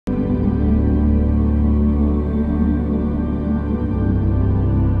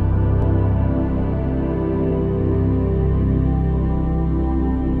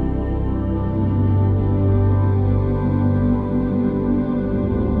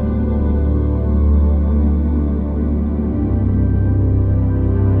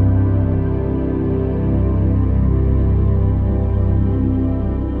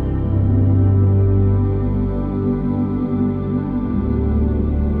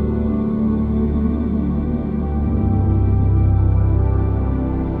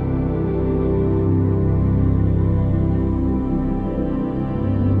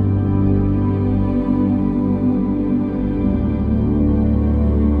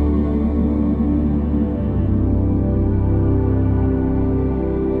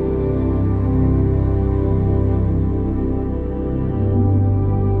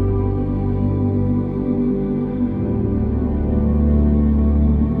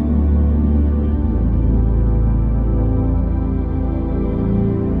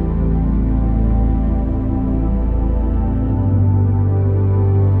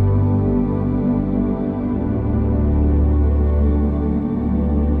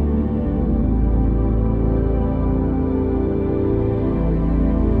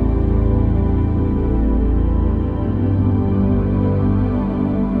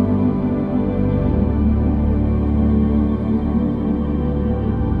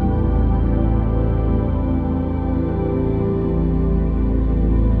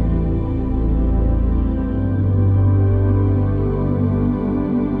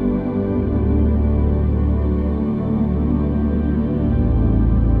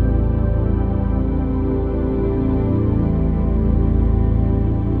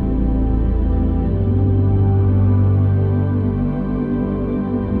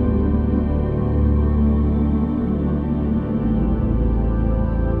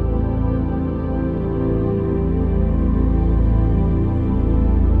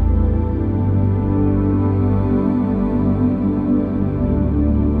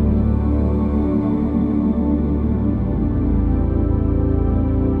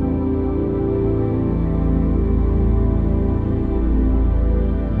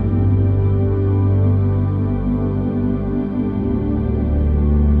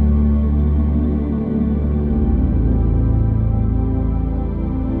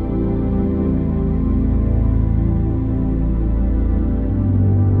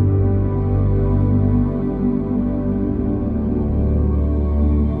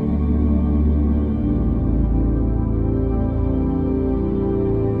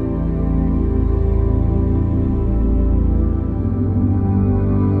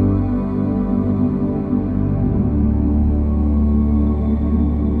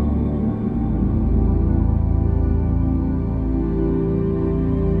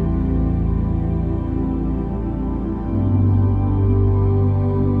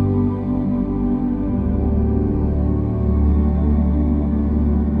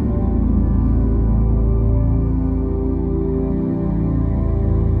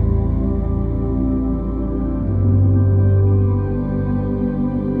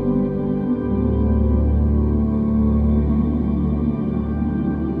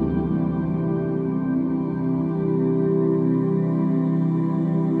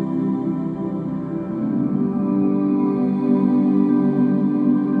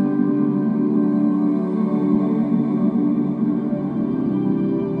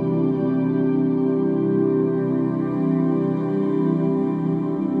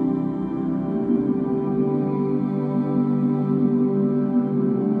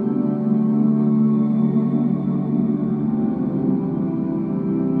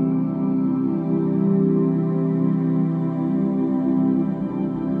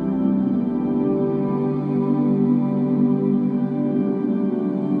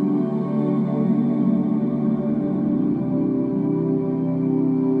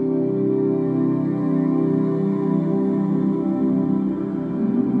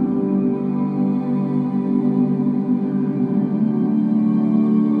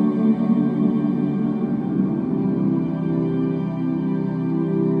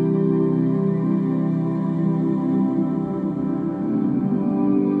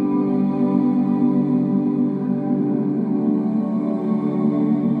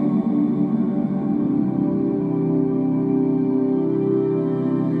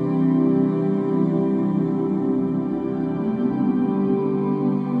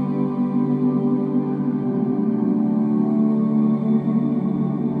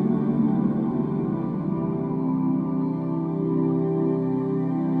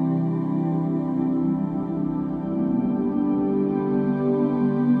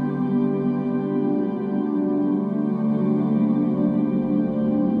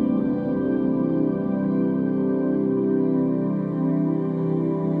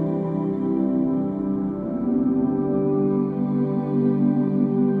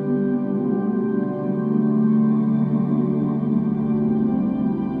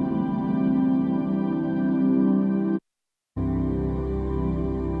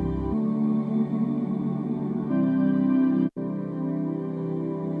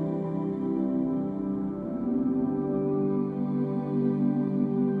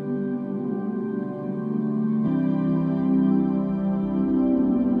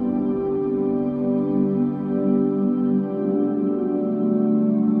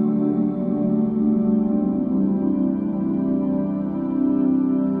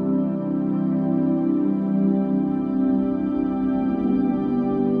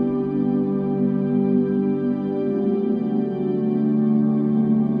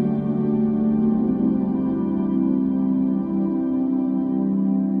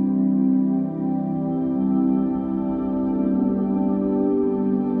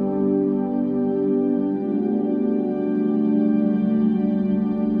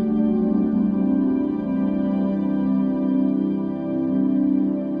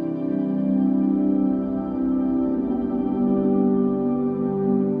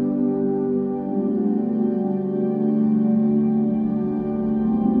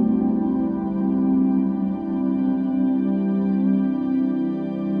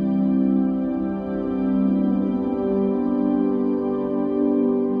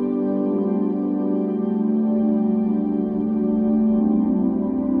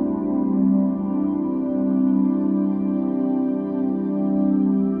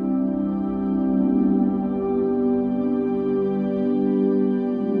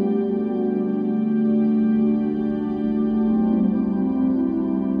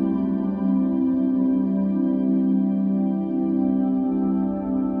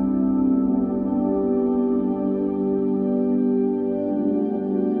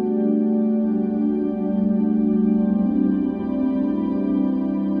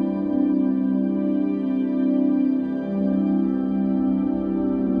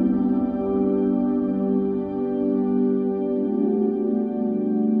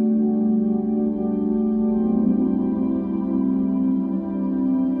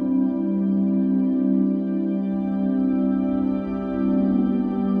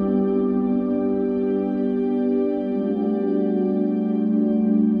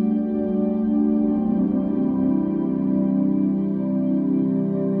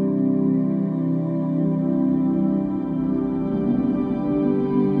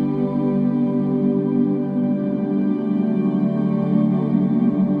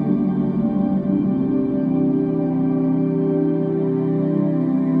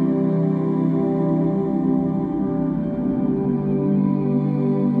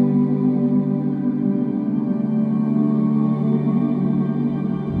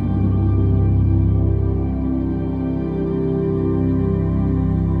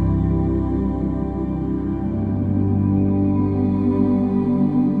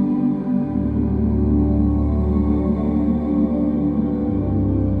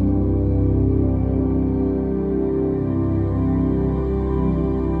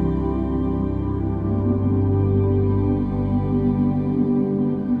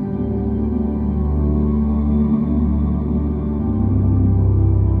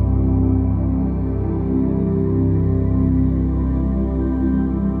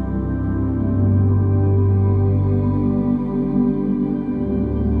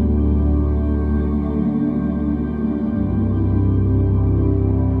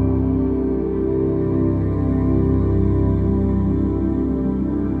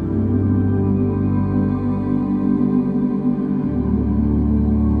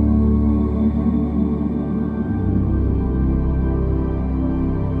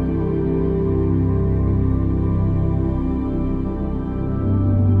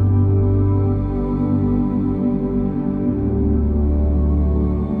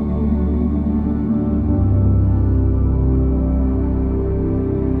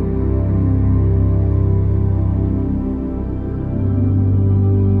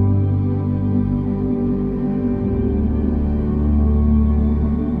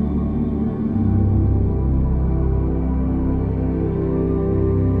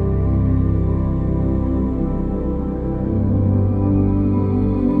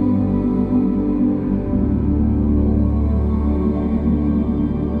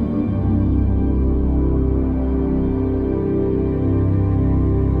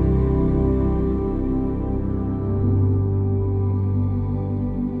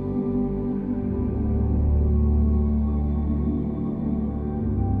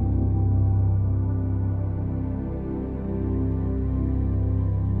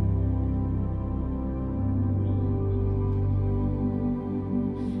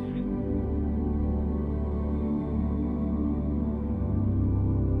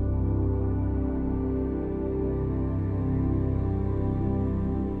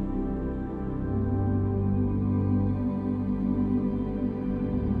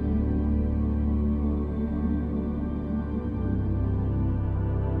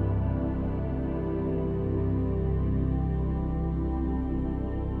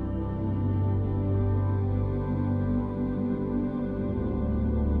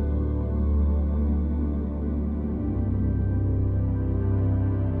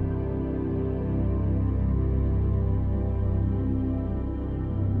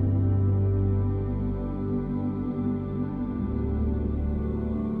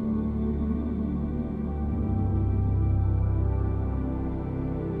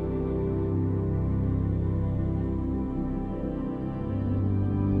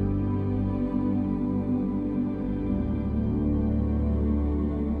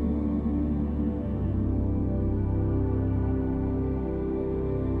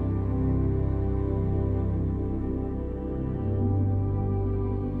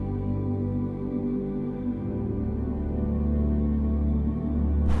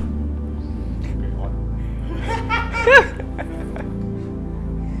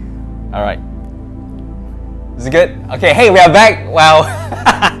All right. Is it good? Okay. Hey, we are back. Wow.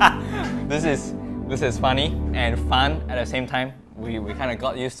 this is funny and fun at the same time. We kind of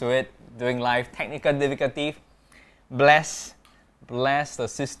got used to it. Doing live, technical difficulty. Bless the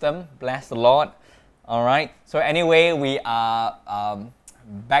system. Bless the Lord. All right. So anyway, we are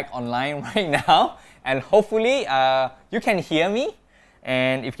back online right now, and hopefully you can hear me.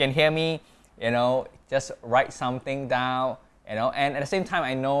 And if you can hear me, just write something down. And at the same time,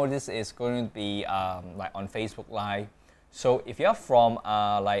 I know this is going to be like on Facebook Live. So if you're from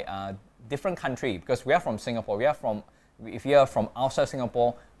different country, because we are from Singapore, if you are from outside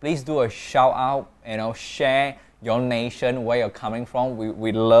Singapore, please do a shout out. Share your nation, where you're coming from.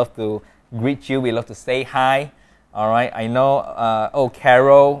 We love to greet you. We love to say hi. All right. I know.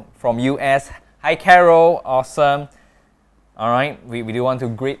 Carol from US. Hi, Carol. Awesome. All right. We do want to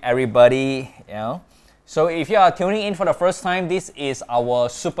greet everybody. So if you are tuning in for the first time, this is our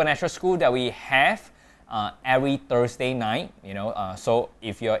supernatural school that we have every Thursday night. So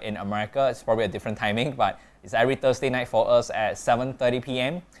if you're in America, it's probably a different timing, but it's every Thursday night for us at 7:30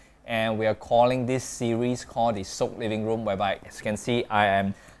 p.m. And we are calling this series called the Soak Living Room, whereby, as you can see, I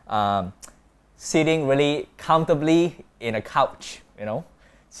am sitting really comfortably in a couch.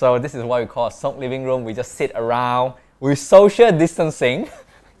 So this is what we call a Soak Living Room. We just sit around with social distancing.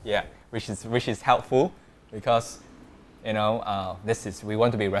 Yeah, which is helpful. Because, we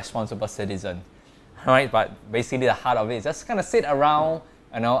want to be responsible citizens, right? But basically the heart of it is just kind of sit around,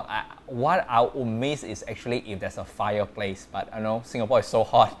 what I would miss is actually if there's a fireplace, but I know Singapore is so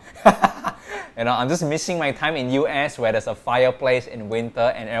hot. I'm just missing my time in US where there's a fireplace in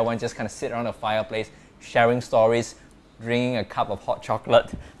winter and everyone just kind of sit around the fireplace, sharing stories, drinking a cup of hot chocolate.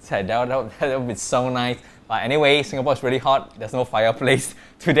 So that would be so nice. But anyway, Singapore is really hot, there's no fireplace.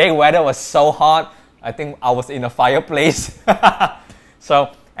 Today weather was so hot, I think I was in a fireplace.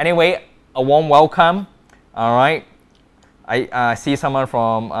 So anyway, a warm welcome. All right. I see someone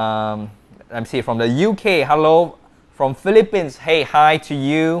from, let me see, from the UK. Hello. From Philippines. Hey, hi to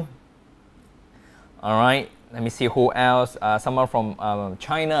you. All right. Let me see who else. Someone from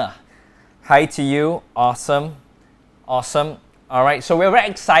China. Hi to you. Awesome. Awesome. All right. So we're very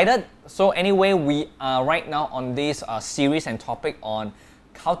excited. So anyway, we are right now on this series and topic on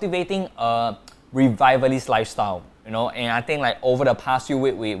cultivating a revivalist lifestyle, and I think like over the past few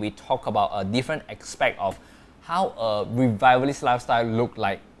weeks we talk about a different aspect of how a revivalist lifestyle look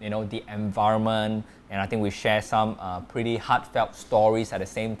like, the environment, and I think we share some pretty heartfelt stories at the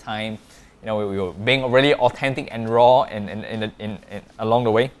same time. We were being really authentic and raw in along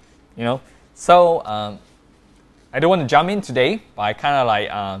the way, So I don't want to jump in today, but I kind of like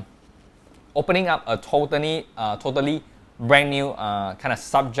opening up a totally brand new kind of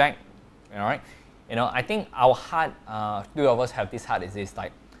subject. All right. I think our heart, two of us have this heart, is this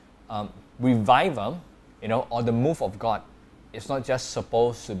like revival, or the move of God. It's not just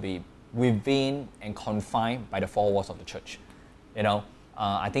supposed to be within and confined by the four walls of the church.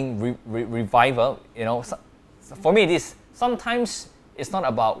 I think revival, for me it is, sometimes it's not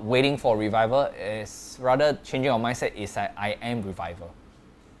about waiting for revival, it's rather changing our mindset is that I am revival.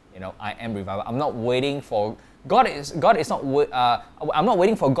 I am revival. I'm not waiting for God is not. I'm not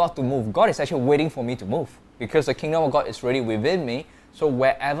waiting for God to move. God is actually waiting for me to move, because the kingdom of God is already within me. So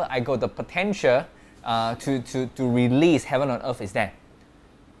wherever I go, the potential to release heaven on earth is there.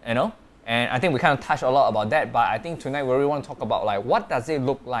 And I think we kind of touched a lot about that. But I think tonight we really want to talk about like what does it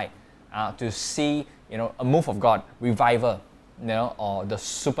look like to see a move of God, revival, or the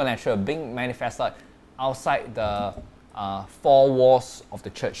supernatural being manifested outside the four walls of the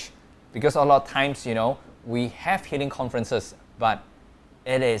church. Because a lot of times, we have healing conferences, but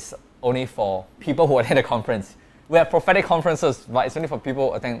it is only for people who attend the conference. We have prophetic conferences, but it's only for people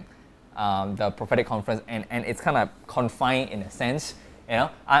who attend the prophetic conference, and it's kind of confined in a sense.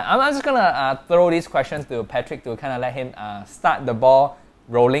 I'm just gonna throw these questions to Patrick to kind of let him start the ball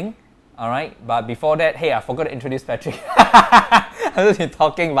rolling. All right, but before that, hey, I forgot to introduce Patrick. I've just been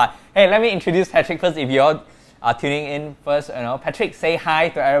talking, but hey, let me introduce Patrick first. If you're tuning in first, Patrick, say hi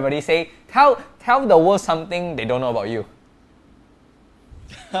to everybody. Tell the world something they don't know about you.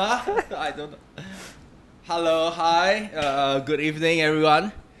 I don't know. Hello, hi, good evening,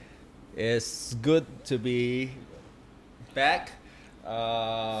 everyone. It's good to be back.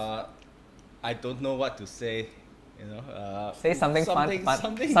 I don't know what to say. Say something fun.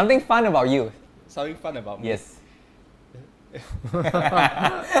 Something fun about you. Something fun about me. Yes.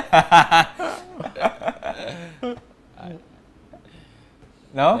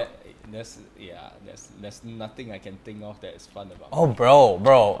 No? There's nothing I can think of that is fun about. Oh, bro.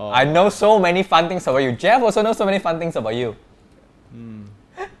 Oh. I know so many fun things about you. Jeff also knows so many fun things about you.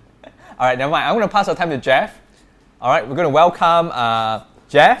 All right, never mind. I'm going to pass the time to Jeff. All right, we're going to welcome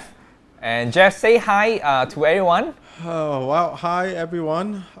Jeff. And Jeff, say hi to everyone. Well, hi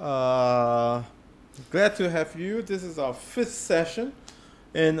everyone. Glad to have you. This is our 5th session,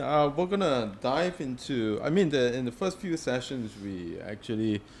 and we're gonna dive into. in the first few sessions, we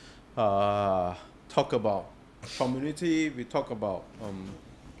actually talk about community. We talk about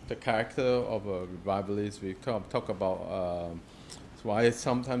the character of a revivalist. We talk about why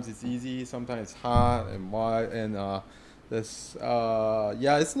sometimes it's easy, sometimes it's hard, and why. And it's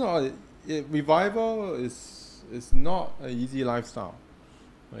not. Revival is not an easy lifestyle.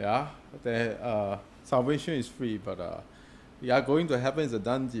 Yeah, salvation is free, but going to heaven is a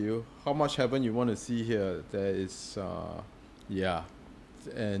done deal. How much heaven you want to see here? There is,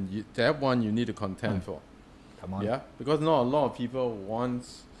 and that one you need to contend for. Come on. Yeah, because not a lot of people want.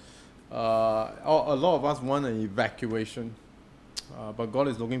 A lot of us want an evacuation, but God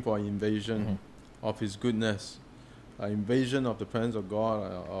is looking for an invasion of His goodness. An invasion of the presence of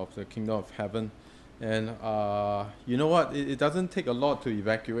God, of the kingdom of heaven. And you know what? It doesn't take a lot to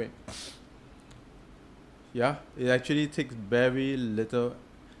evacuate. Yeah, it actually takes very little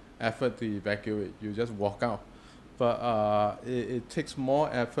effort to evacuate. You just walk out. But it takes more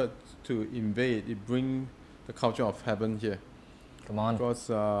effort to invade. It brings the culture of heaven here. Come on. Because,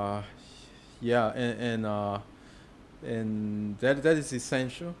 and that is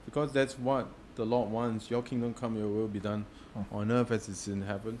essential, because that's what the Lord wants. Your kingdom come, your will be done on earth as it's in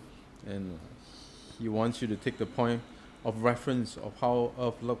heaven. And He wants you to take the point of reference of how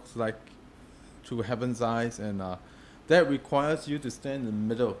earth looks like through heaven's eyes, and that requires you to stand in the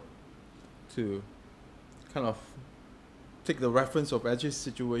middle to kind of take the reference of every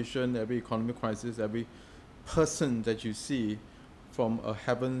situation, every economic crisis, every person that you see from a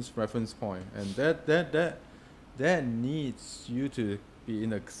heaven's reference point. And that needs you to be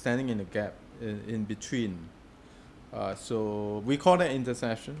standing in a gap in between. So we call that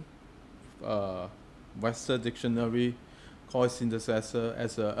intercession. Webster Dictionary calls intercessor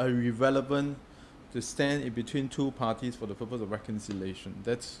as a irrelevant to stand in between two parties for the purpose of reconciliation.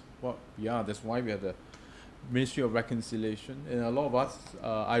 That's what we are. That's why we have the ministry of reconciliation. And a lot of us,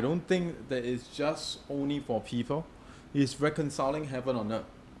 I don't think that it's just only for people. It's reconciling heaven on earth.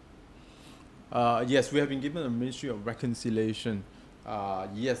 Yes, we have been given a ministry of reconciliation.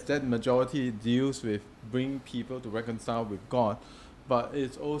 Yes, that majority deals with bringing people to reconcile with God, but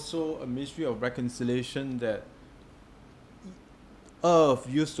it's also a mystery of reconciliation that earth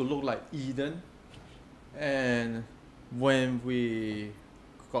used to look like Eden, and when we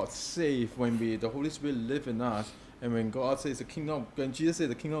got saved, when the Holy Spirit lived in us, and when God says when Jesus said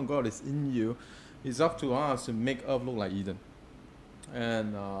the kingdom of God is in you, it's up to us to make earth look like Eden,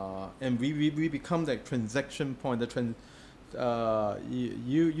 and we become that transaction point.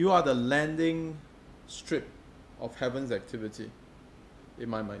 You are the landing strip of heaven's activity. It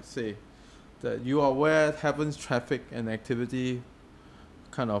might say that you are where heaven's traffic and activity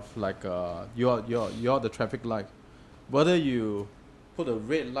kind of like you're the traffic light. Whether you put a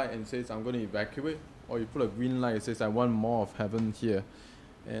red light and says I'm going to evacuate, or you put a green light and says I want more of heaven here,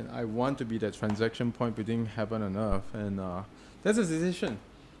 and I want to be that transaction point between heaven and earth, and that's a decision.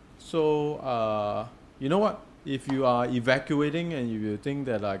 So you know what? If you are evacuating and you think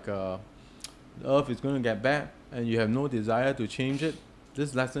that the earth is going to get bad and you have no desire to change it,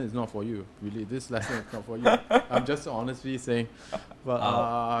 this lesson is not for you. Really, this lesson is not for you. I'm just honestly saying.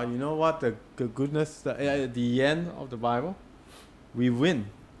 But you know what? The goodness, at the end of the Bible, we win.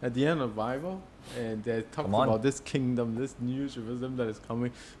 At the end of the Bible, and they talk about this kingdom, this new Jerusalem that is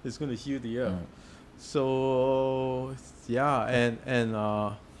coming, is going to heal the earth. So yeah, and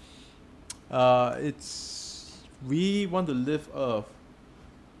we want to live earth.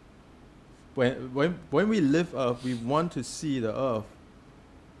 When we live earth, we want to see the earth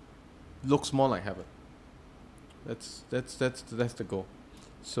looks more like heaven. That's the goal.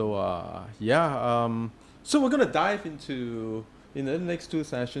 So so we're gonna dive into, in the next 2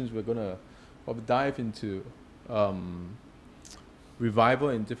 sessions, we're gonna dive into revival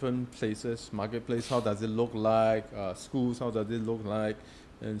in different places, marketplace. How does it look like? Schools. How does it look like?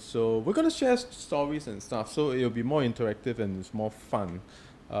 And so we're going to share stories and stuff, so it'll be more interactive and it's more fun.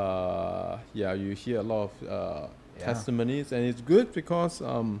 You hear a lot of testimonies, and it's good because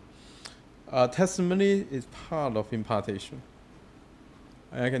testimony is part of impartation.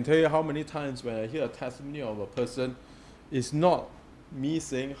 And I can tell you how many times when I hear a testimony of a person, it's not me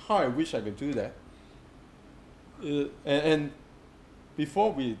saying, how I wish I could do that. And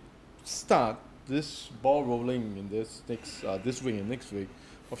before we start this ball rolling in this week and next week,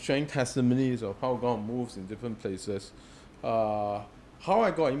 of sharing testimonies of how God moves in different places, how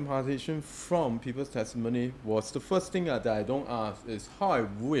I got impartation from people's testimony was the first thing that I don't ask is how I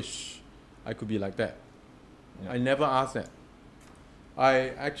wish I could be like that. Yeah. I never ask that. I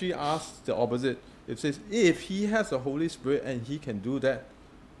actually ask the opposite. It says, if he has the Holy Spirit and he can do that,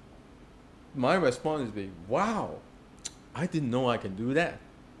 my response is, wow, I didn't know I can do that.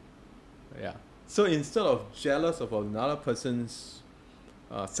 Yeah. So instead of jealous of another person's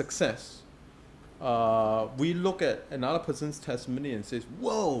success, we look at another person's testimony and says,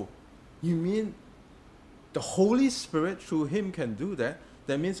 whoa, you mean the Holy Spirit through him can do that?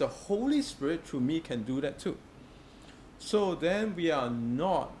 That means the Holy Spirit through me can do that too. So then we are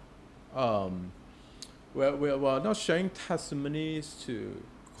not, we're not sharing testimonies to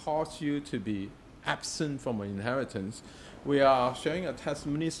cause you to be absent from an inheritance. We are sharing a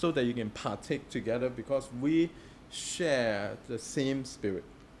testimony so that you can partake together because we share the same spirit.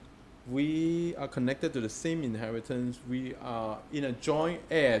 We are connected to the same inheritance. We are in a joint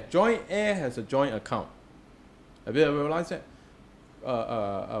heir. Joint heir has a joint account. Have you ever realized that?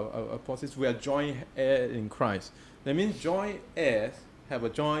 We are joint heir in Christ. That means joint heirs have a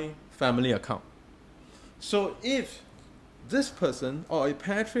joint family account. So if this person or if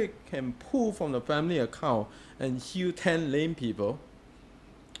Patrick can pull from the family account and heal 10 lame people,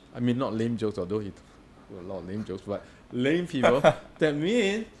 I mean not lame jokes, although he a lot of lame jokes, but lame people, that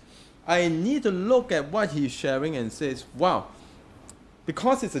means I need to look at what he's sharing and says, wow,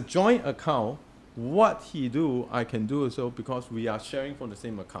 because it's a joint account, what he do, I can do also because we are sharing from the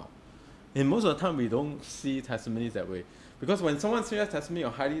same account. And most of the time we don't see testimonies that way. Because when someone shares testimony or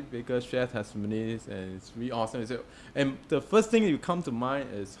Heidi Baker share testimonies and it's really awesome, and the first thing that come to mind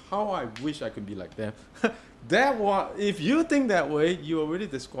is how I wish I could be like them. If you think that way, you already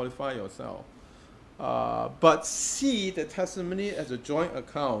disqualify yourself. But see the testimony as a joint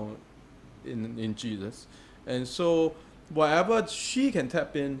account in Jesus. And so whatever she can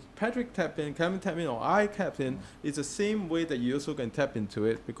tap in, Patrick tap in, Kevin tap in, or I tap in, it's the same way that you also can tap into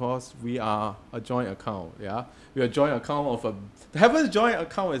it because we are a joint account. Yeah, we are a joint account of heaven's joint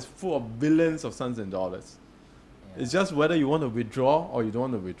account is full of billions of sons and daughters. Yeah. It's just whether you want to withdraw or you don't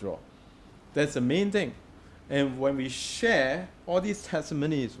want to withdraw. That's the main thing. And when we share all these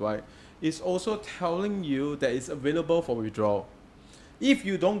testimonies, right, it's also telling you that it's available for withdrawal. If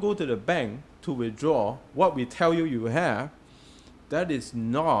you don't go to the bank to withdraw what we tell you you have, that is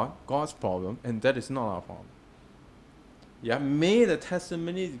not God's problem and that is not our problem. Yeah, may the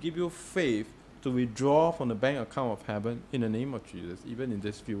testimonies give you faith to withdraw from the bank account of heaven in the name of Jesus, even in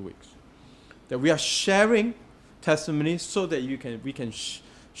these few weeks. That we are sharing testimonies so that you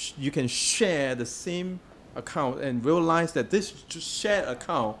can share the same account and realize that this shared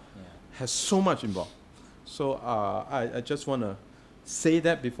account has so much involved. So I just want to say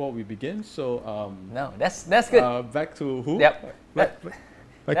that before we begin. So no, that's good. Back to who? Yep.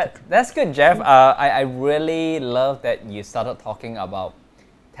 That's good, Jeff. I really love that you started talking about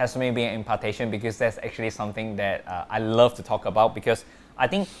testimony being impartation because that's actually something that I love to talk about because I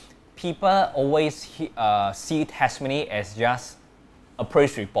think people always see testimony as just a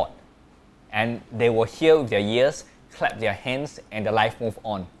praise report, and they will hear with their ears, clap their hands, and their life move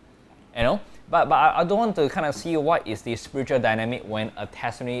on. You know. But I don't want to kind of see what is the spiritual dynamic when a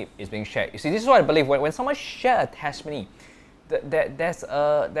testimony is being shared. You see, this is what I believe. When someone shares a testimony, there's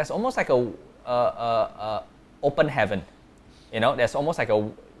almost like a open heaven. You know, there's almost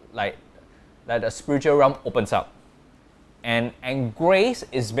like the spiritual realm opens up, and grace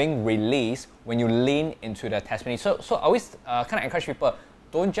is being released when you lean into the testimony. So I always kind of encourage people,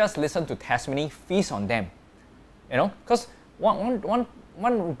 don't just listen to testimony, feast on them. You know, because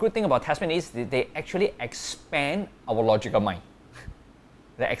one good thing about testimony is that they actually expand our logical mind.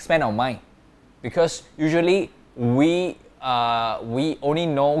 They expand our mind. Because usually we only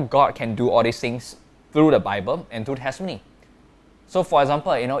know God can do all these things through the Bible and through testimony. So for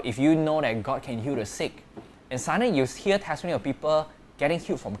example, you know, if you know that God can heal the sick, and suddenly you hear testimony of people getting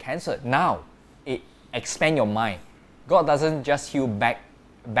healed from cancer, now it expands your mind. God doesn't just heal back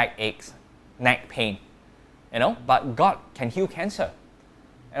aches, neck pain, you know, but God can heal cancer.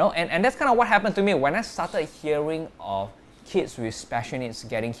 You know, and that's kind of what happened to me when I started hearing of kids with special needs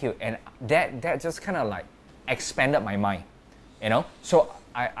getting healed, and that just kind of like expanded my mind, you know. So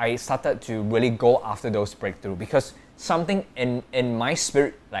I started to really go after those breakthroughs because something in my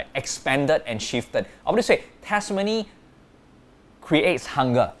spirit like expanded and shifted. I would say testimony creates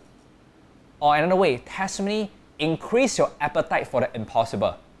hunger, or another way, testimony increase your appetite for the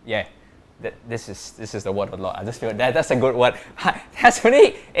impossible. Yeah. This is the word of the Lord. I just feel that's a good word.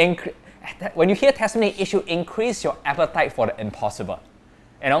 Testimony, when you hear testimony, it should increase your appetite for the impossible.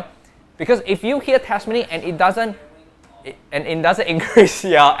 You know, because if you hear testimony and it doesn't and it doesn't increase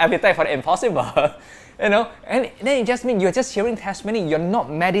your appetite for the impossible. You know, and then it just means you're just hearing testimony. You're not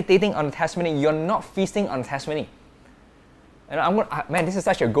meditating on the testimony. You're not feasting on the testimony. And man, this is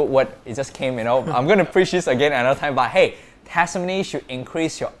such a good word. It just came, you know. I'm going to preach this again another time. But hey, testimony should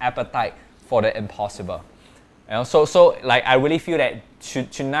increase your appetite for the impossible. You know, so like I really feel that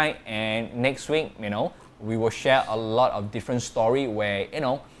tonight and next week, you know, we will share a lot of different story where, you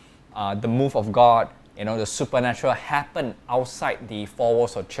know, the move of God, you know, the supernatural happened outside the four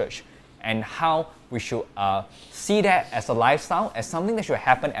walls of church, and how we should see that as a lifestyle, as something that should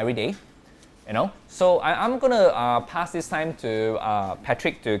happen every day. You know, so I'm gonna pass this time to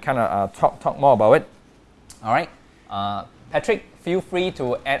Patrick to kind of talk more about it. All right, Patrick, feel free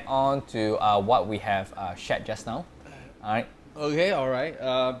to add on to what we have shared just now. All right. Okay, all right.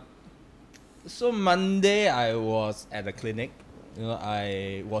 So Monday I was at the clinic. You know,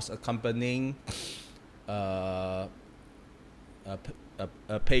 I was accompanying a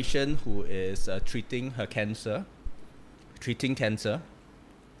patient who is treating cancer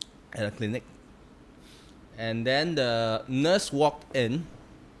at a clinic. And then the nurse walked in,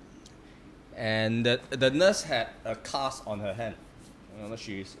 and the nurse had a cast on her hand. You know,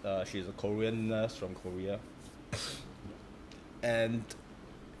 she's a Korean nurse from Korea. And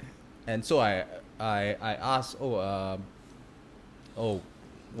so I asked, oh,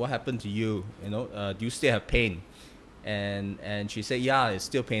 what happened to you? You know, do you still have pain? And she said, yeah, it's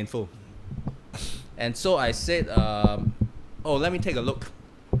still painful. And so I said, oh, let me take a look.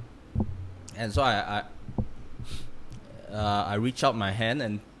 And so I reached out my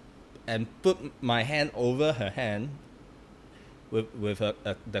hand and put my hand over her hand with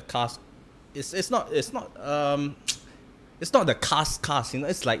the cast. It's not the cast. You know,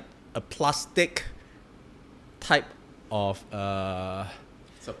 it's like a plastic type of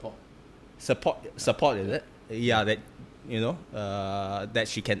support. Is it? Yeah, that, you know, that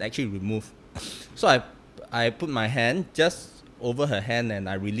she can actually remove. So I put my hand just over her hand and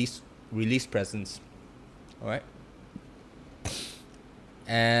I release presence. All right.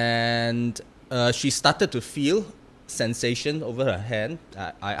 And she started to feel sensation over her hand.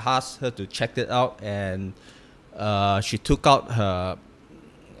 I asked her to check it out, and she took out her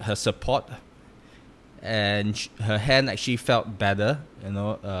support, and her hand actually felt better. You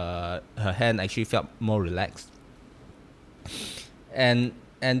know, her hand actually felt more relaxed. And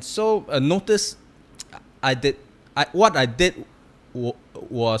so notice what I did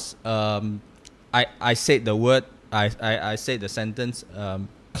was I said the word. I said the sentence,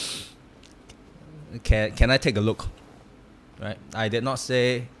 can I take a look? Right? I did not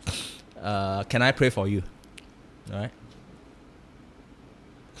say, can I pray for you? All right?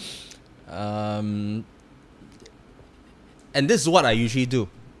 And this is what I usually do.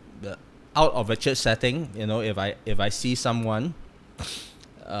 Out of a church setting, you know, if I see someone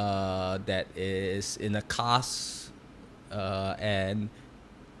that is in a cast, and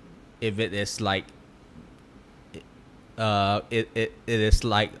if it is like it is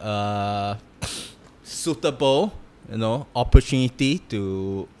like a suitable, you know, opportunity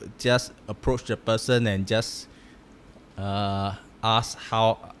to just approach the person and just ask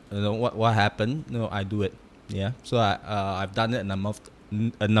how, you know, what happened. You know, I do it. Yeah. So I've done it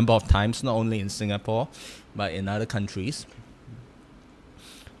a number of times, not only in Singapore, but in other countries.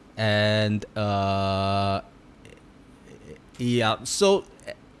 And yeah. So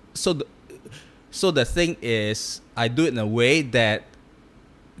the thing is, I do it in a way that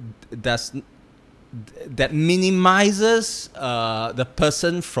minimizes the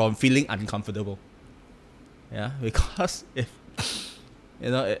person from feeling uncomfortable. Yeah, because if,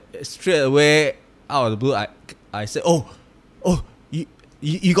 you know, straight away out of the blue, I say, oh,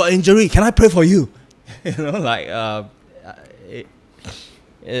 you got injury? Can I pray for you? You know, like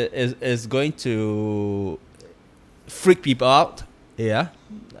it's going to freak people out. Yeah,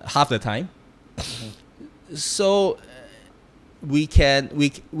 half the time. So we can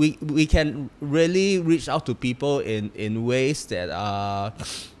really reach out to people in ways that are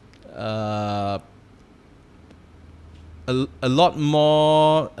a lot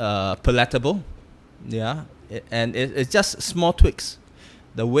more palatable. Yeah, and it's just small tweaks,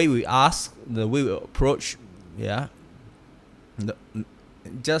 the way we ask, the way we approach. Yeah,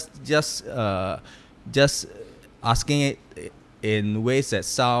 just asking it in ways that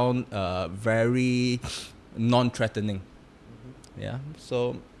sound very non-threatening. Yeah.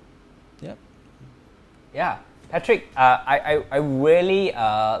 So, yeah. Yeah, Patrick, I really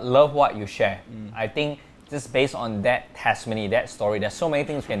love what you share. I think just based on that testimony, that story, there's so many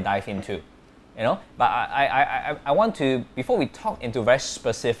things we can dive into. you know. But I want to, before we talk into very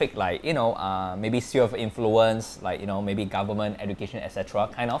specific, like, you know, maybe sphere of influence, like, you know, maybe government, education, etc.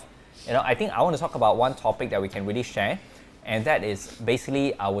 kind of, you know, I think I want to talk about one topic that we can really share, and that is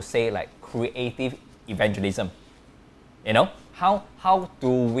basically, I would say, like creative evangelism. You know, how do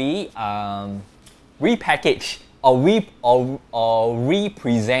we repackage or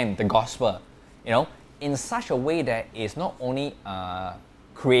represent the gospel, you know, in such a way that is not only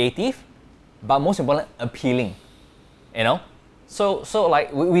creative, but most importantly, appealing, you know. So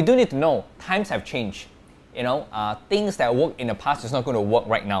like we do need to know times have changed, you know. Things that worked in the past is not going to work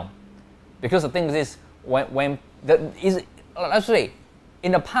right now, because the thing is let's say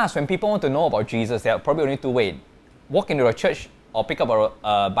in the past when people want to know about Jesus, there are probably only two ways: walk into a church or pick up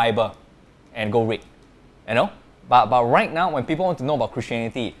a Bible and go read, you know. But right now, when people want to know about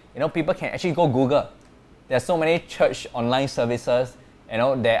Christianity, you know, people can actually go Google. There's so many church online services, you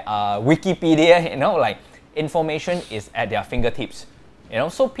know, there are Wikipedia, you know, like information is at their fingertips, you know.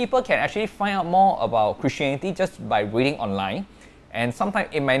 So people can actually find out more about Christianity just by reading online, and sometimes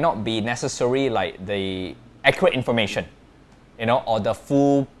it might not be necessary like the accurate information, you know, or the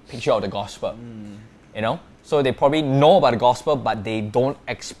full picture of the gospel, you know. So they probably know about the gospel, but they don't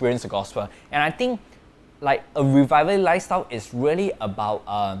experience the gospel. And I think like a revival lifestyle is really about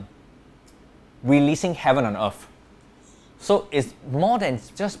releasing heaven on earth. So it's more than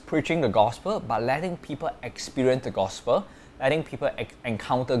just preaching the gospel, but letting people experience the gospel, letting people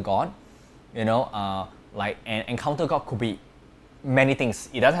encounter God, you know, like, and encounter God could be many things.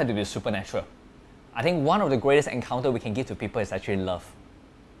 It doesn't have to be supernatural. I think one of the greatest encounters we can give to people is actually love,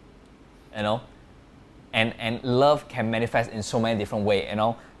 you know. And love can manifest in so many different ways, you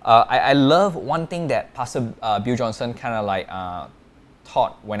know. I love one thing that Pastor Bill Johnson kind of like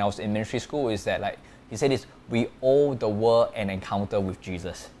taught when I was in ministry school, is that, like, he said this: we owe the world an encounter with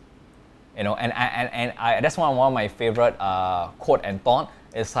Jesus, you know. And that's one of my favorite quote and thought.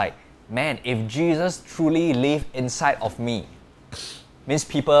 It's like, man, if Jesus truly lived inside of me, means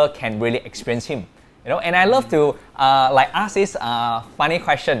people can really experience him, you know. And I love to like ask this funny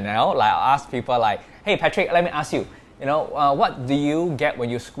question, you know, like I'll ask people like, hey Patrick, let me ask you, you know, what do you get when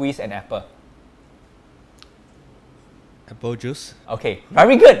you squeeze an apple? Apple juice. Okay,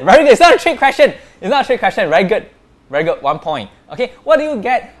 very good, very good. It's not a trick question. It's not a trick question. Very good, very good. 1 point. Okay, what do you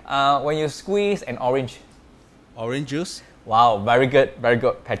get when you squeeze an orange? Orange juice. Wow, very good,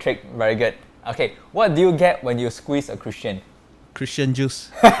 Patrick, very good. Okay, what do you get when you squeeze a Christian? Christian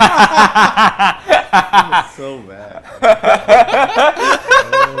juice. So bad.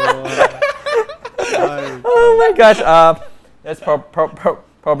 Oh my gosh, that's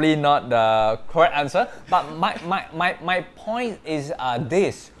probably not the correct answer. But my point is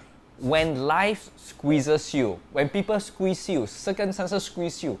this: when life squeezes you, when people squeeze you, circumstances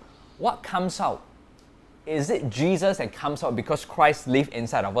squeeze you, what comes out? Is it Jesus that comes out because Christ lives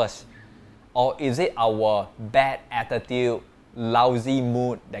inside of us? Or is it our bad attitude, lousy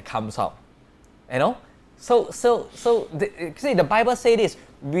mood that comes out? You know? So the Bible says this.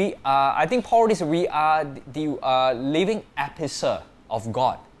 We are, I think Paul is, we are the living epistle of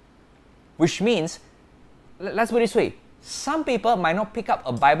God. Which means, let's put it this way, some people might not pick up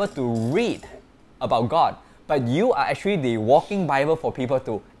a Bible to read about God, but you are actually the walking Bible for people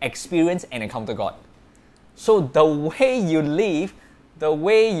to experience and encounter God. So the way you live, the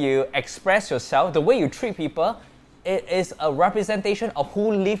way you express yourself, the way you treat people, it is a representation of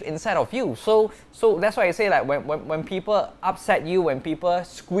who live inside of you. So that's why I say, like, when people upset you, when people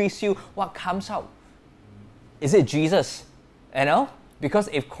squeeze you, what comes out? Is it Jesus? You know? Because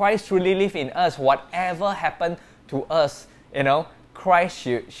if Christ truly live in us, whatever happened to us, you know, Christ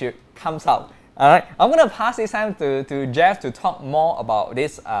should comes out. Alright, I'm gonna pass this time to Jeff to talk more about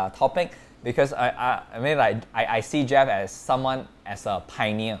this topic, because I mean, like, I see Jeff as someone, as a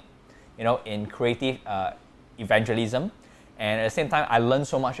pioneer, you know, in creative evangelism, and at the same time I learned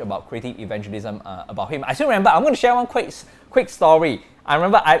so much about creative evangelism about him. I still remember, I'm going to share one quick story. I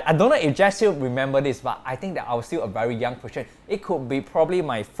remember, I don't know if Jeff still remember this, but I think that I was still a very young Christian. It could be probably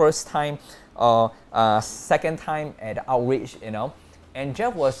my first time or second time at the outreach, you know, and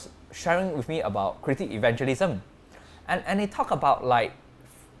Jeff was sharing with me about creative evangelism, and he talked about, like,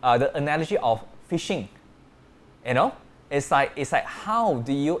 the analogy of fishing, you know. It's like how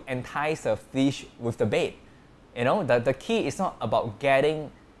do you entice a fish with the bait? You know, the key is not about getting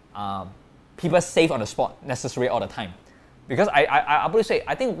people safe on the spot necessarily all the time. Because I would say,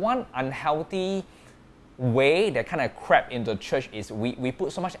 I think one unhealthy way that kind of crept into the church is we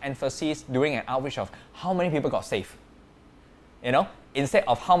put so much emphasis during an outreach of how many people got saved. You know, instead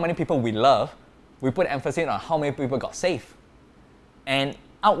of how many people we love, we put emphasis on how many people got saved. And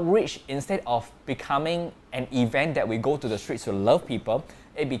outreach, instead of becoming an event that we go to the streets to love people,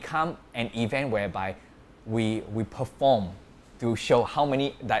 it become an event whereby we perform to show how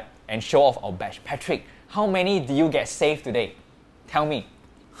many that and show off our badge. Patrick, how many do you get saved today? Tell me.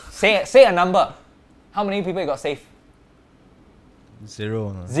 Say a number. How many people you got saved?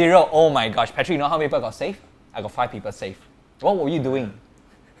 0. 0. Oh my gosh. Patrick, you know how many people got saved? I got 5 people saved. What were you doing?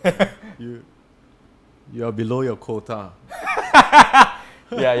 You're below your quota.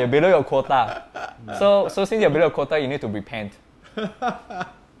 Yeah, you're below your quota. So since you're below your quota, you need to repent. You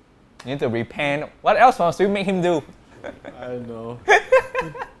need to repent. What else must we make him do? I don't know.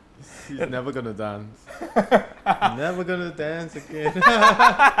 He's never gonna dance. Never gonna dance again. You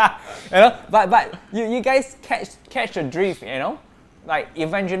know, but you guys catch the drift, you know? Like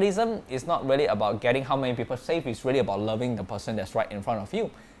evangelism is not really about getting how many people saved, it's really about loving the person that's right in front of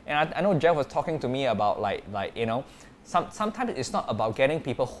you. And I know Jeff was talking to me about like you know, sometimes it's not about getting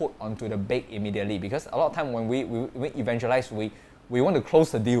people hooked onto the bait immediately, because a lot of time when we evangelize, we want to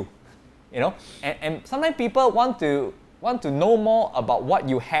close the deal, you know. And sometimes people want to know more about what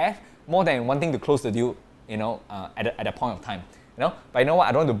you have more than wanting to close the deal, you know, at a point of time, you know. But you know what?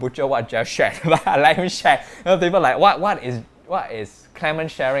 I don't want to butcher what Jeff shared, but I let him share. You know, people like what is Clement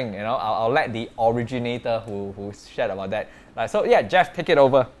sharing? You know, I'll let the originator who shared about that. So yeah, Jeff, take it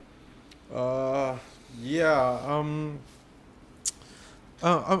over.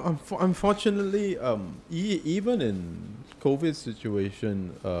 Unfortunately, even in COVID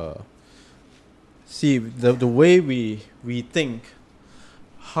situation, see the way we think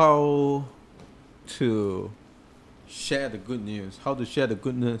how to share the good news, how to share the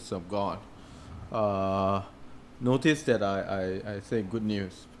goodness of God. Notice that I say good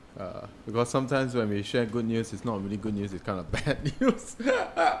news. Because sometimes when we share good news, it's not really good news, it's kind of bad news.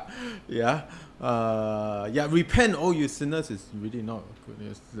 Yeah. Repent, all you sinners, is really not good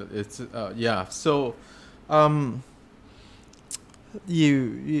news. It's yeah. So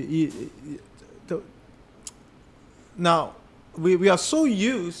now we are so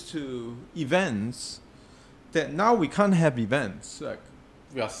used to events that now we can't have events. Like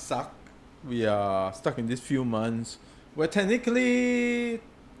we are stuck. We are stuck in these few months where technically,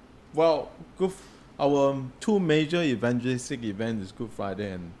 well, our 2 major evangelistic events is Good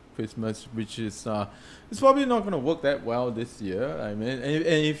Friday and Christmas, which is it's probably not going to work that well this year. I mean, and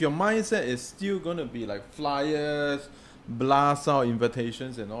if your mindset is still going to be like flyers, blast out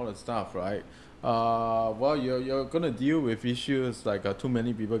invitations and all that stuff, right? Well, you're going to deal with issues like too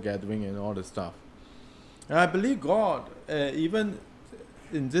many people gathering and all that stuff. And I believe God, even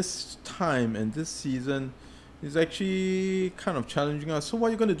in this time and this season, is actually kind of challenging us. So what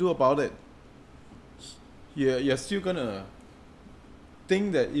are you going to do about it? You're still going to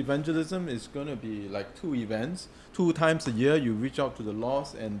think that evangelism is going to be like 2 events, 2 times a year you reach out to the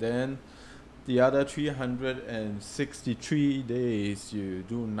lost, and then the other 363 days you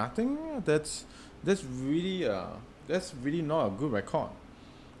do nothing? That's really not a good record.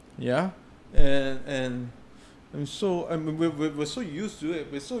 Yeah? And so we're so used to it.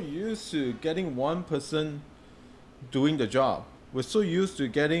 We're so used to getting one person doing the job. We're so used to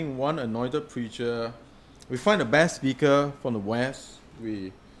getting one anointed preacher. We find the best speaker from the West.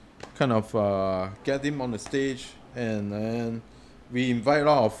 We kind of get him on the stage, and then we invite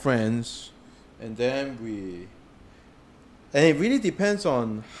all our friends, and then and it really depends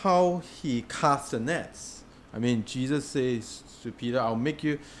on how he casts the nets. I mean, Jesus says to Peter,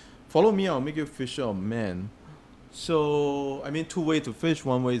 follow me, I'll make you fisher of men. So, I mean, 2 ways to fish.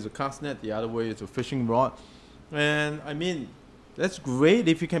 One way is a cast net, the other way is a fishing rod. And, I mean, that's great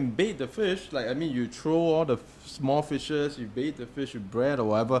if you can bait the fish. Like, I mean, you throw all the small fishes, you bait the fish with bread or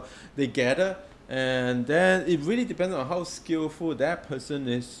whatever, they gather. And then it really depends on how skillful that person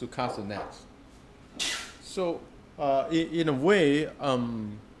is to cast the net. So, in a way,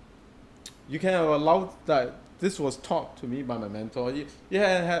 you can allow that. This was taught to me by my mentor.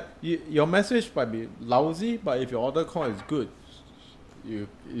 Your message might be lousy, but if your altar call is good, you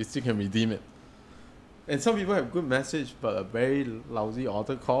still can redeem it. And some people have good message, but a very lousy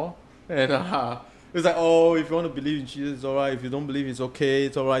altar call. And it's like, oh, if you want to believe in Jesus, it's alright. If you don't believe, it's okay.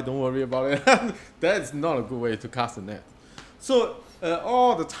 It's alright. Don't worry about it. That's not a good way to cast a net. So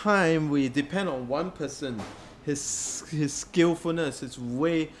all the time we depend on one person, his skillfulness, his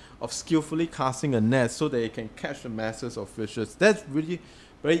way of skillfully casting a net so that he can catch the masses of fishes. That's really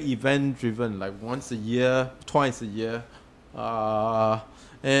very event driven, like once a year, twice a year.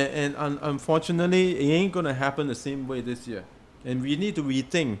 And unfortunately, it ain't gonna happen the same way this year. And we need to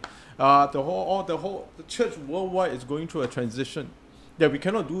rethink. The church worldwide is going through a transition. That we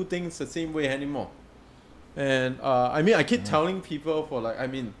cannot do things the same way anymore. And I mean, I keep telling people for like, I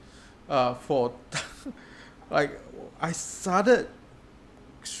mean, for like, I started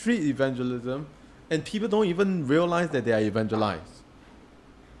street evangelism, and people don't even realize that they are evangelized.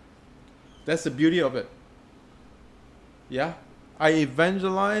 That's the beauty of it. Yeah, I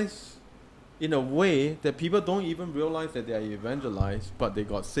evangelize in a way that people don't even realize that they are evangelized, but they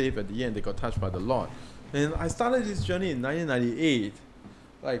got saved at the end. They got touched by the Lord. And I started this journey in 1998,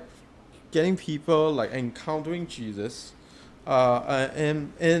 like getting people like encountering Jesus,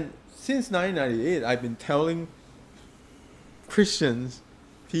 and since 1998, I've been telling Christians,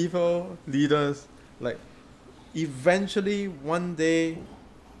 people, leaders, like eventually one day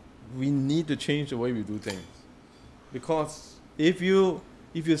we need to change the way we do things, because if you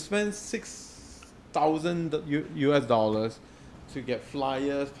spend $6,000 US dollars to get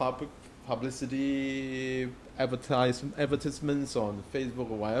flyers, publicity, advertisements on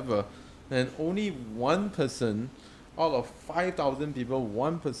Facebook or whatever, and only one person out of 5,000 people,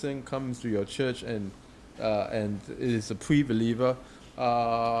 one person comes to your church and is a pre-believer.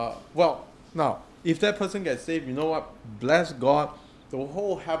 Well, now if that person gets saved, you know what? Bless God, the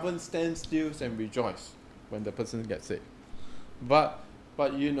whole heaven stands still and rejoice when the person gets saved. But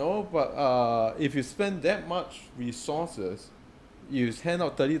if you spend that much resources, you hand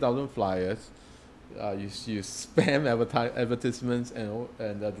out 30,000 flyers, you spam advertisements, and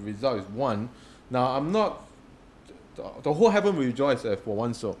the result is one. Now I'm not. The whole heaven will rejoice for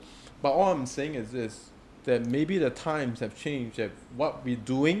one soul, but all I'm saying is this: that maybe the times have changed. That what we're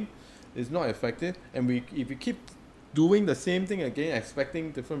doing is not effective, and if we keep doing the same thing again,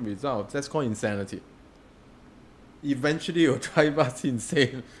 expecting different results, that's called insanity. Eventually, it'll drive us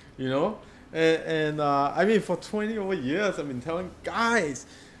insane, you know. And I mean, for 20 over years, I've been telling guys.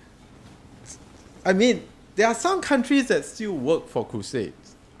 I mean, there are some countries that still work for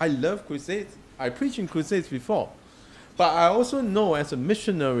crusades. I love crusades. I preached in crusades before. But I also know as a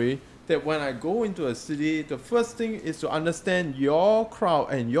missionary that when I go into a city, the first thing is to understand your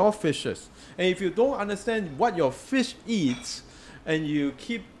crowd and your fishes. And if you don't understand what your fish eats, and you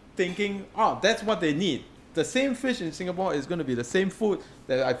keep thinking, oh, that's what they need. The same fish in Singapore is going to be the same food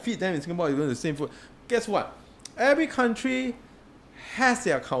that I feed them in Singapore is going to be the same food. Guess what? Every country has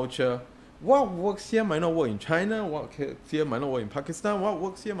their culture. What works here might not work in China. What works here might not work in Pakistan. What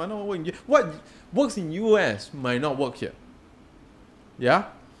works here might not work in what works in US might not work here. Yeah.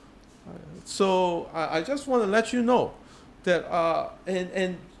 So I just want to let you know that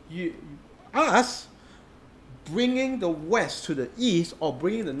us bringing the West to the East, or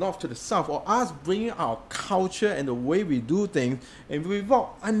bringing the North to the South, or us bringing our culture and the way we do things, and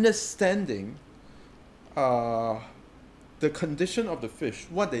without understanding the condition of the fish,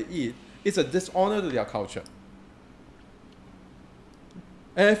 what they eat, it's a dishonor to their culture.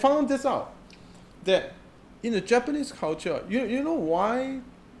 And I found this out, that in the Japanese culture, you know why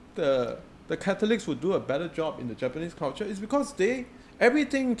the Catholics would do a better job in the Japanese culture? Is because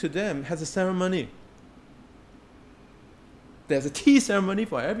everything to them has a ceremony. There's a tea ceremony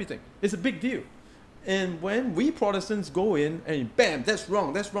for everything. It's a big deal. And when we Protestants go in and bam, that's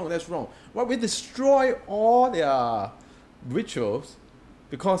wrong, that's wrong, that's wrong. Well, we destroy all their rituals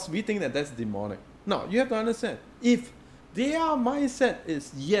because we think that that's demonic. Now, you have to understand, if their mindset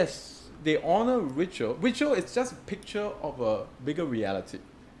is, yes, they honor ritual. Ritual is just a picture of a bigger reality.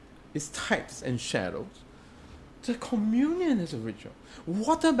 It's types and shadows. The communion is a ritual.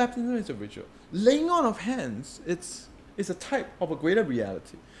 Water baptism is a ritual. Laying on of hands, it's a type of a greater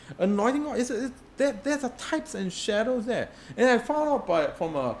reality. Anointing oil, there's a types and shadows there. And I found out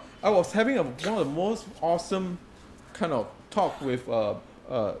I was having one of the most awesome kind of talk with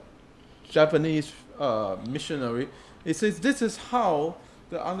Japanese missionary. It says this is how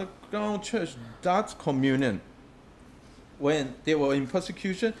the underground church does communion. When they were in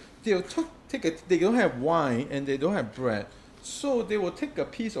persecution, they don't have wine and they don't have bread, so they will take a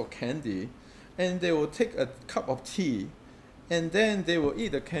piece of candy, and they will take a cup of tea, and then they will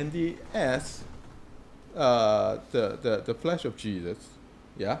eat the candy as the flesh of Jesus,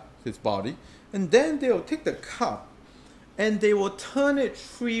 yeah, his body, and then they will take the cup, and they will turn it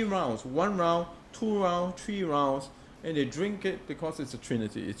 3 rounds, 1 round, 2 rounds, 3 rounds, and they drink it because it's a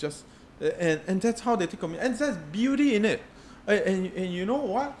Trinity. It's just, and that's how they take communion, and there's beauty in it. And you know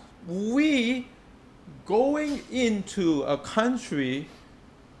what? We going into a country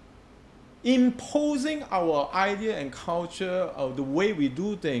imposing our idea and culture of the way we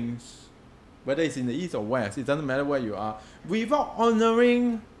do things, whether it's in the East or West, it doesn't matter where you are, without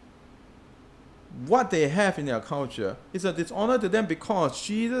honoring what they have in their culture, it's a dishonor to them, because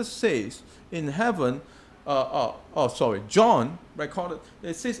Jesus says in heaven, John recorded,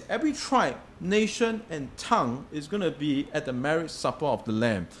 it says every tribe, nation, and tongue is going to be at the marriage supper of the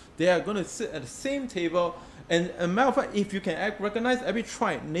Lamb. They are going to sit at the same table. And a matter of fact, if you can recognize every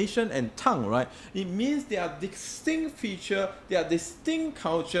tribe, nation, and tongue, right, it means they are distinct feature, they are distinct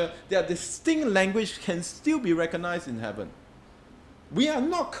culture, their distinct language can still be recognized in heaven. We are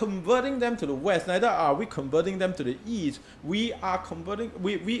not converting them to the west, neither are we converting them to the east. We are converting,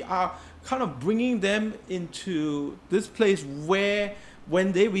 we are kind of bringing them into this place where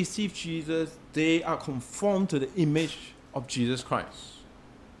when they receive Jesus, they are conformed to the image of Jesus Christ.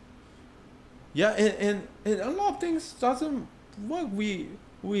 Yeah, and a lot of things doesn't work.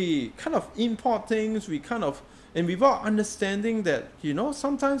 We kind of import things, we kind of, and without understanding that, you know,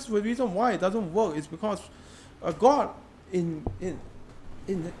 sometimes the reason why it doesn't work is because God even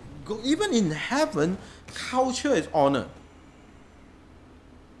in heaven, culture is honored.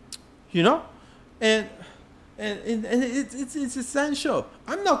 You know, and it's essential.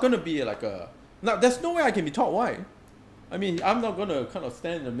 I'm not gonna be like a now. There's no way I can be taught why. I mean, I'm not gonna kind of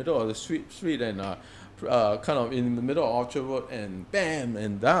stand in the middle of the street and kind of in the middle of Orchard Road and bam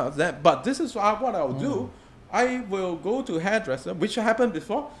and that. But this is what I'll do. I will go to hairdresser, which happened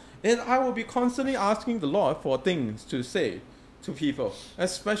before, and I will be constantly asking the Lord for things to say to people.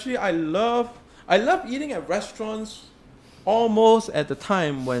 Especially, I love eating at restaurants almost at the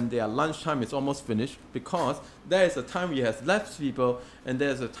time when their lunchtime is almost finished, because there is a time we have less people, and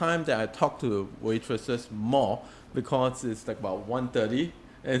there's a time that I talk to waitresses more because it's like about 1:30,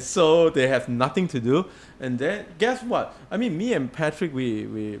 and so they have nothing to do. And then guess what? I mean, me and Patrick,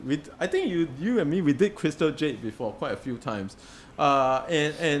 we I think you and me, we did Crystal Jade before quite a few times.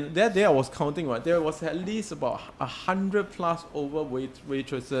 And that day I was counting, right, there was at least about 100 plus over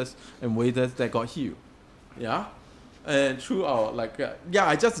waitresses and waiters that got healed. Yeah. And through our, like,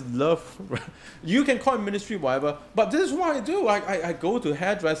 I just love, you can call it ministry, whatever, but this is what I do. I go to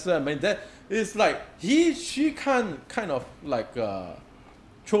hairdresser. I mean, that is like, she can't kind of like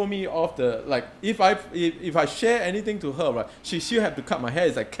throw me off the, like, if I share anything to her, right, she'll have to cut my hair.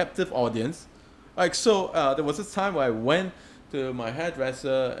 It's like captive audience. Like, so there was this time where I went to my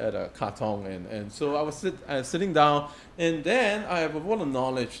hairdresser at a Katong, and so I was sitting down, and then I have a word of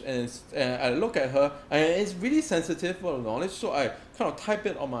knowledge, and I look at her, and it's really sensitive word of knowledge, so I kind of type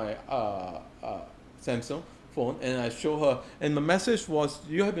it on my Samsung phone, and I show her, and the message was,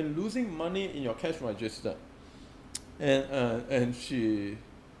 you have been losing money in your cash register. And she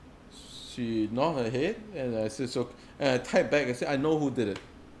nodded her head, and I said, so, and I typed back and said, I know who did it.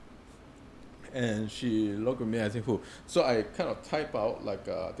 And she looked at me and I said, who? So I kind of type out like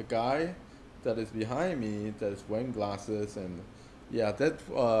the guy that is behind me that is wearing glasses, and yeah, that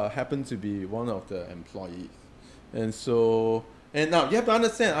happened to be one of the employees. And so, and now you have to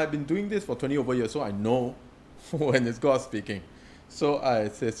understand, I've been doing this for 20 over years, so I know when it's God speaking. So I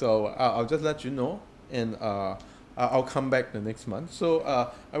said, so I'll just let you know, and I'll come back the next month. So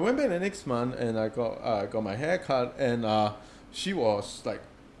I went back the next month, and I got my hair cut, and she was like,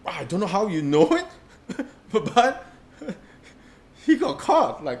 I don't know how you know it, but he got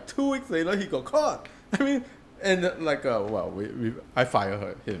caught. Like 2 weeks later, he got caught. I mean, and like, I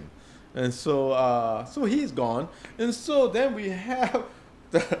fired him, and so so he's gone, and so then we have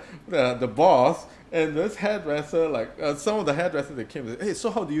the boss and this hairdresser. Like some of the hairdressers that came and said, hey, so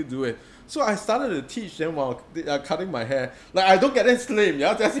how do you do it? So I started to teach them while cutting my hair. Like, I don't get it slim,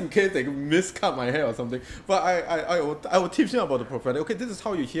 yeah, just in case they miscut my hair or something. But I will teach them about the prophetic. Okay, this is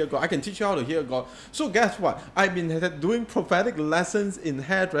how you hear God. I can teach you how to hear God. So guess what? I've been doing prophetic lessons in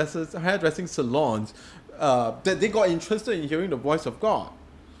hairdressing salons that they got interested in hearing the voice of God.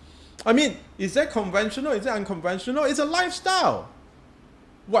 I mean, is that conventional? Is that unconventional? It's a lifestyle.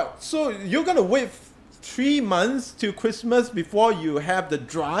 What? So you're going to wait 3 months till Christmas before you have the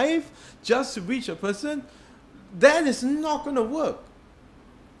drive just to reach a person? That is not going to work.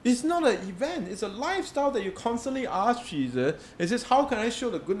 It's not an event. It's a lifestyle that you constantly ask Jesus. It says, how can I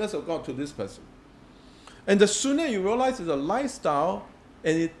show the goodness of God to this person? And the sooner you realize it's a lifestyle,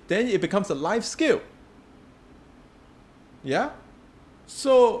 and then it becomes a life skill. Yeah?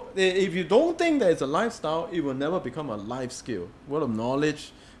 So if you don't think that it's a lifestyle, it will never become a life skill. Word of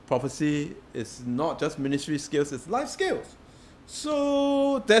knowledge, prophecy is not just ministry skills, it's life skills.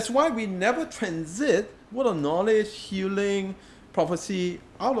 So that's why we never transit word of knowledge, healing, prophecy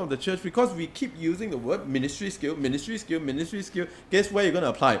out of the church, because we keep using the word ministry skill, ministry skill, ministry skill. Guess where you're going to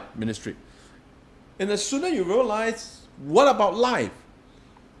apply it? Ministry. And the sooner you realize, what about life?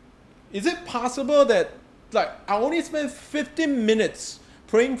 Is it possible that, like, I only spend 15 minutes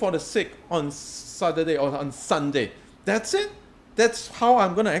praying for the sick on Saturday or on Sunday? That's it? That's how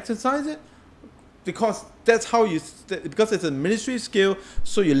I'm going to exercise it? because that's how because it's a ministry skill,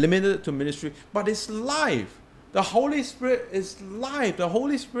 so you limit it to ministry. But it's life. The Holy Spirit is life. The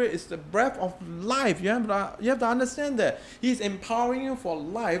Holy Spirit is the breath of life. You have to understand that. He's empowering you for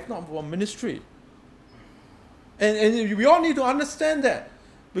life, not for ministry. And we all need to understand that.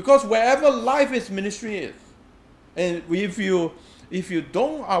 Because wherever life is, ministry is. And if you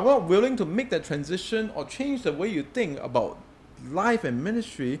are not willing to make that transition or change the way you think about life and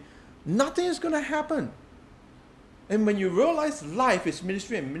ministry, nothing is going to happen. And when you realize life is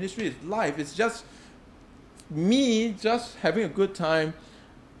ministry and ministry is life, it's just me just having a good time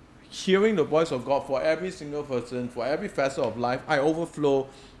hearing the voice of God for every single person, for every facet of life. I overflow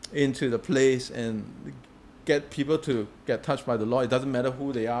into the place and get people to get touched by the Lord. It doesn't matter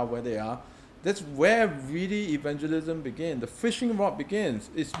who they are, where they are. That's where really evangelism begins. The fishing rod begins.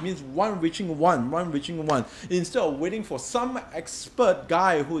 It means one reaching one. Instead of waiting for some expert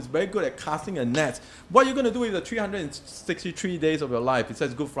guy who is very good at casting a net, what are you going to do with the 363 days of your life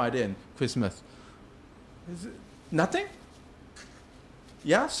besides Good Friday and Christmas? Is it nothing?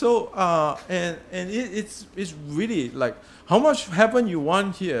 Yeah, so it's really like how much heaven you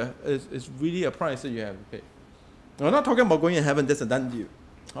want here is really a price that you have to pay. Now, I'm not talking about going to heaven, that's a done deal.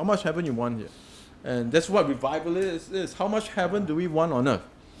 How much heaven you want here? And that's what revivalist is. How much heaven do we want on earth?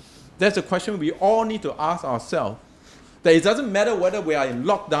 That's a question we all need to ask ourselves. That it doesn't matter whether we are in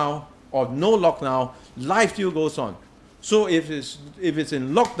lockdown or no lockdown, life still goes on. So if it's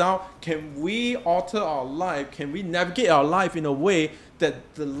in lockdown, can we alter our life? Can we navigate our life in a way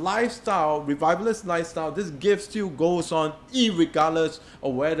that the lifestyle, revivalist lifestyle, this gift still goes on irregardless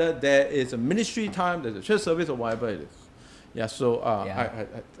of whether there is a ministry time, there's a church service or whatever it is. Yeah, so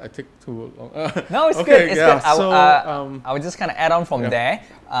I take too long. No, it's okay, good. It's yeah, good. so, I would just kind of add on from there.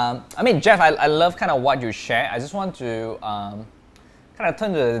 I mean, Jeff, I love kind of what you share. I just want to kind of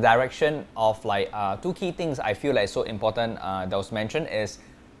turn to the direction of like two key things I feel like so important that was mentioned is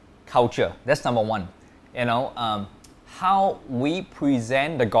culture. That's number one. You know, how we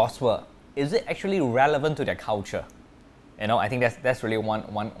present the gospel. Is it actually relevant to their culture? You know, I think that's really one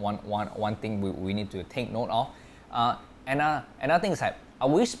thing we need to take note of. And another thing is like, are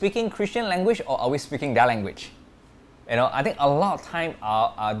we speaking Christian language or are we speaking their language? You know, I think a lot of time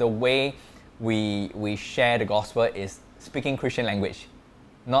the way we share the gospel is speaking Christian language,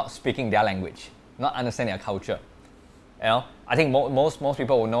 not speaking their language, not understanding their culture. You know, I think most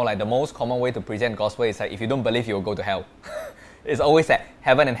people will know like the most common way to present gospel is like if you don't believe, you will go to hell. It's always that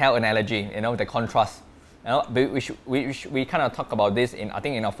heaven and hell analogy. You know, the contrast. You know, we kind of talk about this I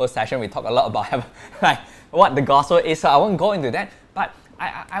think in our first session we talked a lot about heaven, like what the gospel is. So I won't go into that, but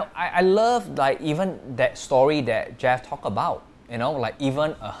I love like even that story that Jeff talked about. You know, like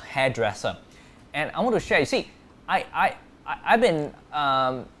even a hairdresser, and I want to share. You see, I've been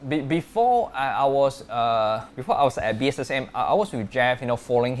before I was at BSSM. I was with Jeff. You know,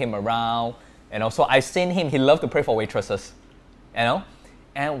 following him around. You know, so I seen him. He loved to pray for waitresses. You know,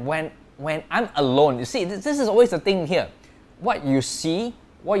 and when I'm alone, you see, this is always the thing here. What you see,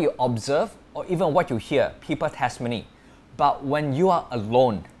 what you observe, or even what you hear, people testimony. But when you are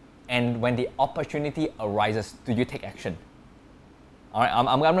alone, and when the opportunity arises, do you take action? All right,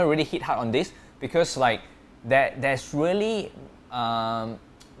 I'm gonna really hit hard on this because like there's really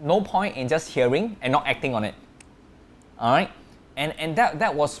no point in just hearing and not acting on it. All right, and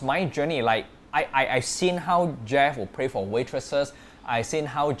that was my journey. Like I've seen how Jeff will pray for waitresses. I've seen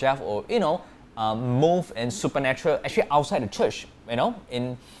how Jeff will, you know, move in supernatural, actually outside the church, you know,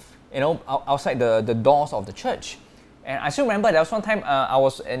 outside the doors of the church. And I still remember there was one time I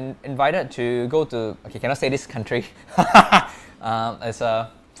was invited to go to, okay, cannot say this country. It's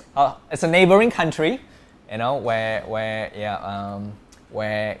a neighboring country, you know, where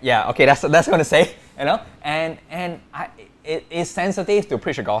okay, that's going to say, you know, and it is sensitive to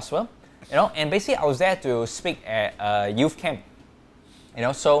preach the gospel, you know, and basically I was there to speak at a youth camp. You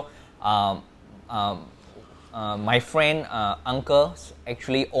know, so my friend uncles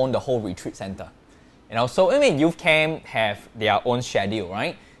actually own the whole retreat center. You know, so I mean, youth camp have their own schedule,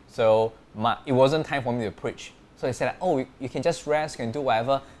 right? So it wasn't time for me to preach. So he said, oh, you can just rest, you can do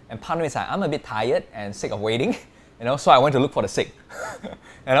whatever. And part of me is like, I'm a bit tired and sick of waiting. You know, so I went to look for the sick. You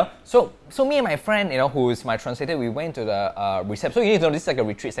know, so me and my friend, you know, who is my translator, we went to the reception. So you need to know this is like a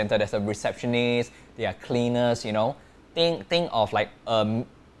retreat center. There's a receptionist, there are cleaners, you know. Think of like a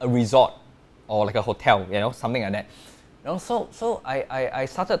resort or like a hotel, you know, something like that. You know, so I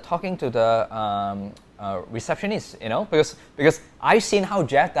started talking to the receptionist, you know, because I've seen how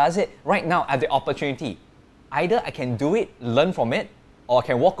Jeff does it. Right now, I have the opportunity. Either I can do it, learn from it, or I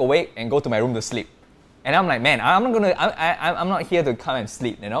can walk away and go to my room to sleep. And I'm like, man, I'm not here to come and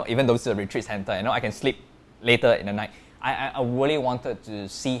sleep, you know, even though it's a retreat center, you know, I can sleep later in the night. I really wanted to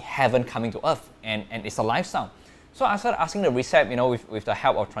see heaven coming to earth, and it's a lifestyle. So I started asking the recep, you know, with the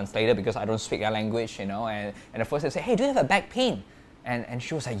help of translator, because I don't speak their language, you know, and the first they say, hey, do you have a back pain? And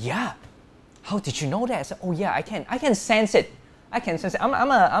she was like, yeah. How did you know that? I said, oh yeah, I can sense it. I can sense it.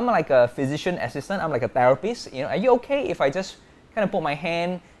 I'm like a physician assistant. I'm like a therapist. You know, are you okay if I just kind of put my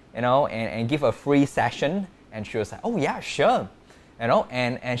hand, you know, and give a free session? And she was like, oh yeah, sure. You know,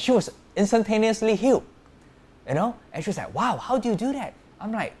 and she was instantaneously healed. You know, and she was like, wow, how do you do that?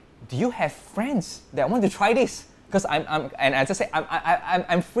 I'm like, do you have friends that want to try this? Because and I just say,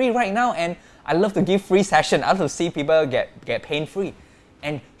 I'm free right now, and I love to give free session. I love to see people get pain free.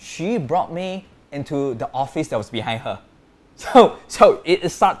 And she brought me into the office that was behind her. So it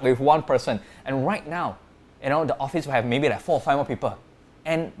started with one person. And right now, you know, the office will have maybe like 4 or 5 more people.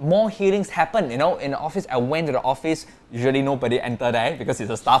 And more healings happen, you know, in the office. I went to the office, usually nobody enter there because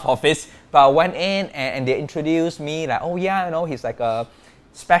it's a staff office. But I went in and they introduced me like, oh yeah, you know, he's like a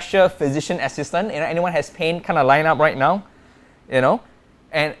special physician assistant. You know, anyone has pain, kind of line up right now, you know.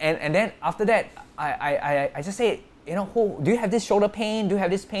 And then after that, I just say, you know, do you have this shoulder pain? Do you have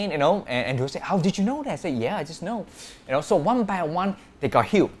this pain? You know, and they say, how did you know that? I said, yeah, I just know. You know, so one by one, they got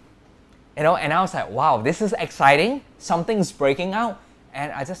healed. You know, and I was like, wow, this is exciting. Something's breaking out.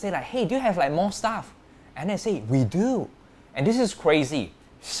 And I just say like, hey, do you have like more stuff? And they say, we do. And this is crazy.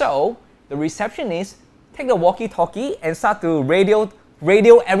 So the receptionist take the walkie-talkie and start to radio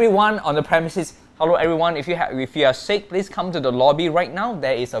everyone on the premises. Hello everyone, if you are sick, please come to the lobby right now.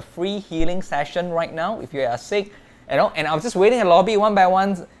 There is a free healing session right now if you are sick. You know, and I was just waiting in the lobby one by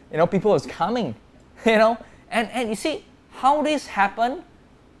one, you know, people was coming, you know. And you see, how this happened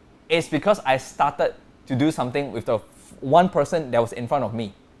is because I started to do something with the one person that was in front of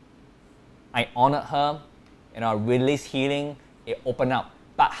me. I honored her, you know, I released healing, it opened up.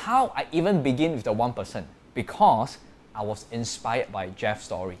 But how I even begin with the one person? Because I was inspired by Jeff's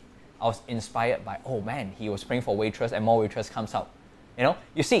story. I was inspired by, oh man, he was praying for waitress and more waitress comes out. You know,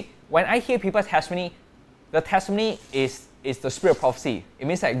 you see, when I hear people's testimony, the testimony is the spirit of prophecy. It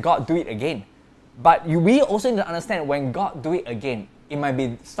means that God do it again. But we also need to understand when God do it again, it might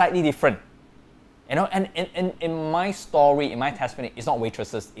be slightly different. You know, and in my story, in my testimony, it's not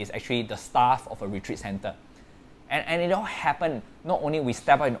waitresses, it's actually the staff of a retreat center. And it all happened, not only we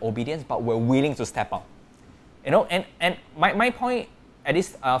step out in obedience, but we're willing to step out. You know, and my point at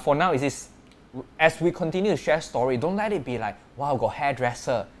this for now is this: as we continue to share story, don't let it be like, wow, got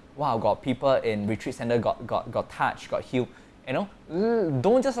hairdresser, wow, got people in retreat center got touched, got healed. You know,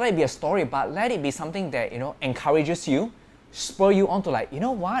 don't just let it be a story, but let it be something that, you know, encourages you, spur you on to like, you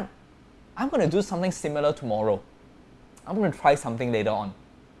know what, I'm gonna do something similar tomorrow. I'm gonna try something later on.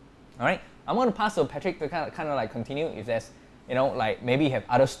 All right, I'm gonna pass to Patrick to kind of like continue. If there's, you know, like maybe you have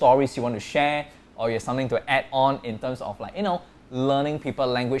other stories you want to share, or you have something to add on in terms of like, you know, learning people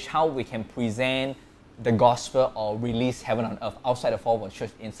language, how we can present the gospel or release heaven on earth outside the four walls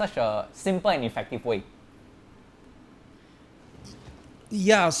church in such a simple and effective way.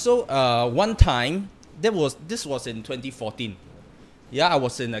 Yeah, so one time, this was in 2014. Yeah, I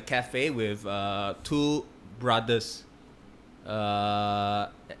was in a cafe with 2 brothers.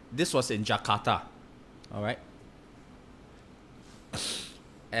 This was in Jakarta, all right.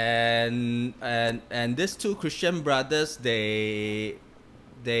 And these 2 Christian brothers, they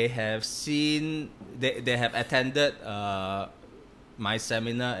have attended my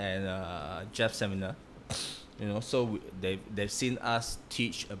seminar and Jeff's seminar. You know, so they've seen us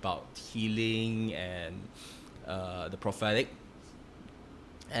teach about healing and the prophetic.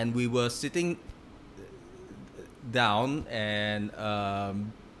 And we were sitting down and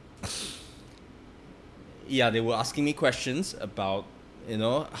yeah, they were asking me questions about, you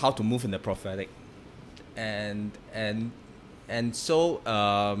know, how to move in the prophetic. And so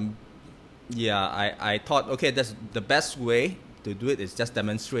yeah, I thought, okay, that's the best way to do it is just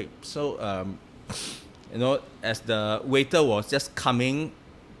demonstrate. So you know, as the waiter was just coming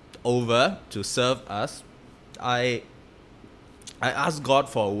over to serve us, I asked God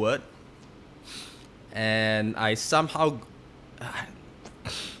for a word, and I somehow,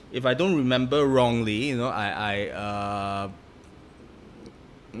 if I don't remember wrongly, you know,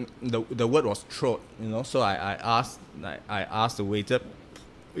 the word was throat, you know. So I asked the waiter,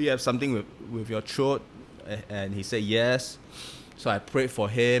 you have something with your throat? And he said yes. So I prayed for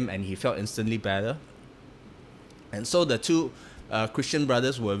him, and he felt instantly better. And so the 2 Christian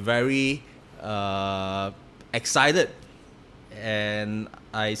brothers were very excited. And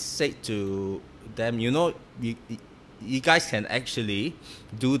I said to them, you know, you guys can actually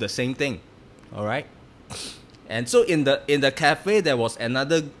do the same thing, all right? And so in the cafe, there was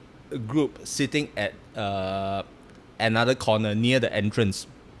another group sitting at another corner near the entrance.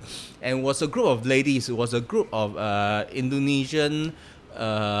 And it was a group of ladies. It was a group of Indonesian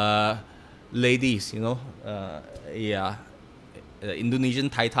ladies, you know. Indonesian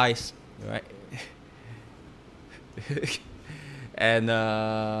Thais, right? And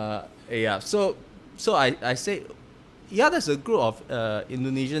so I say, yeah, there's a group of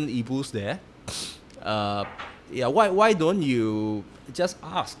Indonesian Ibus there. Why don't you just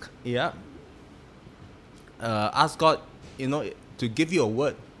ask? Yeah. Ask God, you know, to give you a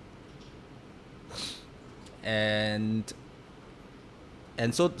word. And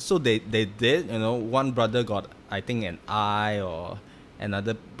so they did, you know. One brother got, I think, an eye, or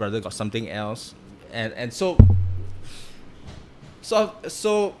another brother got something else, and so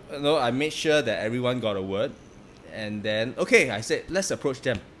you know, I made sure that everyone got a word, and then I said, let's approach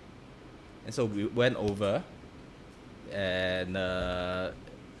them. And so we went over, and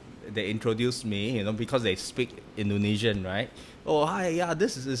they introduced me, you know, because they speak Indonesian, right? Oh, hi, yeah,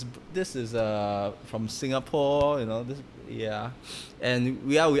 this is from Singapore, you know, and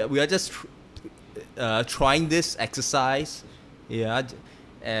we are just trying this exercise,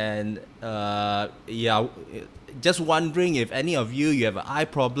 and just wondering if any of you have an eye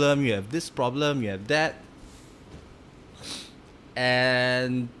problem, you have this problem, you have that,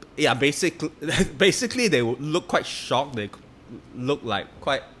 and basically they would look quite shocked. They look like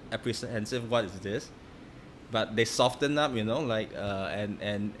quite apprehensive. What is this? But they soften up, you know, like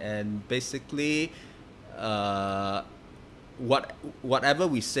and basically whatever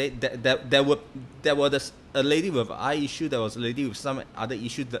we said, there was a lady with an eye issue, there was a lady with some other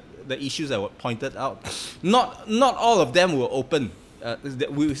issue, the issues that were pointed out. Not all of them were open.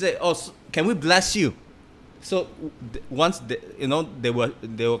 We say, oh, can we bless you? So once you know, they were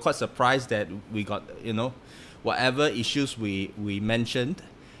quite surprised that we got, you know, whatever issues we mentioned,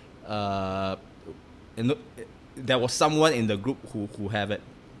 you know, there was someone in the group who have it.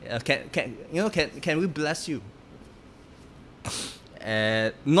 Can we bless you?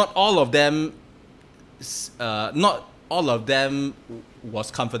 Not all of them was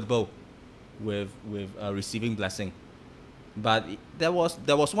comfortable with receiving blessing, but there was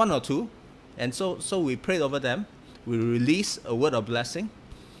one or two, and so we prayed over them. We released a word of blessing,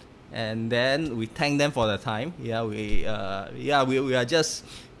 and then we thanked them for the time. We are just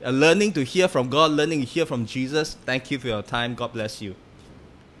learning to hear from God, learning to hear from Jesus. Thank you for your time. God bless you.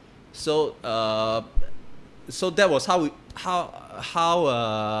 So that was how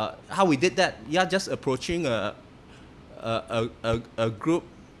we did that. Yeah, just approaching a group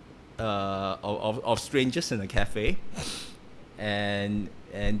of strangers in a cafe, and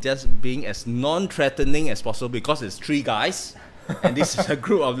just being as non-threatening as possible, because it's 3 guys and this is a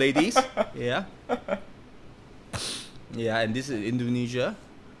group of ladies. And this is Indonesia.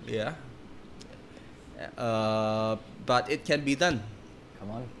 But it can be done.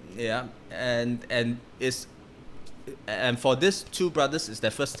 Come on. And for these 2 brothers, it's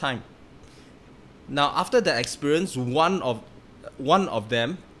their first time. Now, after that experience, one of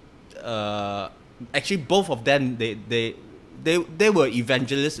them, actually both of them, they were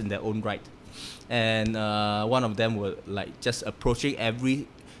evangelists in their own right, and one of them were like just approaching every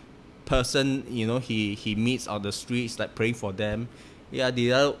person, you know, he meets on the streets, like praying for them. The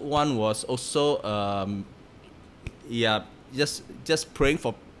other one was also just praying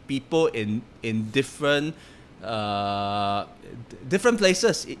for people in different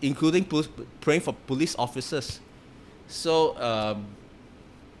places, including praying for police officers. So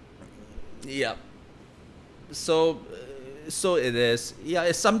so it is,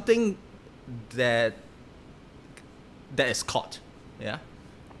 it's something that is caught,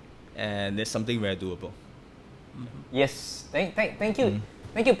 and it's something very doable. Yes, thank you,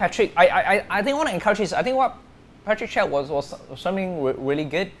 thank you, Patrick. I think I want to encourage this. I think what Patrick shared was something really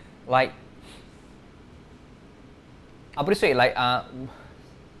good. Like, I'll put it straight, like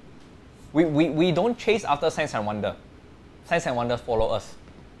we don't chase after signs and wonder. Signs and wonders follow us.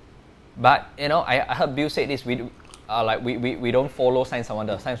 But you know, I heard Bill say this. We don't follow signs and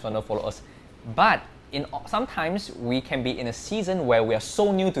wonders. Signs and wonders follow us. But sometimes we can be in a season where we are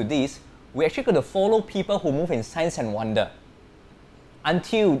so new to this, we actually got to follow people who move in signs and wonder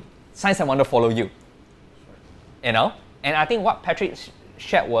until signs and wonder follow you. You know, and I think what Patrick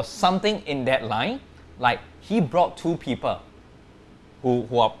shared was something in that line. Like, he brought 2 people who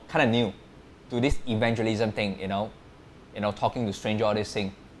are kind of new to this evangelism thing, you know, talking to strangers, all this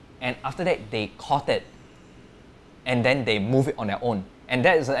thing. And after that, they caught it. And then they move it on their own. And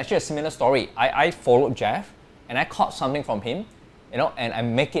that is actually a similar story. I followed Jeff, and I caught something from him, you know, and I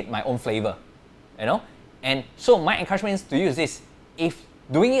make it my own flavor, you know. And so my encouragement to you is this: if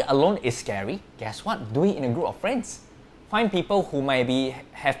doing it alone is scary, guess what? Do it in a group of friends. Find people who might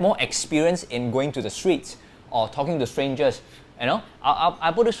have more experience in going to the streets or talking to strangers. You know,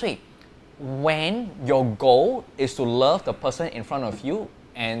 I'll put it this way: when your goal is to love the person in front of you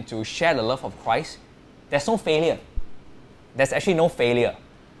and to share the love of Christ, there's no failure. There's actually no failure.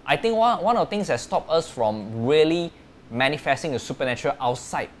 I think one of the things that stop us from really manifesting the supernatural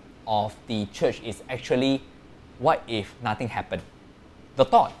outside of the church is actually, what if nothing happened? The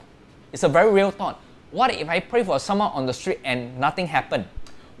thought. It's a very real thought. What if I pray for someone on the street and nothing happened?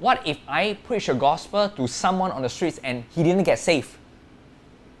 What if I preach the gospel to someone on the streets and he didn't get saved?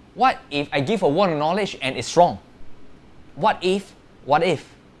 What if I give a word of knowledge and it's wrong? What if? What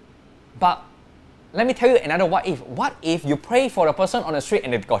if? But let me tell you another what if. What if you pray for the person on the street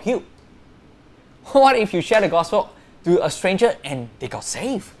and they got healed? What if you share the gospel to a stranger and they got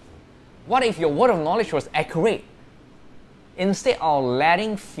saved? What if your word of knowledge was accurate? Instead of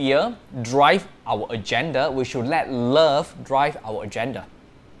letting fear drive our agenda, we should let love drive our agenda.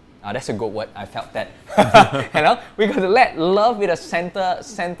 Now that's a good word. I felt that. You know, we got to let love be the center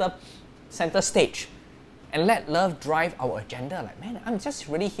stage, and let love drive our agenda. Like, man, I'm just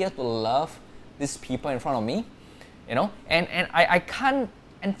really here to love these people in front of me, you know. And I can't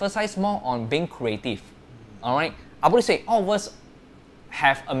emphasize more on being creative. All right, I would say all of us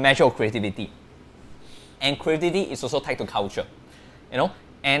have a measure of creativity. And creativity is also tied to culture, you know.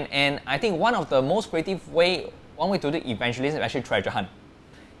 And I think one of the most creative one way to do evangelism is actually treasure hunt.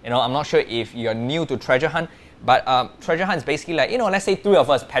 You know, I'm not sure if you're new to treasure hunt, but treasure hunt is basically like, you know, let's say 3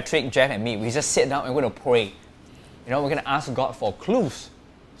 of us, Patrick, Jeff, and me, we just sit down and we're going to pray. You know, we're going to ask God for clues.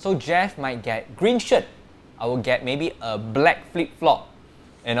 So Jeff might get green shirt. I will get maybe a black flip-flop,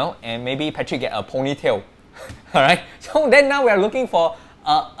 you know, and maybe Patrick get a ponytail. All right. So then now we are looking for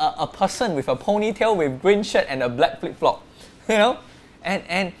a person with a ponytail, with green shirt and a black flip-flop, you know,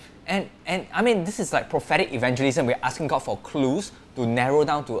 and I mean, this is like prophetic evangelism. We're asking God for clues to narrow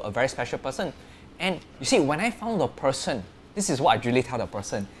down to a very special person. And you see, when I found a person, this is what I usually tell the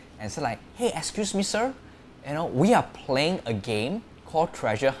person, and say like, hey, excuse me, sir, you know, we are playing a game called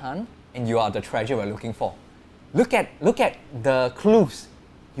treasure hunt, and you are the treasure we're looking for. Look at the clues.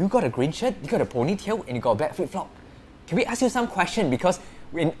 You got a green shirt, you got a ponytail, and you got a black flip-flop. Can we ask you some question? Because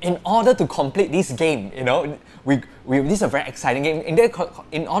in order to complete this game, you know, this is a very exciting game.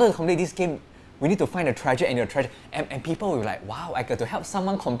 In order to complete this game, we need to find a treasure and your treasure. And people will be like, wow, I got to help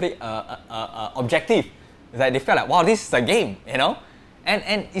someone complete a objective. It's like they felt like, wow, this is a game, you know?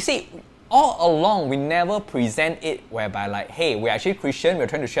 And you see, all along, we never present it whereby like, hey, we're actually Christian, we're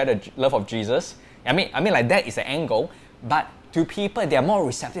trying to share the love of Jesus. I mean like that is the angle, but to people, they are more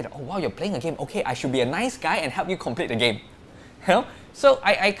receptive. Oh wow, you're playing a game. Okay, I should be a nice guy and help you complete the game. You know? So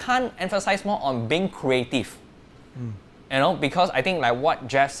I can't emphasize more on being creative. You know, because I think like what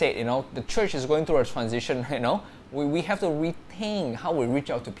Jeff said, you know, the church is going through a transition, you know. We have to rethink how we reach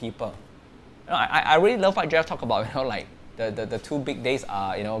out to people. You know, I really love what Jeff talked about, you know, like the 2 big days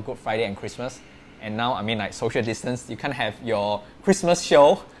are, you know, Good Friday and Christmas. And now, I mean, like social distance, you can't have your Christmas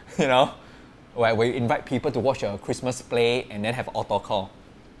show, you know, where we invite people to watch a Christmas play and then have altar call.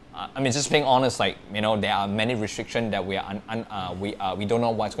 I mean, just being honest, like, you know, there are many restrictions that we don't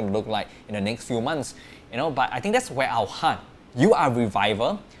know what it's going to look like in the next few months, you know. But I think that's where our heart. You are a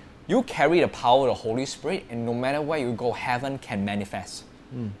reviver. You carry the power of the Holy Spirit, and no matter where you go, heaven can manifest.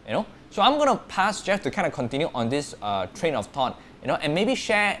 You know. So I'm going to pass Jeff to kind of continue on this train of thought, you know, and maybe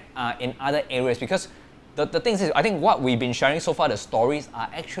share in other areas, because the thing is, I think what we've been sharing so far, the stories are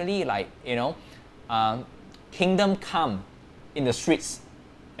actually like, you know, kingdom come in the streets,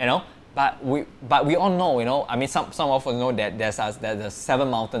 you know. But we all know, you know, I mean, some of us know that there's the 7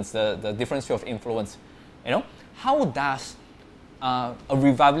 mountains, the different sphere of influence, you know. How does a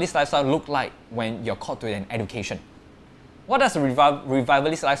revivalist lifestyle look like when you're called to an education? What does a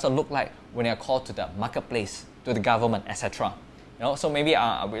revivalist lifestyle look like when you're called to the marketplace, to the government, etc.? You know, so maybe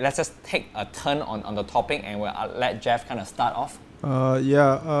let's just take a turn on the topic, and we'll let Jeff kind of start off.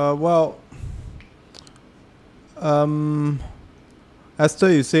 Well,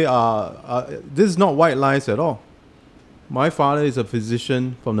 Esther, you say, this is not white lies at all. My father is a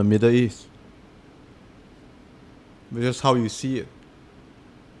physician from the Middle East. It's just how you see it.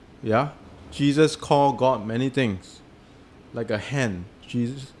 Yeah? Jesus called God many things. Like a hand.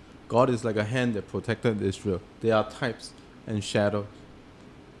 God is like a hand that protected Israel. There are types and shadows.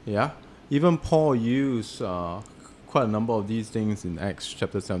 Yeah? Even Paul used quite a number of these things in Acts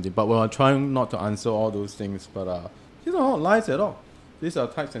chapter 17. But we're trying not to answer all those things. But these are not lies at all. These are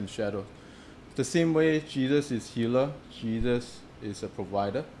types and shadows. The same way Jesus is healer, Jesus is a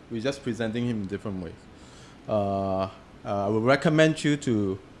provider. We're just presenting him in different ways. I would recommend you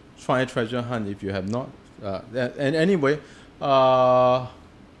to try treasure hunt if you have not. And anyway, one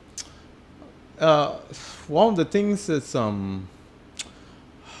of the things is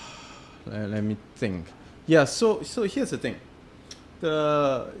let me think. Yeah, so here's the thing.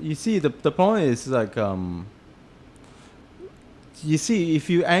 You see the point is like you see, if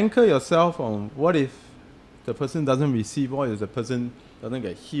you anchor yourself on what if the person doesn't receive, what if the person doesn't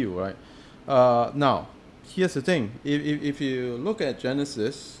get healed, right? Now, here's the thing. If you look at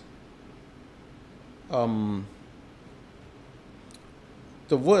Genesis, the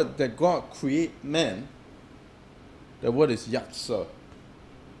word that God create man, the word is yatsa.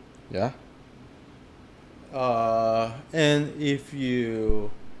 Yeah? And if you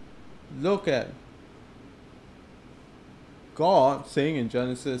look at God saying in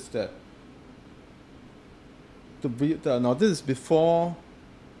Genesis that now this is before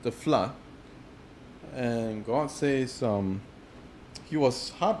the flood, and God says he was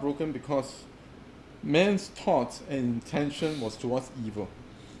heartbroken because man's thoughts and intention was towards evil.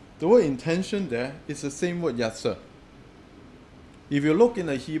 The word intention there is the same word yatsa. If you look in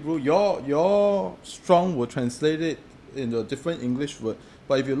the Hebrew, your strong will translate it into a different English word,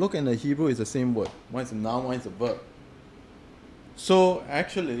 but if you look in the Hebrew, it's the same word. One is a noun, one is a verb. So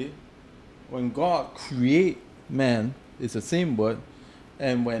actually, when God create man, it's the same word,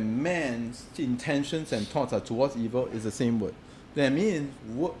 and when man's intentions and thoughts are towards evil, it's the same word. That means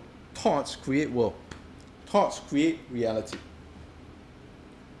thoughts create world. Thoughts create reality.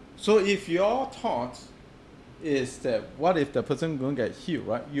 So if your thoughts is that what if the person going to get healed,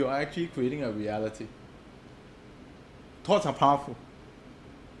 right? You are actually creating a reality. Thoughts are powerful.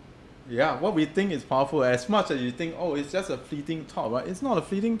 Yeah, what we think is powerful. As much as you think, oh, it's just a fleeting thought, right? It's not a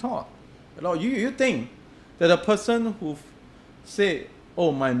fleeting thought. You think that a person who say,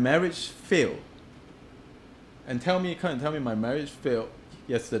 oh, my marriage failed, and come and tell me my marriage failed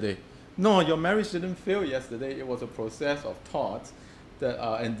yesterday. No, your marriage didn't fail yesterday. It was a process of thoughts that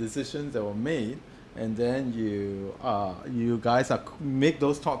and decisions that were made, and then you guys make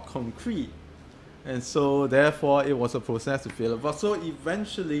those thoughts concrete, and so therefore it was a process to fail. But so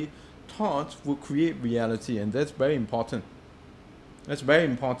eventually, thoughts will create reality, and that's very important. That's very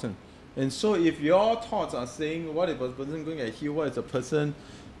important. And so if your thoughts are saying, what if a person going to get healed, what if the person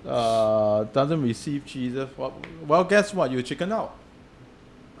doesn't receive Jesus, well, guess what? You chicken out.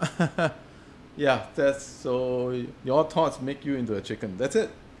 Yeah, that's so your thoughts make you into a chicken. That's it.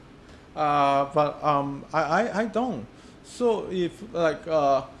 But I don't. So if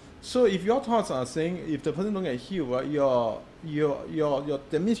if your thoughts are saying if the person don't get healed, right, your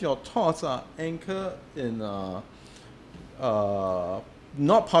that means your thoughts are anchored in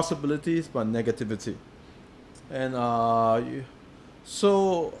not possibilities but negativity, and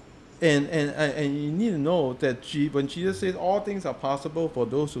and you need to know that when Jesus says all things are possible for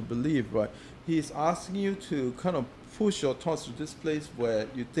those who believe, right, he's asking you to kind of push your thoughts to this place where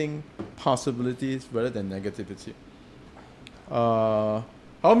you think possibilities rather than negativity. How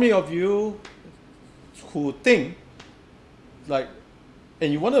many of you who think like,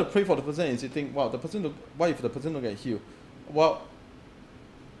 and you wanted to pray for the person and you think, wow, what if the person don't get healed? Well,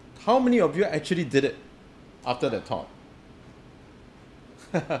 how many of you actually did it after that thought?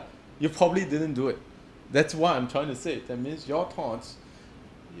 You probably didn't do it. That's what I'm trying to say. That means your thoughts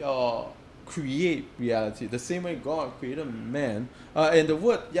create reality. The same way God created man. And the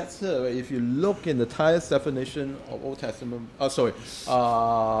word yatsa, if you look in the Tyus definition of Old Testament, not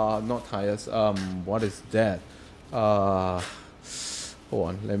Tyus, what is that? Hold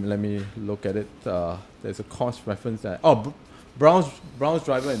on, let me look at it. There's a course reference there. Oh, Brown's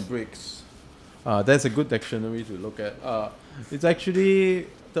Driver and Briggs. That's a good dictionary to look at. It's actually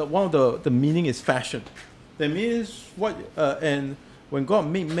one of the meaning is fashion. That means what and when God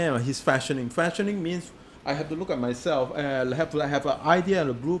made man, he's fashioning. Fashioning means I have to look at myself and I have an idea and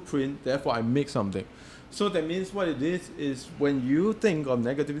a blueprint, therefore I make something. So that means what it is when you think of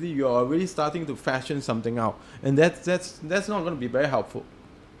negativity, you're already starting to fashion something out. And that's not going to be very helpful.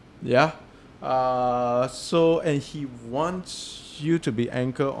 Yeah? And he wants you to be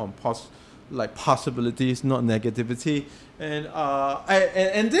anchored on possibilities, not negativity.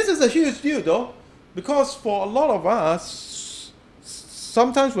 And this is a huge deal though, because for a lot of us,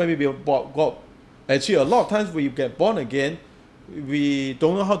 sometimes when we a lot of times when you get born again, we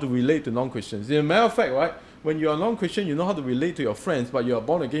don't know how to relate to non-Christians. As a matter of fact, right, when you're a non-Christian, you know how to relate to your friends, but you're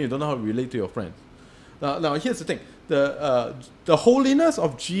born again, you don't know how to relate to your friends. Now here's the thing. The holiness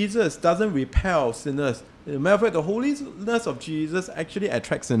of Jesus doesn't repel sinners. As a matter of fact, the holiness of Jesus actually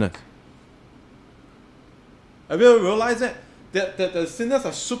attracts sinners. Have you ever realized that the sinners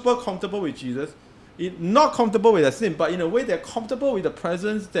are super comfortable with Jesus? not comfortable with their sin, but in a way they're comfortable with the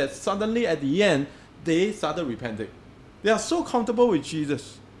presence that suddenly at the end they started repenting. They are so comfortable with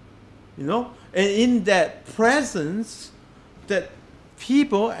Jesus, you know, and in that presence, that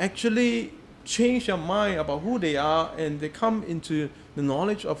people actually change their mind about who they are and they come into the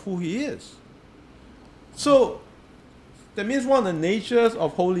knowledge of who He is. So that means one of the natures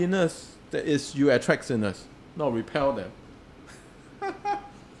of holiness that is you attract sinners, not repel them.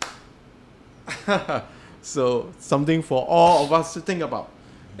 So something for all of us to think about.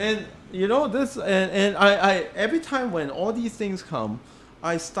 And you know this, and I every time when all these things come,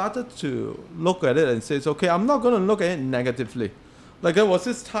 I started to look at it and say, okay, I'm not going to look at it negatively. Like there was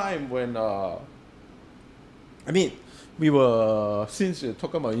this time when we were, since we're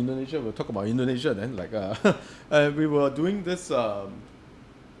talking about Indonesia, we'll talk about Indonesia then, like we were doing this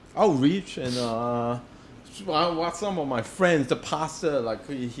outreach, and some of my friends, the pastor, like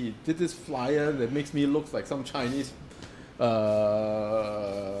he did this flyer that makes me look like some Chinese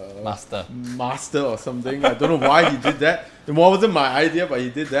master or something. I don't know why he did that. It wasn't my idea, but he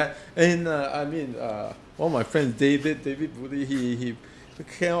did that. And one of my friends, David Budi, he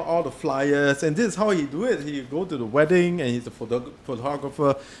came out all the flyers, and this is how he do it. He go to the wedding, and he's a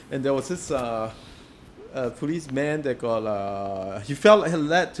photographer, and there was this policeman that got he felt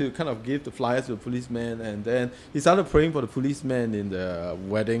led to kind of give the flyers to the policeman, and then he started praying for the policeman in the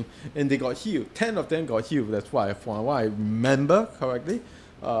wedding, and they got healed. 10 of them got healed. That's why I remember correctly.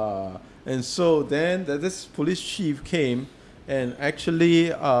 And so then this police chief came and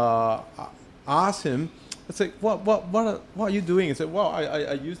actually asked him. I said, what are you doing? He said, well,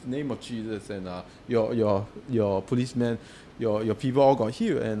 I used the name of Jesus, and your policeman, your people all got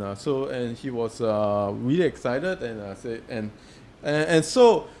healed, and he was really excited, and said, and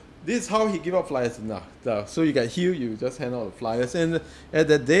so this is how he gave out flyers. So you get healed, you just hand out the flyers, and at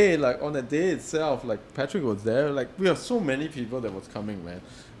that day, like on the day itself, like Patrick was there, like we have so many people that was coming, man.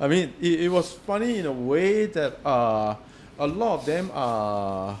 I mean, it was funny in a way that a lot of them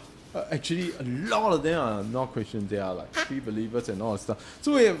are. Actually, a lot of them are not Christians. They are like free believers and all that stuff.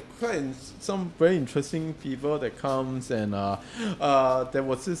 So we have quite some very interesting people that comes, and there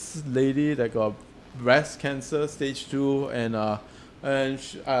was this lady that got breast cancer, stage 2, and I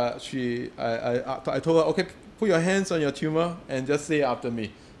told her, okay, put your hands on your tumor and just say after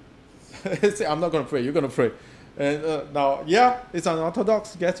me. Say, I'm not gonna pray. You're gonna pray. And now, yeah, it's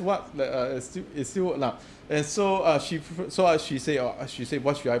unorthodox. Guess what? It's still now. And so she said,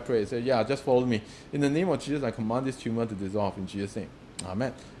 what should I pray? I said, yeah, just follow me. In the name of Jesus, I command this tumor to dissolve in Jesus' name.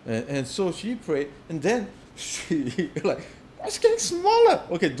 Amen. And so she prayed, and then she like, it's getting smaller.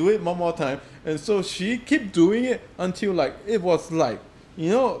 Okay, do it one more time. And so she kept doing it until like it was like, you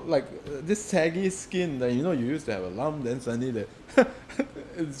know, like this saggy skin that you used to have a lump, then suddenly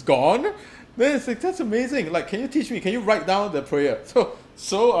it's gone. Then it's like, that's amazing. Like, can you teach me? Can you write down the prayer?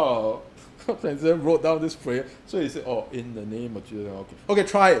 So President wrote down this prayer. So he said, oh, in the name of Jesus. Okay,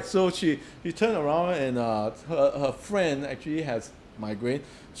 try it. So she turned around, and her friend actually has migraine.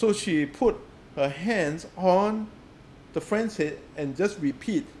 So she put her hands on the friend's head and just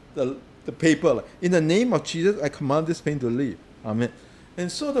repeat the paper. Like, in the name of Jesus, I command this pain to leave. Amen.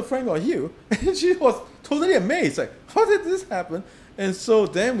 And so the friend got healed. And she was totally amazed. Like, how did this happen? And so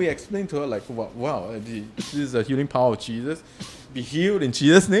then we explained to her, like, wow, this is the healing power of Jesus. Be healed in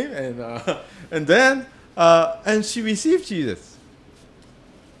Jesus' name, and then she received Jesus,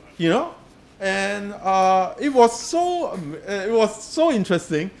 and it was so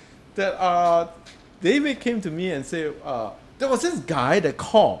interesting that David came to me and said, there was this guy that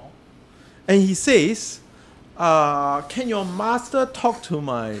called, and he says, can your master talk to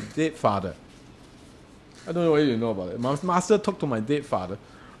my dead father? I don't know whether you know about it. My master talked to my dead father.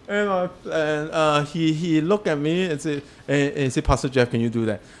 And he looked at me and said, Pastor Jeff, can you do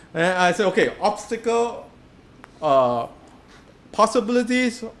that? And I said, okay,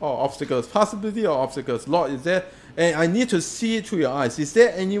 possibilities or obstacles? Possibility or obstacles? Lord, is there, and I need to see it through your eyes. Is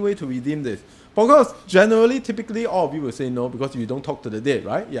there any way to redeem this? Because typically, all of you will say no because you don't talk to the dead,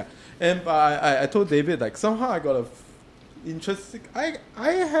 right? Yeah. And I told David, like, somehow I got a interesting, I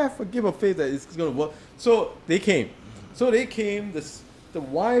have a gift of faith that it's going to work. So they came. The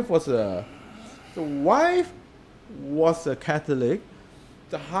wife was a Catholic.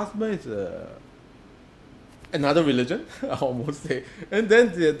 The husband is another religion, I almost say. And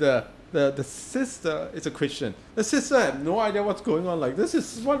then the sister is a Christian. The sister had no idea what's going on. Like, this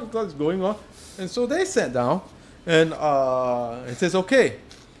is what's going on. And so they sat down, and it says, okay.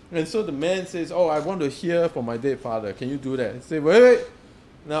 And so the man says, oh, I want to hear from my dead father. Can you do that? I say, wait.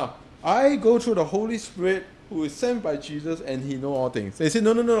 Now, I go through the Holy Spirit who is sent by Jesus and he know all things. They say,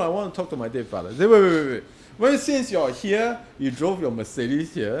 no, I want to talk to my dead father. They say, wait. Well, since you're here, you drove your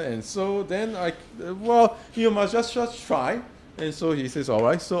Mercedes here, and so then you must just try. And so he says, all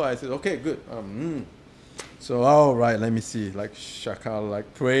right. So I said, okay, good. So all right, let me see, like shaka,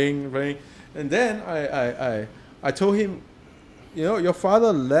 like praying, and then I told him, your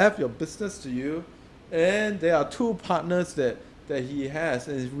father left your business to you, and there are two partners that he has,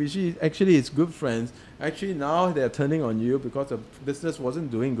 and which is actually his good friends. Actually, now they're turning on you because the business wasn't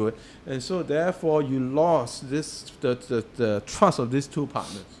doing good, and so therefore you lost the trust of these two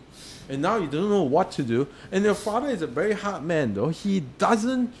partners, and now you don't know what to do. And your father is a very hard man, though. He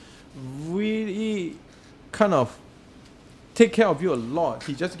doesn't really kind of take care of you a lot.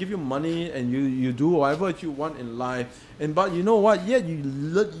 He just give you money, and you do whatever you want in life. But you know what? Yet you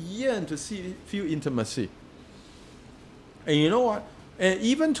yearn to feel intimacy. And you know what? And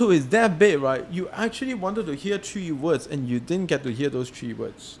even to his deathbed, right, you actually wanted to hear 3 words, and you didn't get to hear those 3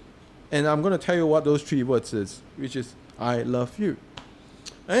 words. And I'm going to tell you what those 3 words is, which is, I love you.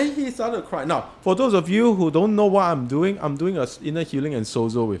 And he started to cry. Now, for those of you who don't know what I'm doing an inner healing and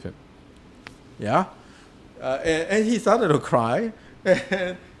sozo with him. Yeah? And he started to cry.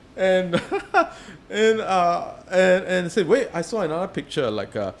 And said, wait, I saw another picture.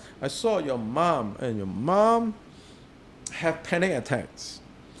 Like, I saw your mom, and your mom have panic attacks.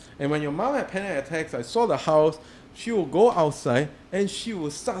 And when your mom had panic attacks, I saw the house. She will go outside and she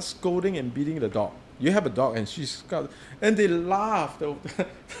will start scolding and beating the dog. You have a dog, and she's got, and they laugh. The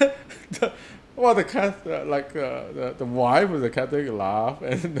wife was a Catholic laugh,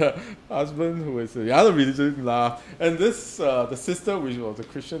 and the husband, who is the other religion, laugh, and this the sister, which was a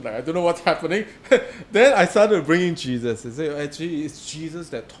Christian, like, I don't know what's happening. Then I started bringing Jesus. I said, actually, it's Jesus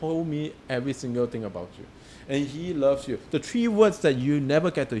that told me every single thing about you, and he loves you. The 3 words that you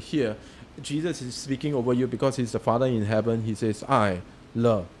never get to hear, Jesus is speaking over you because he's the Father in heaven. He says, I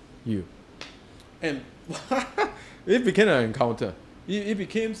love you. And it became an encounter. It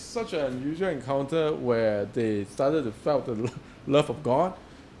became such an unusual encounter where they started to feel the love of God.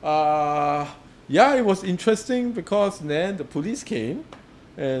 It was interesting because then the police came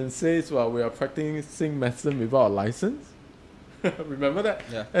and says, well, we are practicing medicine without a license. Remember that?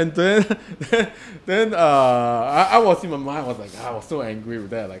 Yeah. And then I was in my mind, I was like, I was so angry with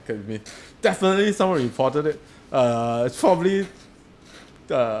that. Like, I mean, definitely someone reported it. It's probably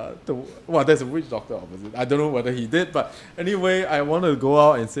there's a witch doctor opposite. I don't know whether he did, but anyway, I wanted to go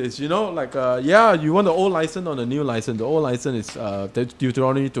out and say, you want the old license or the new license? The old license is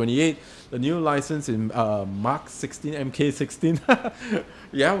Deuteronomy 28. The new license in Mark 16, MK 16.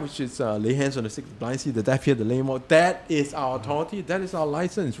 Which is lay hands on the sick, the blind see, the deaf hear, the lame walk. That is our authority. That is our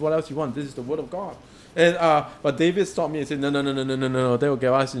license. What else you want? This is the word of God. And but David stopped me and said, no, that will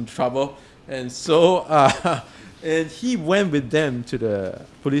get us in trouble. And so and he went with them to the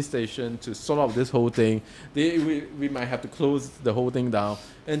police station to sort out this whole thing. We might have to close the whole thing down.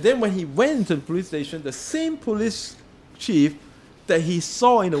 And then when he went to the police station, the same police chief that he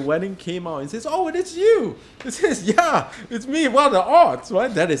saw in the wedding came out and says, oh, it's you. He says, yeah, it's me. What are the odds,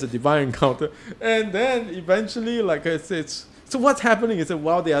 right? That is a divine encounter. And then eventually, like I said, so what's happening is that,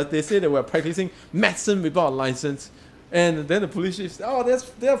 well, they say that we're practicing medicine without a license. And then the police chief said, oh,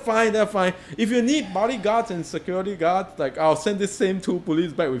 they're fine. If you need bodyguards and security guards, like, I'll send this same 2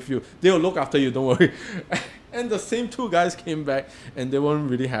 police back with you. They'll look after you, don't worry. And the same 2 guys came back, and they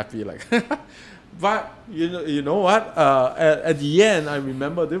weren't really happy. Like, but you know what? At the end, I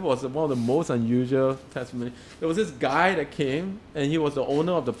remember this was one of the most unusual testimonies. There was this guy that came, and he was the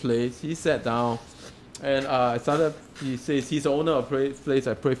owner of the place. He sat down, and he says, he's the owner of the place.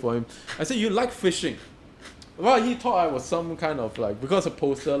 I prayed for him. I said, you like fishing? Well, he thought I was some kind of, like, because the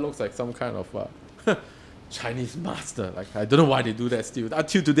poster looks like some kind of Chinese master. Like, I don't know why they do that still.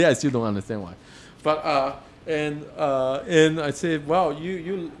 Until today, I still don't understand why. But and I said, well,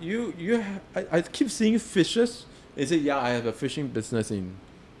 I keep seeing fishes. He said, yeah, I have a fishing business in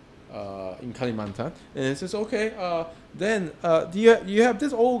Kalimantan. And he says, okay, then you have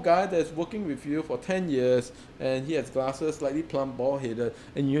this old guy that's working with you for 10 years, and he has glasses, slightly plump, bald-headed,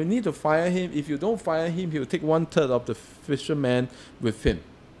 and you need to fire him. If you don't fire him, he'll take 1/3 of the fisherman with him.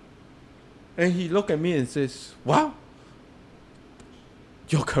 And he looked at me and says, wow,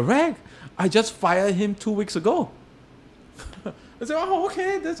 you're correct. I just fired him 2 weeks ago. I said, oh,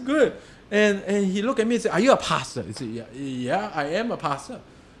 okay, that's good. And he looked at me and said, are you a pastor? He said, yeah, I am a pastor.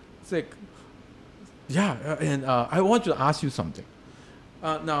 It's like, yeah, and I want to ask you something.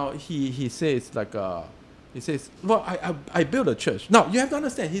 Now he says, like, well, I built a church. Now you have to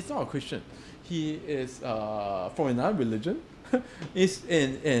understand, he's not a Christian. He is from another religion. He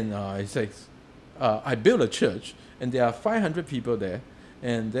says, I built a church, and there are 500 people there,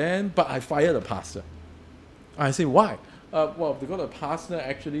 but I fired the pastor. I say, why? Well, because the pastor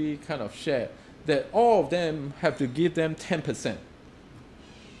actually kind of shared that all of them have to give them 10%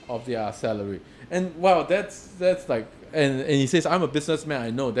 of their salary. And well, that's like, and he says, I'm a businessman, I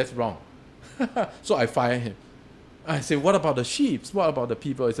know that's wrong. So I fire him. I say, what about the sheep? What about the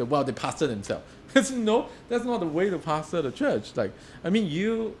people? He said, well, they pastor themselves. I said, no, that's not the way to pastor the church. Like,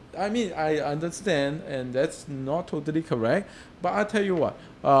 I understand, and that's not totally correct, but I'll tell you what,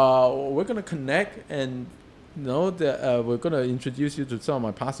 we're going to connect, and we're going to introduce you to some of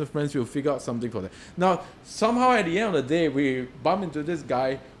my pastor friends. We'll figure out something for that. Now, somehow at the end of the day, we bump into this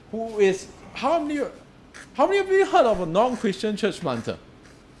guy who is, how many of you heard of a non-Christian church planter?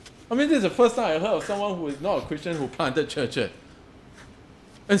 I mean, this is the first time I heard of someone who is not a Christian who planted churches.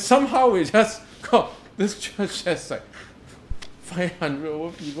 And somehow we just got, this church has like 500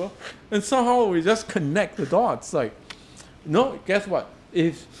 over people. And somehow we just connect the dots. Like, no, guess what?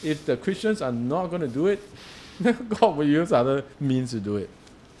 If the Christians are not going to do it, God will use other means to do it.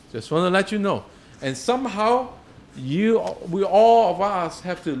 Just want to let you know. And somehow, all of us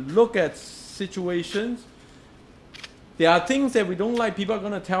have to look at situations. There are things that we don't like. People are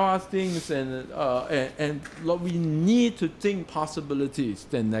going to tell us things, and we need to think possibilities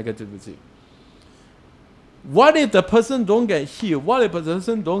than negativity. What if the person don't get healed? What if the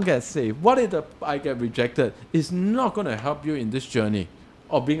person don't get saved? What if I get rejected? It's not going to help you in this journey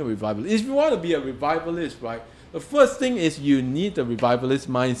of being a revivalist. If you want to be a revivalist, right, the first thing is you need the revivalist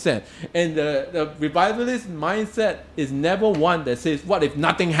mindset. And the revivalist mindset is never one that says, what if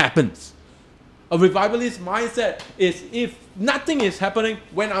nothing happens? A revivalist mindset is, if nothing is happening,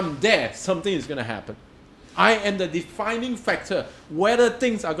 when I'm there, something is going to happen. I am the defining factor whether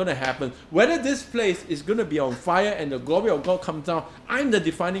things are going to happen. Whether this place is going to be on fire and the glory of God comes down, I'm the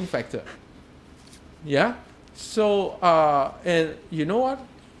defining factor. Yeah? So, and you know what?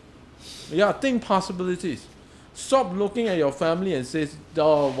 Yeah, think possibilities. Stop looking at your family and say,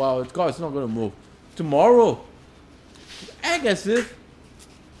 oh, wow, God is not going to move. Tomorrow, act as if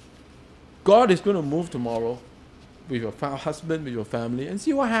God is going to move tomorrow with your husband, with your family, and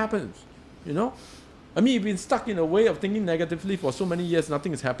see what happens. You know? I mean, you've been stuck in a way of thinking negatively for so many years,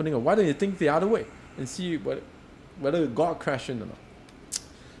 nothing is happening. Or why don't you think the other way and see whether God crashed in or not?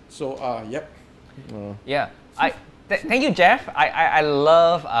 So, yep. Yeah. Thank you, Jeff. I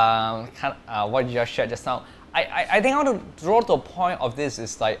love what you just shared just now. I think I want to draw to a point of this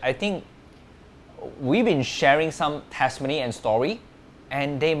is like, I think we've been sharing some testimony and story,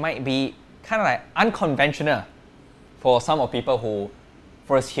 and they might be kind of like unconventional for some of people who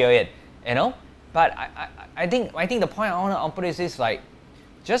first hear it, you know. But I think the point I want to put is like,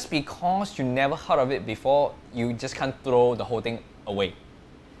 just because you never heard of it before, you just can't throw the whole thing away,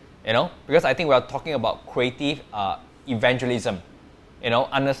 you know. Because I think we are talking about creative evangelism, you know,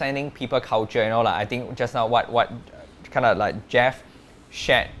 understanding people culture, you know. Like I think just now what kind of like Jeff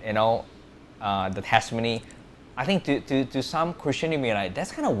shared, you know, the testimony. I think to some Christian, you may be like,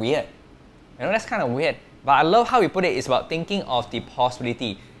 that's kind of weird. You know, that's kind of weird. But I love how we put it. It's about thinking of the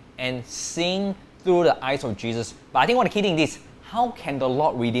possibility and seeing through the eyes of Jesus. But I think one of the key thing is, how can the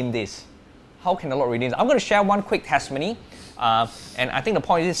Lord redeem this? How can the Lord redeem this? I'm going to share one quick testimony. And I think the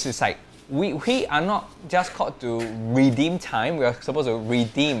point is like, we are not just called to redeem time. We are supposed to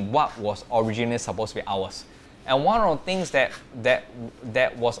redeem what was originally supposed to be ours. And one of the things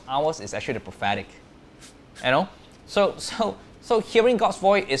that was ours is actually the prophetic. You know, so hearing God's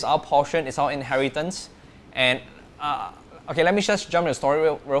voice is our portion, it's our inheritance. And okay, let me just jump into the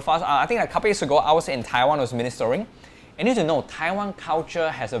story real fast. I think a couple years ago, I was in Taiwan, I was ministering. And you need to know, Taiwan culture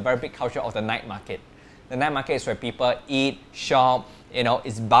has a very big culture of the night market. The night market is where people eat, shop, you know,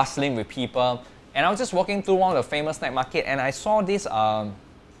 it's bustling with people. And I was just walking through one of the famous night market, and I saw this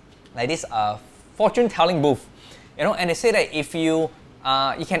fortune-telling booth. You know, and they say that if you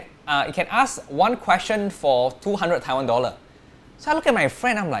can ask one question for 200 Taiwan dollar. So I look at my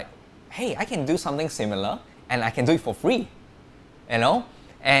friend, I'm like, hey, I can do something similar, and I can do it for free, you know?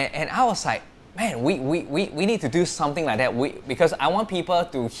 And I was like, man, we need to do something like that. Because I want people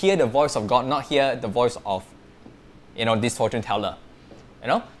to hear the voice of God, not hear the voice of, you know, this fortune teller, you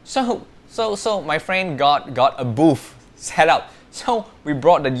know? So my friend got a booth set up. So we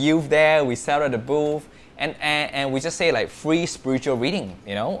brought the youth there, we set up the booth, and we just say like free spiritual reading,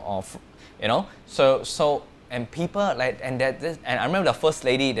 you know, or you know. So and people like and I remember the first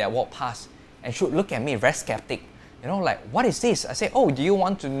lady that walked past, and she would look at me very skeptic, you know, like, what is this? I say, oh, do you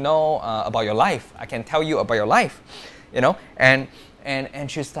want to know about your life? I can tell you about your life, you know. And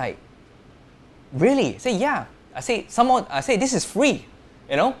she's like, really? I say, yeah. I say, this is free,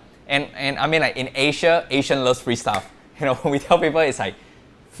 you know. And I mean, like in Asia, Asian loves free stuff. You know, when we tell people it's like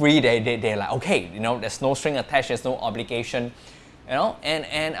free, they're like, okay, you know, there's no string attached, there's no obligation, you know.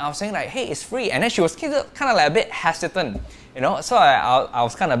 And I was saying like, hey, it's free. And then she was kind of like a bit hesitant, you know. So I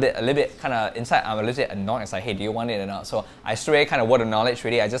was kind of a little bit inside, I'm a little bit annoyed. It's like, hey, do you want it or not? So I straight kind of word of knowledge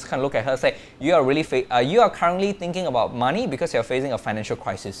really. I just kind of look at her and say, you are currently thinking about money because you're facing a financial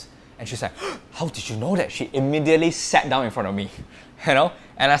crisis. And she's like, how did you know that? She immediately sat down in front of me, you know.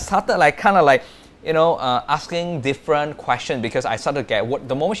 And I started like kind of like, you know, asking different questions because I started to get what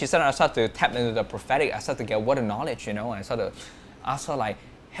the moment she said, I started to tap into the prophetic. I started to get word of knowledge, you know. And I started to ask her like,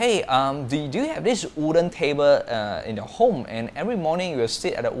 hey, do you have this wooden table in your home? And every morning you will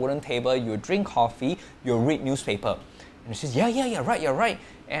sit at a wooden table, you will drink coffee, you will read newspaper. And she says, yeah, you're right.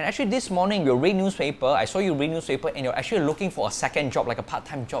 And actually this morning you read newspaper, I saw you read newspaper and you're actually looking for a second job, like a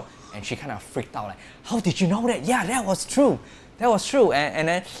part-time job. And she kind of freaked out like, how did you know that? Yeah, that was true. And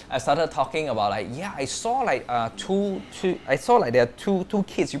then I started talking about like, yeah, I saw like I saw like there are two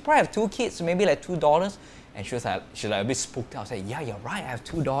kids. You probably have 2 kids, maybe like $2. And she's like a bit spooked out. I said, yeah, you're right, I have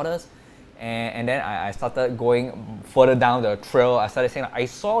 $2. And then I started going further down the trail. I started saying, like, I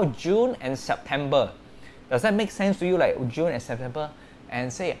saw June and September. Does that make sense to you, like June and September?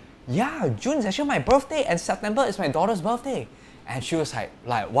 And say, yeah, June is actually my birthday and September is my daughter's birthday. And she was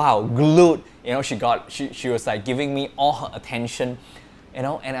like wow, glued. You know, she was like giving me all her attention, you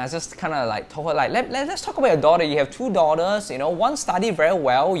know. And I just kind of like told her like, let's talk about your daughter. You have 2 daughters, you know. One studied very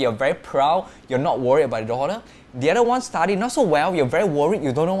well, you're very proud, you're not worried about your daughter. The other one studied not so well, you're very worried,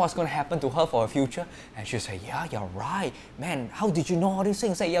 you don't know what's going to happen to her for her future. And she said, yeah, you're right, man. How did you know all these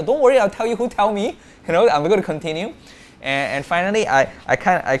things? I said, yeah, don't worry, I'll tell you who tell me. You know, I'm going to continue. And finally, I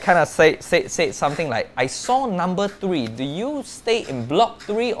kind of say something like, I saw number 3. Do you stay in block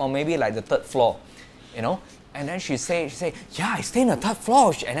 3 or maybe like the 3rd floor? You know? And then she say, yeah, I stay in the 3rd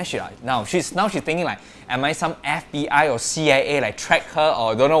floor. And then she's thinking like, am I some FBI or CIA like track her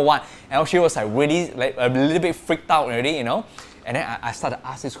or don't know what? And she was like really like a little bit freaked out already, you know. And then I started to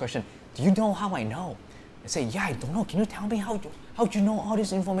ask this question, do you know how I know? I say, yeah, I don't know. Can you tell me how you know all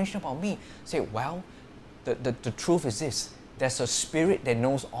this information about me? I say, well, the truth is this. There's a spirit that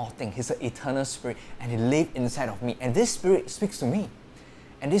knows all things. He's an eternal spirit and he lives inside of me. And this spirit speaks to me.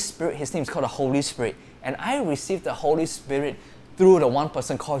 And this spirit, his name is called the Holy Spirit. And I received the Holy Spirit through the one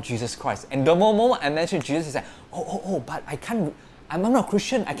person called Jesus Christ. And the moment I mentioned Jesus, he said, but I'm not a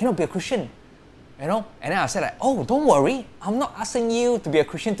Christian. I cannot be a Christian. You know? And then I said like, oh, don't worry. I'm not asking you to be a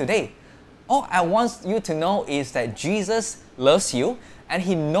Christian today. All I want you to know is that Jesus loves you and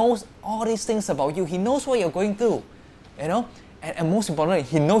he knows all these things about you. He knows what you're going through, you know? And most importantly,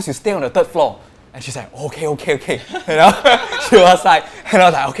 he knows you stay on the 3rd floor. And she's like, okay. You know? She was like, and I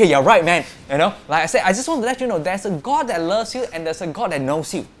was like, okay, you're right, man. You know? Like I said, I just want to let you know there's a God that loves you and there's a God that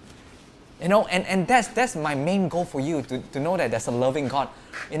knows you. You know, and that's my main goal for you, to know that there's a loving God.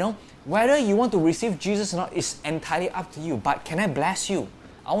 You know? Whether you want to receive Jesus or not is entirely up to you. But can I bless you?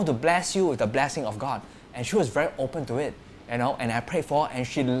 I want to bless you with the blessing of God. And she was very open to it. You know, and I prayed for her and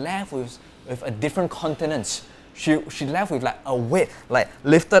she left with a different countenance. She left with like a weight like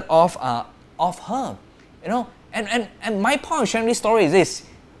lifted off her. You know, and my point of sharing this story is this.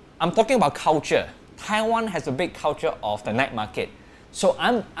 I'm talking about culture. Taiwan has a big culture of the night market. So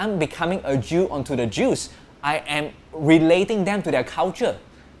I'm becoming a Jew unto the Jews. I am relating them to their culture.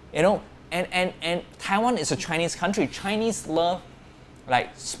 You know, and Taiwan is a Chinese country. Chinese love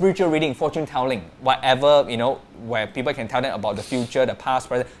like spiritual reading, fortune telling, whatever, you know, where people can tell them about the future, the past,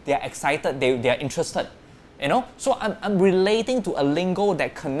 present. They are excited, they are interested, you know. So I'm relating to a lingo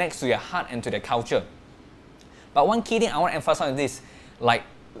that connects to their heart and to their culture. But one key thing I want to emphasize is this, like,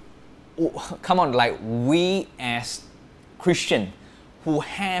 come on, like we as Christian who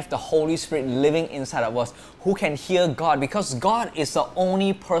have the Holy Spirit living inside of us, who can hear God, because God is the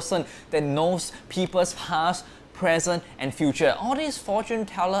only person that knows people's past, present and future. All these fortune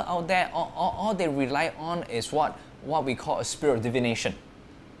teller out there, all they rely on is what we call a spirit of divination.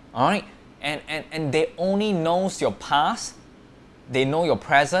 All right, and they only knows your past, they know your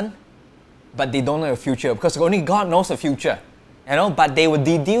present, but they don't know your future, because only God knows the future. You know, but they will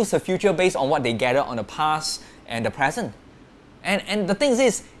deduce the future based on what they gather on the past and the present. And the thing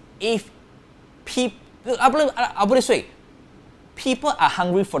is, if people, I put it this way, people are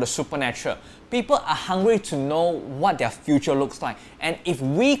hungry for the supernatural. People are hungry to know what their future looks like. And if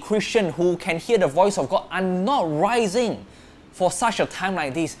we Christians who can hear the voice of God are not rising for such a time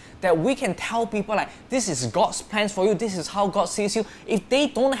like this, that we can tell people like, this is God's plans for you, this is how God sees you. If they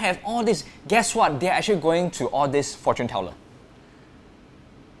don't have all this, guess what? They're actually going to all this fortune teller.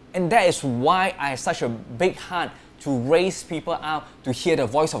 And that is why I have such a big heart to raise people up to hear the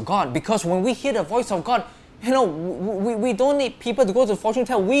voice of God. Because when we hear the voice of God, we don't need people to go to fortune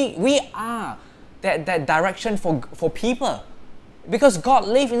tell. We are that direction for people. Because God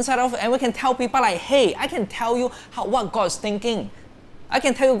lives inside of us, and we can tell people like, hey, I can tell you what God's thinking. I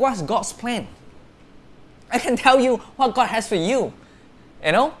can tell you what's God's plan. I can tell you what God has for you.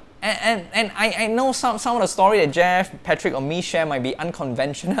 And I know some of the story that Jeff, Patrick, or me share might be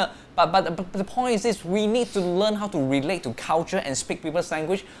unconventional, but the point is this: we need to learn how to relate to culture and speak people's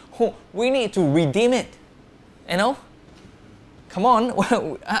language. We need to redeem it. Come on.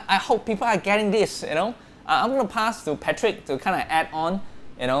 I hope people are getting this. I'm going to pass to Patrick to kind of add on,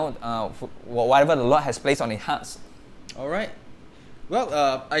 whatever the Lord has placed on his hearts. All right.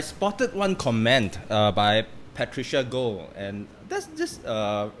 Well, I spotted one comment by Patricia Gold, and that's just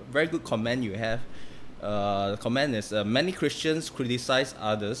a very good comment you have. The comment is, many Christians criticize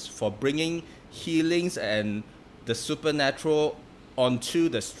others for bringing healings and the supernatural onto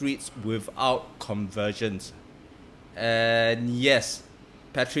the streets without conversions. And yes,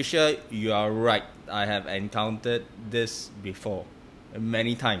 Patricia, you are right. I have encountered this before,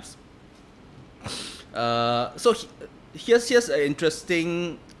 many times. So here's an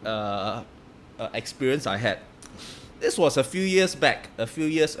interesting experience I had. This was a few years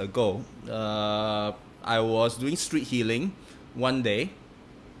ago. I was doing street healing one day.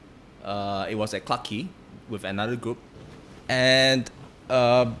 It was at Clarke Quay with another group, and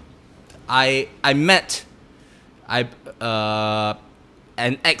I met an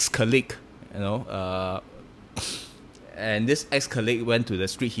ex-colleague, and this ex-colleague went to the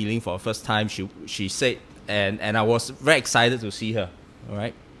street healing for the first time. She said, and I was very excited to see her. All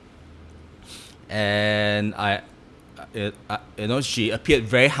right, and she appeared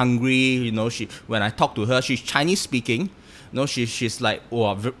very hungry. When I talked to her, she's Chinese speaking. She's like,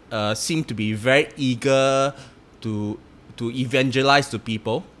 seemed to be very eager to evangelize to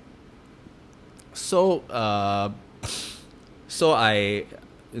people. So I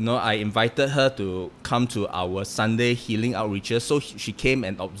invited her to come to our Sunday healing outreaches. So she came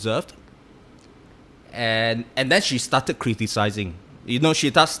and observed, and then she started criticizing.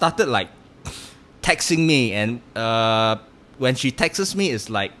 She started like texting me, and when she texts me, it's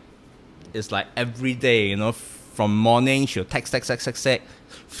like every day. From morning she'll text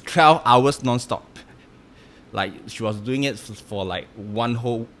 12 hours non-stop. Like she was doing it for like one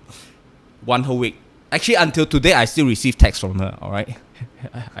whole week. Actually, until today, I still receive texts from her. All right,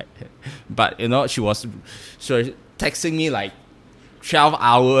 but she was texting me like 12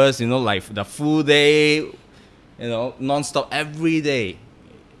 hours. Like the full day. Non-stop every day.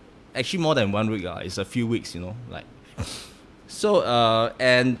 Actually, more than 1 week. It's a few weeks. Like so.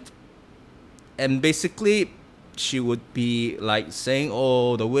 And basically, she would be like saying,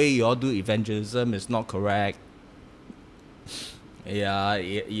 "Oh, the way you all do evangelism is not correct. Yeah,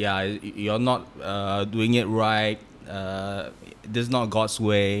 you're not doing it right. This is not God's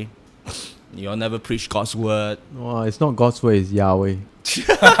way. You'll never preach God's word." No, it's not God's way, it's Yahweh.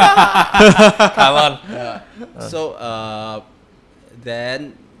 Come on. Yeah. So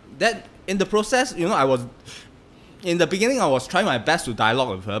then in the process, I was in the beginning I was trying my best to dialogue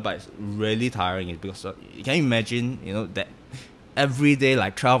with her, but it's really tiring. Because can you imagine, that every day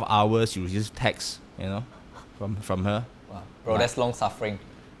like 12 hours you receive text, from her. Wow. Bro, that's long suffering.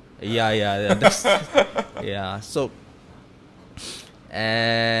 Yeah. That's, yeah. So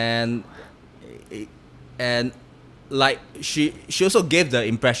and like she also gave the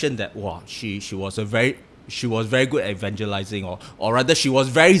impression that she was very good at evangelizing, or rather she was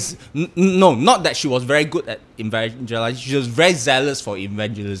very not that she was very good at evangelizing. She was very zealous for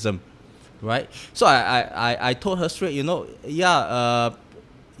evangelism, right? So I told her straight,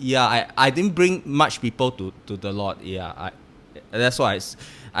 I didn't bring much people to the Lord. That's why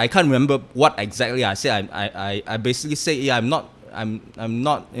I can't remember what exactly I said. I basically say I'm not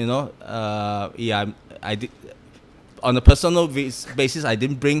I did. On a personal basis, I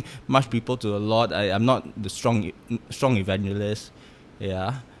didn't bring much people to the Lord. I'm not the strong evangelist.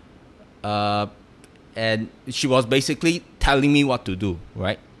 Yeah. And she was basically telling me what to do,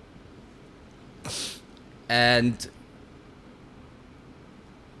 right? And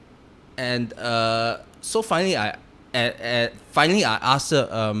so finally I asked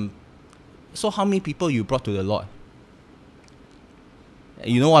her, so how many people you brought to the Lord?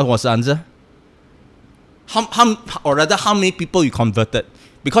 You know what was the answer? How many people you converted?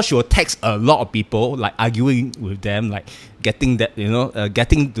 Because she will text a lot of people, like arguing with them, like getting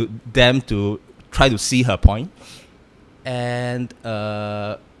to them to try to see her point. And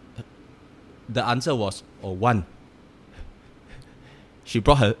the answer was, one. She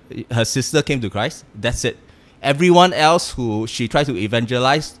brought her sister came to Christ. That's it. Everyone else who she tried to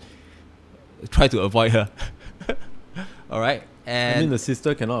evangelize, tried to avoid her. All right, and I mean, the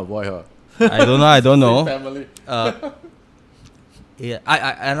sister cannot avoid her. I don't know. I don't know. Family. Yeah,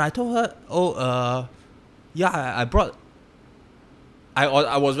 I told her, yeah, I brought.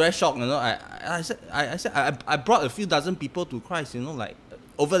 I was very shocked, you know. I said I brought a few dozen people to Christ, you know, like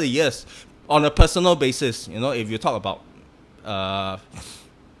over the years, on a personal basis, you know. If you talk about,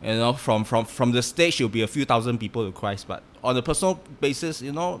 you know, from the stage, it'll be a few thousand people to Christ, but on a personal basis,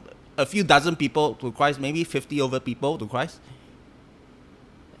 you know, a few dozen people to Christ, maybe 50 over people to Christ.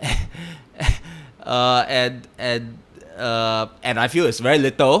 And I feel it's very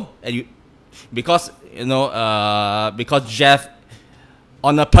little, and because Jeff,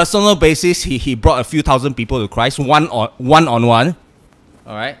 on a personal basis, he brought a few thousand people to Christ, one on one.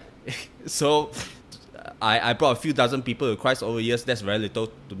 All right, so I brought a few dozen people to Christ over years. That's very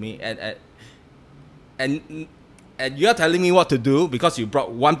little to me, and you're telling me what to do because you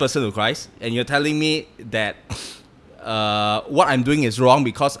brought one person to Christ, and you're telling me that what I'm doing is wrong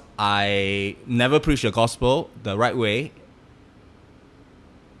because I never preach the gospel the right way.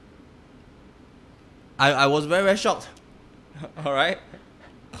 I was very, very shocked. All right,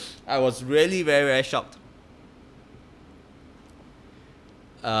 I was really very, very shocked.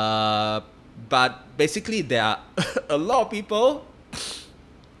 But basically, there are a lot of people,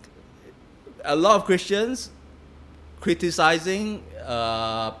 a lot of Christians criticizing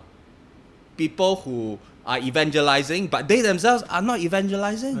people who are evangelizing, but they themselves are not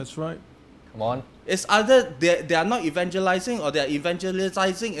evangelizing. That's right. Come on. It's either they are not evangelizing or they are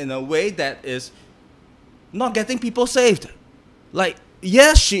evangelizing in a way that is not getting people saved. Like,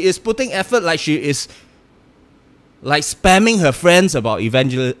 yes, she is putting effort, like she is like spamming her friends about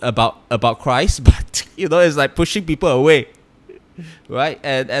about Christ, but you know, it's like pushing people away, right?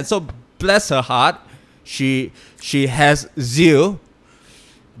 And so bless her heart, she has zeal,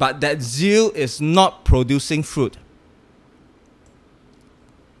 but that zeal is not producing fruit.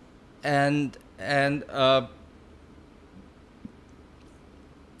 And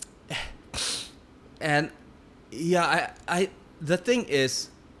yeah, I the thing is,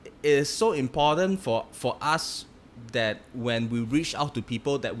 it is so important for us that when we reach out to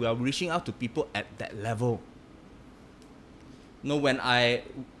people, that we are reaching out to people at that level. You know, when I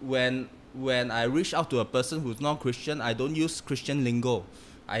reach out to a person who's non-Christian, I don't use Christian lingo.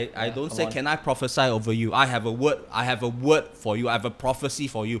 I don't say, can I prophesy over you? I have a word for you. I have a prophecy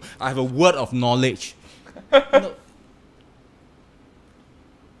for you. I have a word of knowledge. No,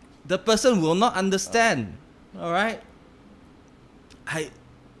 the person will not understand. All right?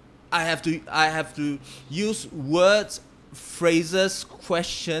 I have to use words, phrases,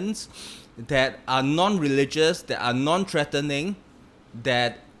 questions that are non-religious, that are non-threatening,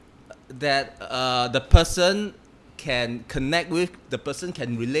 that the person can connect with, the person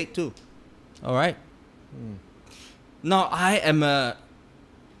can relate to. All right? Now, I am a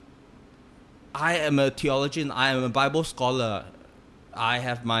theologian. I am a Bible scholar. I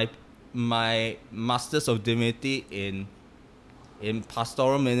have my Masters of Divinity in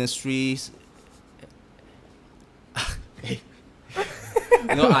pastoral ministries.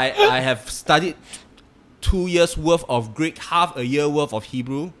 You know, I have studied 2 years worth of Greek, half a year worth of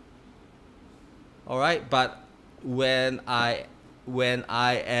Hebrew. All right, but when I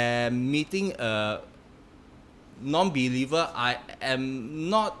am meeting a non-believer, I am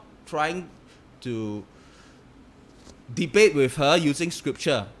not trying to debate with her using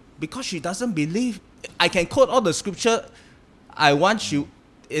scripture because she doesn't believe. I can quote all the scripture I want you.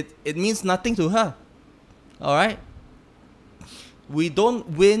 It means nothing to her. All right. We don't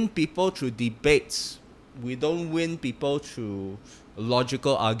win people through debates. We don't win people through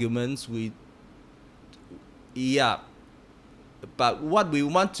logical arguments. But what we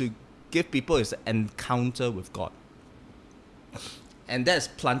want to give people is an encounter with God. And that's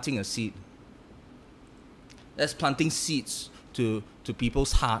planting a seed. That's planting seeds to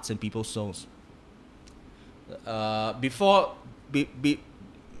people's hearts and people's souls. Before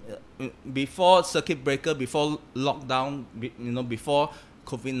circuit breaker, before lockdown, before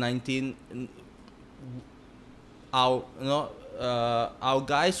COVID-19, our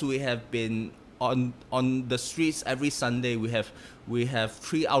guys, we have been on the streets every Sunday. We have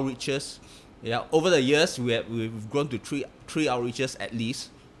 3 outreaches. Yeah, over the years we've grown to three outreaches at least.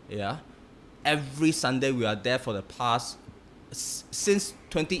 Yeah, every Sunday we are there for the past since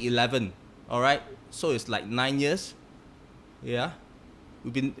 2011. All right, so it's like 9 years. Yeah,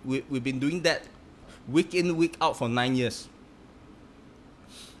 we've been doing that week in, week out for 9 years.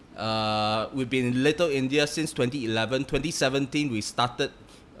 We've been in Little India since 2011. 2017 we started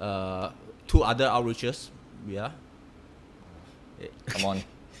 2 other outreaches. Yeah. Come on.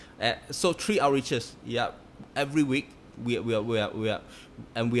 So 3 outreaches. Yeah. Every week we are,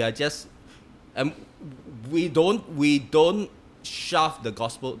 and we are just, and we don't shove the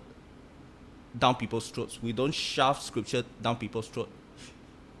gospel down people's throats. We don't shove scripture down people's throat.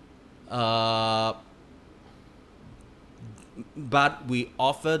 But we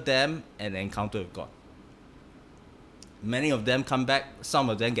offer them an encounter with God. Many of them come back. Some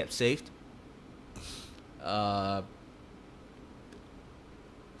of them get saved.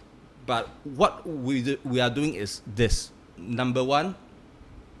 But what we are doing is this. Number one,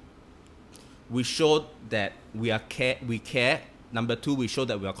 we show that we care. Number two, we show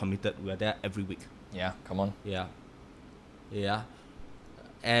that we are committed. We are there every week. Yeah, come on. Yeah.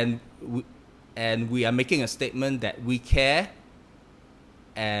 And we are making a statement that we care,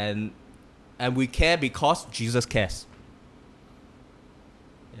 and we care because Jesus cares.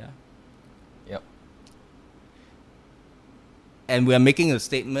 Yeah. Yep. And we are making a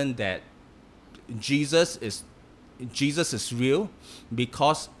statement that Jesus is real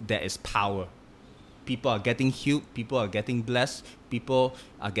because there is power. People are getting healed. People are getting blessed. People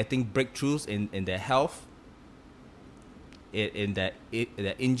are getting breakthroughs in their health, in their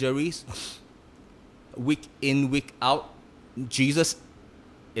injuries. Week in, week out, Jesus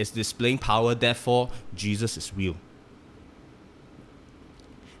is displaying power. Therefore, Jesus is real.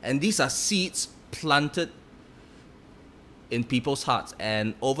 And these are seeds planted in people's hearts.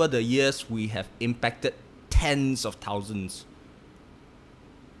 And over the years, we have impacted tens of thousands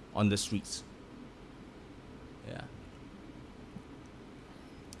on the streets. Yeah.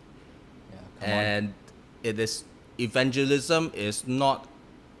 And it is, evangelism is not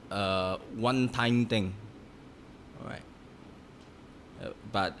a one-time thing. All right.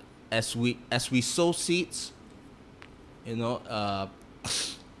 But as we sow seeds,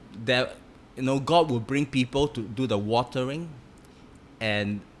 that God will bring people to do the watering,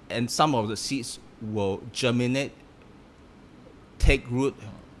 and some of the seeds will germinate, take root,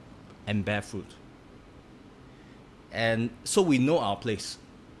 and bear fruit. And so we know our place.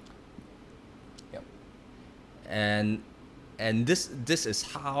 Yep. And this is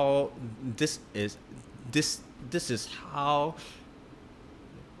how this is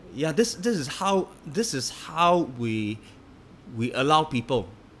how we allow people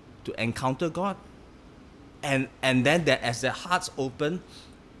to encounter God, and then that as their hearts open,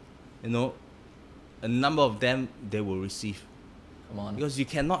 a number of them, they will receive. Come on. Because you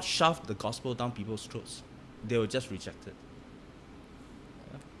cannot shove the gospel down people's throats. They will just reject it.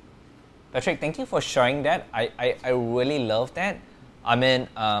 Patrick, thank you for sharing that. I really love that. I mean,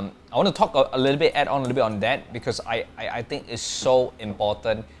 I want to talk add on a little bit on that, because I think it's so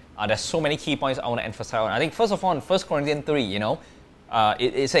important. There's so many key points I want to emphasize on. I think first of all, in 1 Corinthians 3,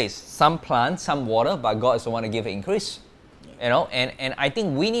 it says, some plant, some water, but God is the one to give increase. And I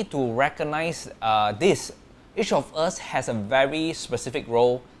think we need to recognize this. Each of us has a very specific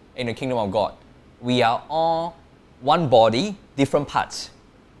role in the kingdom of God. We are all one body, different parts.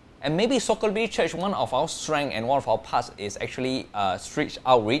 And maybe Sokolbi Church, one of our strengths and one of our parts is actually street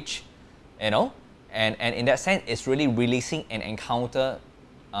outreach, and in that sense, it's really releasing an encounter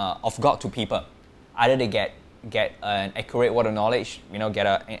of God to people. Either they get an accurate word of knowledge, get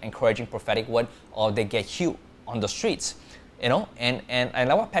an encouraging prophetic word, or they get healed on the streets, and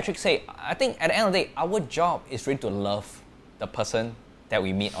like what Patrick said, I think at the end of the day, our job is really to love the person that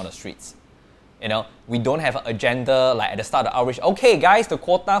we meet on the streets. We don't have an agenda like at the start of the outreach. Okay, guys, the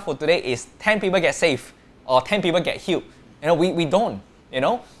quota for today is 10 people get saved or 10 people get healed. We don't.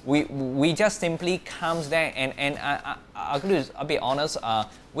 We just simply comes there, and I'll be honest.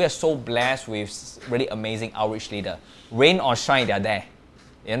 We are so blessed with really amazing outreach leader. Rain or shine, they're there.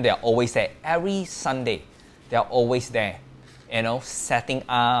 They are always there. Every Sunday, they are always there. Setting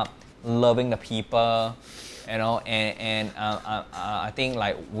up, loving the people. I think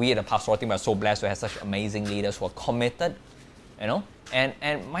like we at the pastoral team are so blessed to have such amazing leaders who are committed,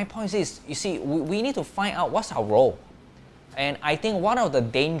 And my point is, you see, we need to find out what's our role. And I think one of the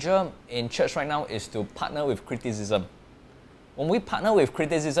danger in church right now is to partner with criticism. When we partner with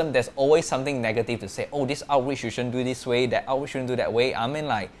criticism, there's always something negative to say. Oh, this outreach you shouldn't do this way, that outreach shouldn't do that way. I mean,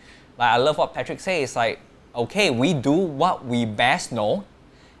 like I love what Patrick says. It's like, okay, we do what we best know,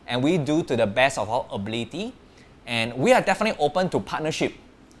 and we do to the best of our ability, and we are definitely open to partnership.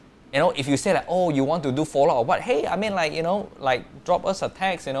 If you say that, oh, you want to do follow or what? Hey, I mean, like drop us a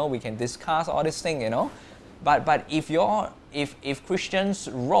text. We can discuss all this thing. But if Christians'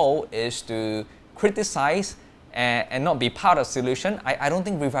 role is to criticize and not be part of the solution, I don't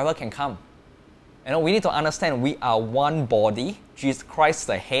think revival can come. We need to understand we are one body. Jesus Christ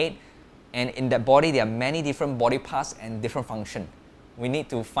the head. And in that body, there are many different body parts and different function. We need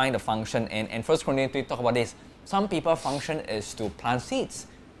to find the function. And 1 Corinthians 3 talk about this. Some people function is to plant seeds.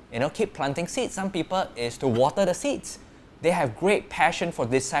 Keep planting seeds. Some people is to water the seeds. They have great passion for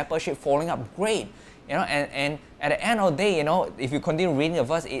discipleship, following up, great. And at the end of the day, if you continue reading the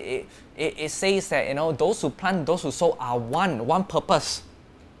verse, it says that, those who plant, those who sow are one purpose.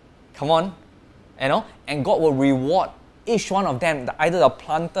 Come on. And God will reward each one of them, either the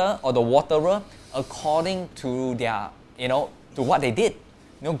planter or the waterer, according to their, to what they did.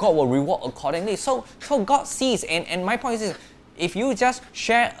 God will reward accordingly. So God sees, and my point is, if you just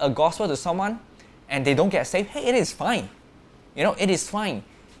share a gospel to someone and they don't get saved, hey, it is fine. It is fine.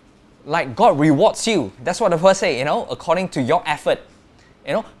 Like God rewards you. That's what the verse say, according to your effort.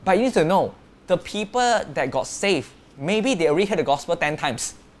 But you need to know, the people that got saved, maybe they already heard the gospel 10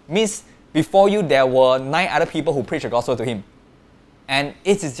 times. Means before you, there were 9 other people who preached the gospel to him. And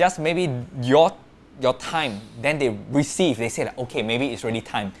it is just maybe your time. Then they receive. They say, okay, maybe it's really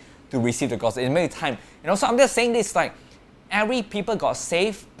time to receive the gospel. It's maybe time. So I'm just saying this, like, every people got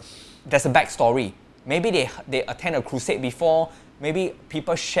saved, there's a backstory. Maybe they attend a crusade before. Maybe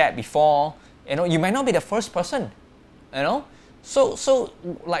people shared before. You might not be the first person. So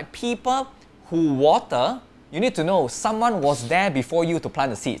like people who water, you need to know someone was there before you to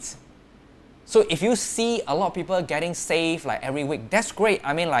plant the seeds. So if you see a lot of people getting saved like every week, that's great.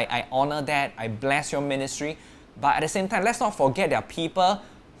 I mean, like, I honor that. I bless your ministry. But at the same time, let's not forget there are people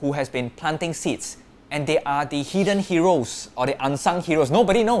who has been planting seeds, and they are the hidden heroes or the unsung heroes.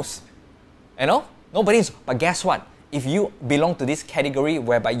 Nobody knows. Nobody knows. But guess what? If you belong to this category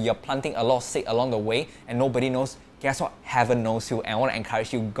whereby you're planting a lot of seed along the way and nobody knows, guess what? Heaven knows you. And I want to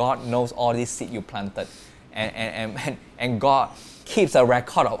encourage you, God knows all these seeds you planted. And God keeps a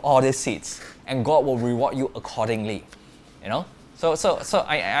record of all these seeds. And God will reward you accordingly. So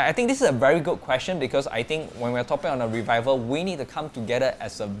I think this is a very good question, because I think when we're talking on a revival, we need to come together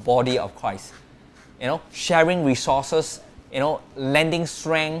as a body of Christ. Sharing resources, lending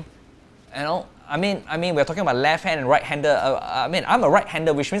strength. I mean, we're talking about left hand and right hander. I'm a right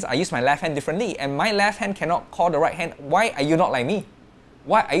hander, which means I use my left hand differently, and my left hand cannot call the right hand. Why are you not like me?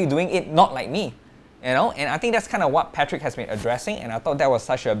 Why are you doing it not like me? And I think that's kind of what Patrick has been addressing, and I thought that was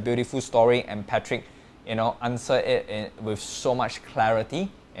such a beautiful story, and Patrick, answered it with so much clarity,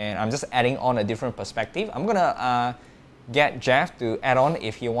 and I'm just adding on a different perspective. I'm gonna get Jeff to add on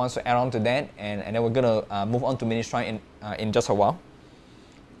if he wants to add on to that, and then we're gonna move on to ministry in just a while.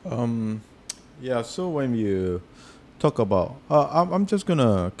 Yeah, so when you talk about, I'm just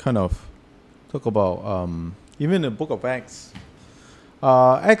gonna kind of talk about even the book of Acts.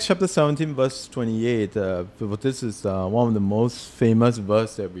 Acts chapter 17 verse 28, this is one of the most famous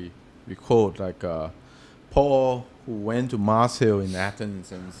verse that we quote, like Paul, who went to Mars Hill in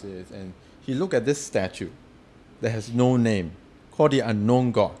Athens, and he looked at this statue that has no name, called the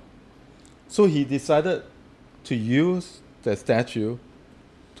unknown God. So he decided to use the statue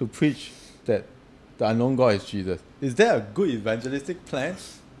to preach that the unknown God is Jesus. Is that a good evangelistic plan?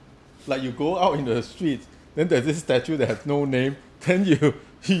 Like, you go out in the streets, then there's this statue that has no name, then you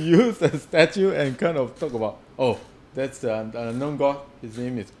use the statue and kind of talk about, oh, that's the unknown God, his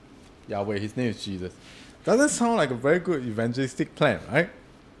name is Yahweh, his name is Jesus. Doesn't sound like a very good evangelistic plan, right?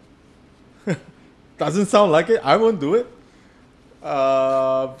 Doesn't sound like it. I won't do it.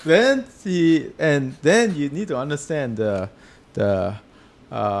 Then you need to understand the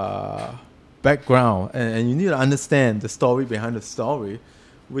background, and you need to understand the story behind the story,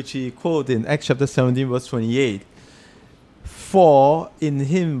 which he quoted in Acts chapter 17 verse 28. For in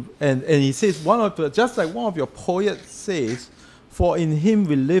him, and he says, just like one of your poets says, for in him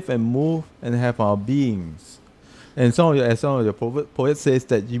we live and move and have our beings. And some of your poets says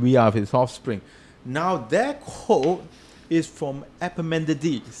that we are his offspring. Now that quote is from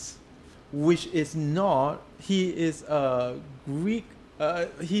Epimenides, which is not, he is a Greek,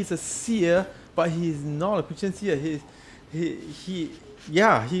 he's a seer, but he's not a Christian seer. He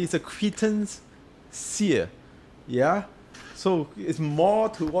is a Cretan seer. Yeah? So it's more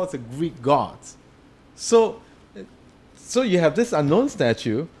towards the Greek gods. So you have this unknown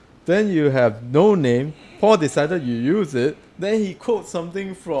statue, then you have no name. Paul decided you use it. Then he quotes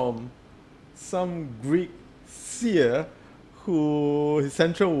something from some Greek seer who his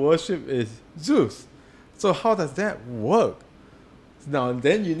central worship is Zeus. So how does that work? Now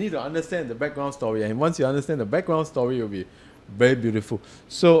then you need to understand the background story, and once you understand the background story, it will be very beautiful.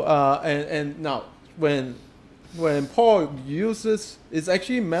 So and now when Paul uses, it's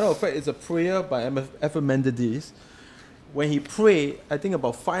actually, matter of fact, it's a prayer by Epimenides. When he prayed, I think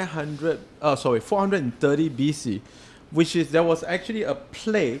about 430 BC, there was actually a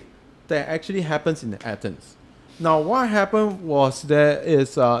plague that actually happens in Athens. Now, what happened was there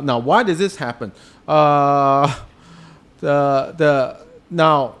is now why does this happen? Now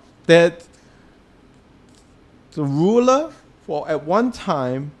that the ruler for at one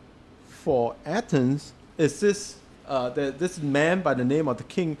time for Athens is this man by the name of the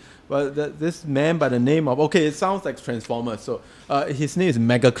king, this man by the name of, okay, it sounds like Transformers. So his name is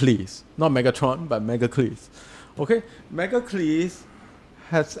Megacles, not Megatron, but Megacles. Okay, Megacles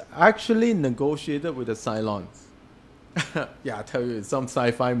has actually negotiated with the Cylons. Yeah, I tell you, it's some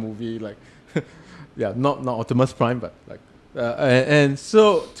sci-fi movie, like, yeah, not Optimus Prime, but like, and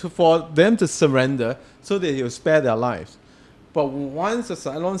so for them to surrender, so that he'll spare their lives. But once the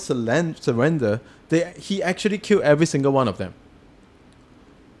Cylons surrender, he actually killed every single one of them.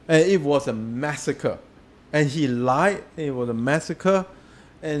 And it was a massacre. And he lied, it was a massacre.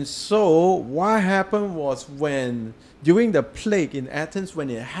 And so what happened was during the plague in Athens, when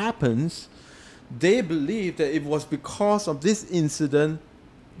it happens, they believed that it was because of this incident,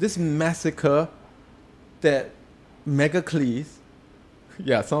 this massacre, that Megacles,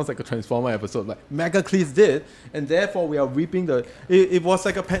 yeah, sounds like a Transformer episode, like Megacles did, and therefore we are reaping it was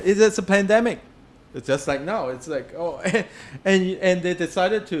like it's a pandemic. It's just like now, it's like, oh, and they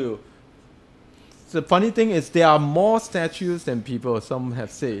decided to, the funny thing is there are more statues than people, some have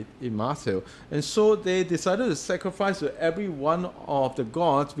said, in Marseille. And so they decided to sacrifice to every one of the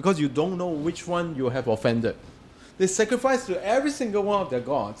gods because you don't know which one you have offended. They sacrificed to every single one of their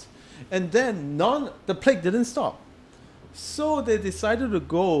gods. And then the plague didn't stop. So they decided to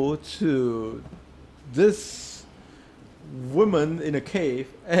go to this woman in a cave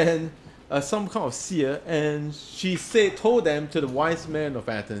and some kind of seer, and she told them to the wise men of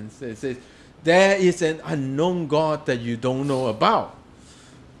Athens, it says, there is an unknown God that you don't know about.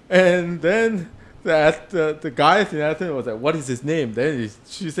 And then the guys in Athens was like, what is his name? Then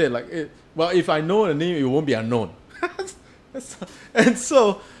she said, like, well, if I know the name, it won't be unknown. And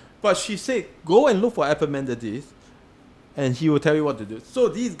so, but she said, go and look for Epimenides, and he will tell you what to do. So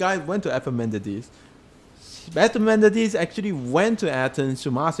these guys went to Epimenides. Epimenides actually went to Athens,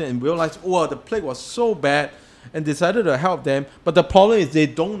 to Marseille, and realized, oh, the plague was so bad, and decided to help them. But the problem is they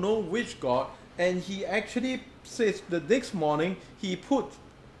don't know which god, and he actually says the next morning he put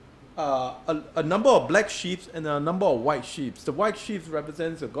a number of black sheep and a number of white sheep. The white sheep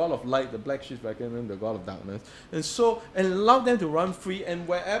represents the god of light, the black sheep represents the god of darkness, and allowed them to run free, and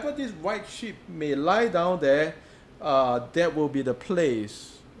wherever these white sheep may lie down there, that will be the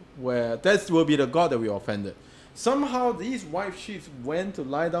place where that will be the god that we offended. Somehow these white sheep went to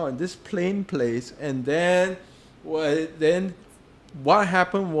lie down in this plain place, and then what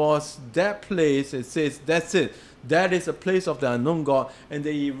happened was that place, it says, that's it. That is a place of the unknown God. And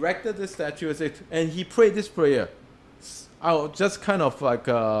they erected the statue, and he prayed this prayer. I'll just kind of like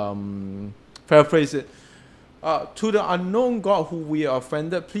paraphrase it. To the unknown God who we are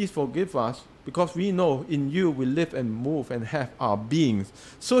offended, please forgive us, because we know in you we live and move and have our beings.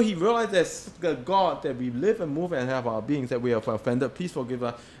 So he realized that the God that we live and move and have our beings, that we have offended, please forgive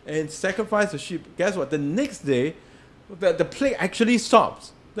us, and sacrifice the sheep. Guess what? The next day, the plague actually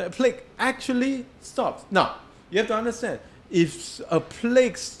stops. The plague actually stops. Now, you have to understand, if a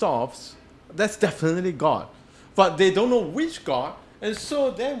plague stops, that's definitely God. But they don't know which God. And so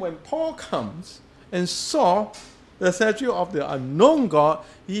then when Paul comes and saw the statue of the unknown God,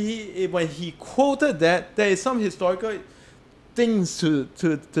 when he quoted that, there is some historical things to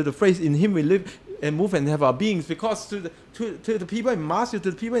the phrase, in him we live and move and have our beings, because to the people in Marseille,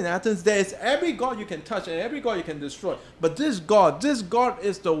 to the people in Athens, there is every god you can touch and every god you can destroy. But this God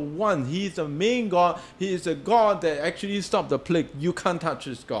is the one. He is the main God. He is the God that actually stopped the plague. You can't touch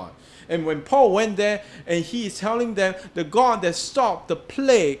this God. And when Paul went there and he is telling them the God that stopped the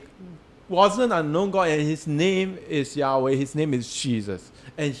plague wasn't an unknown God, and his name is Yahweh, his name is Jesus.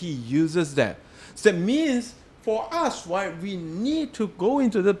 And he uses that. So that means for us, right, we need to go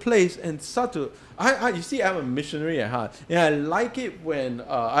into the place and start to, you see, I'm a missionary at heart. And I like it when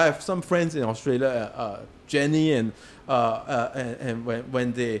I have some friends in Australia, Jenny, and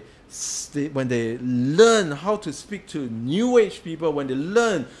when they learn how to speak to New Age people, when they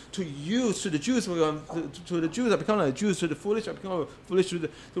learn to use to the Jews that become like Jews, to the foolish that become foolish, to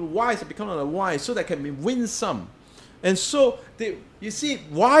the wise that become like wise, so that can be win some. And so, you see,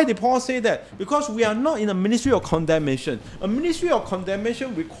 why did Paul say that? Because we are not in a ministry of condemnation. A ministry of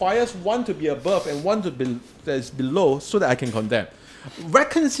condemnation requires one to be above and one to be that is below, so that I can condemn.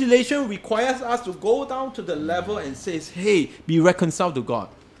 Reconciliation requires us to go down to the level and say, hey, be reconciled to God.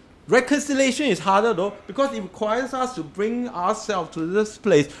 Reconciliation is harder though, because it requires us to bring ourselves to this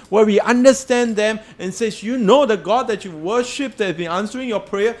place where we understand them and says, you know the God that you worship, that has been answering your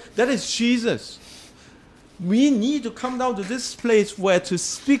prayer, that is Jesus. We need to come down to this place where to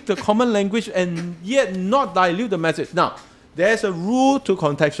speak the common language and yet not dilute the message. Now, there's a rule to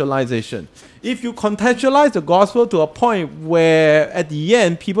contextualization. If you contextualize the gospel to a point where at the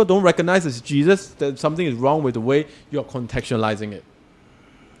end people don't recognize it's Jesus, then something is wrong with the way you're contextualizing it.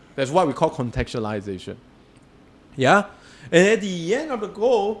 That's what we call contextualization. Yeah? And at the end of the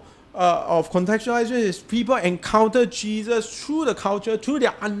goal of contextualization is people encounter Jesus through the culture, through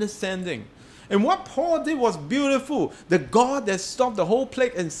their understanding. And what Paul did was beautiful. The God that stopped the whole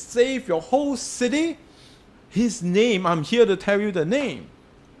plague and saved your whole city, his name, I'm here to tell you the name.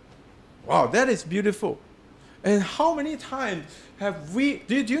 Wow, that is beautiful. And how many times have we,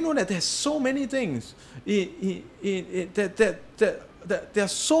 did you know that there's so many things, there are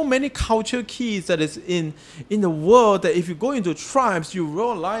so many culture keys that is in the world that if you go into tribes, you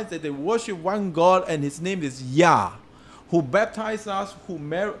realize that they worship one God and his name is Yah, who baptized us, who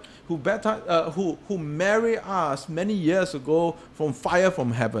married us many years ago from fire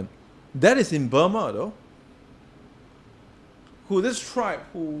from heaven. That is in Burma though. Who this tribe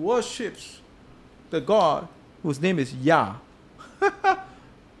who worships the God whose name is Yah.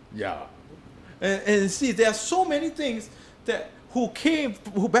 Yah. And see, there are so many things that who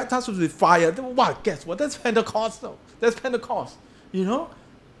baptized us with fire. Wow, guess what? That's Pentecostal. That's Pentecost. You know?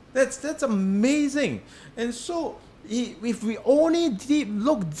 That's amazing. And so if we only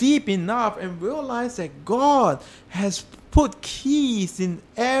look deep enough and realize that God has put keys in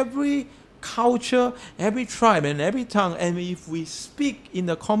every culture, every tribe, and every tongue, and if we speak in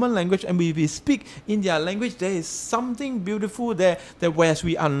the common language and we speak in their language, there is something beautiful there that as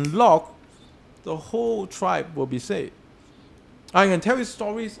we unlock, the whole tribe will be saved. I can tell you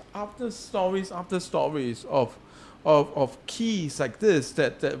stories after stories after stories of keys like this,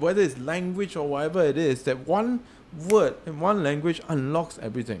 that whether it's language or whatever it is, that one word in one language unlocks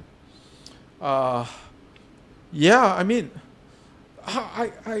everything. Yeah, I mean,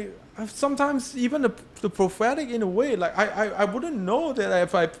 I sometimes even the prophetic in a way, like I wouldn't know that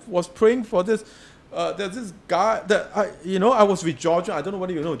if I was praying for this, there's this guy that I was with Georgian. I don't know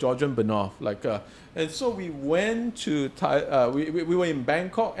whether you know Georgian Benoff, and so we went to we were in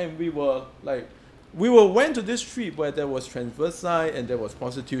Bangkok and we went to this street where there was transvestite and there was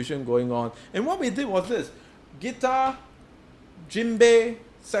prostitution going on. And what we did was this: guitar, djembe,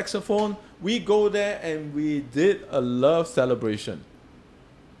 saxophone. We go there and we did a love celebration.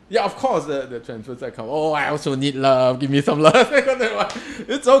 Yeah, of course, the transvestite come. Oh, I also need love. Give me some love.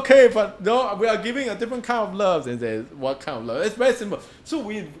 It's okay, but no, we are giving a different kind of love. And say, what kind of love? It's very simple. So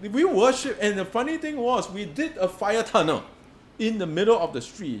we worship, and the funny thing was, we did a fire tunnel in the middle of the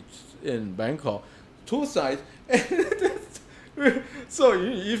streets in Bangkok, two sides. So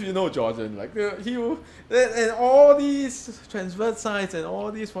if you know Jordan, and all these transvestites and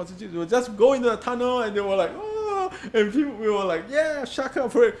all these prostitutes would just go into the tunnel and they were like, oh, and we were like, yeah, shaka,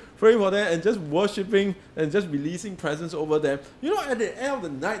 pray for them and just worshiping and just releasing presence over them. You know, at the end of the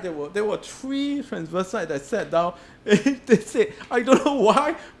night, there were three transvestites that sat down and they said, I don't know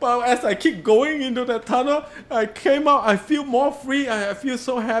why, but as I keep going into the tunnel, I came out, I feel more free, I feel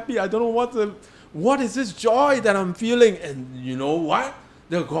so happy, I don't know what is this joy that I'm feeling? And you know what?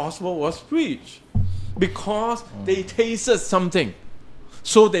 The gospel was preached because they tasted something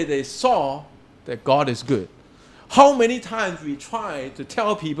so that they saw that God is good. How many times we try to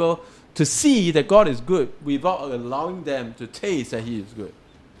tell people to see that God is good without allowing them to taste that he is good?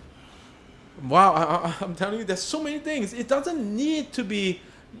 Wow, I'm telling you, there's so many things. It doesn't need to be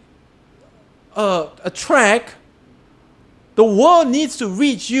a track. The world needs to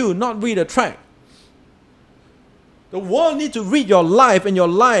reach you, not read a track. The world needs to read your life, and your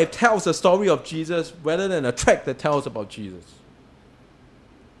life tells the story of Jesus rather than a track that tells about Jesus.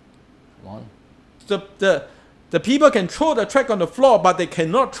 Come on. The people can throw the track on the floor, but they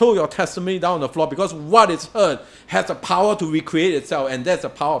cannot throw your testimony down on the floor because what is heard has the power to recreate itself, and that's the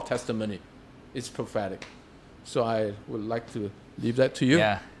power of testimony. It's prophetic. So I would like to leave that to you.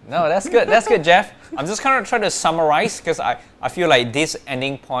 Yeah. No, that's good. That's good, Jeff. I'm just kind of trying to summarize because I feel like this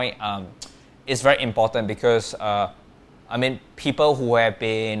ending point is very important because people who have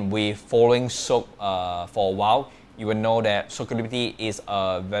been following Soak for a while, you will know that Soak Liberty is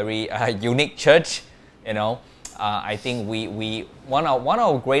a very unique church. You know, I think one of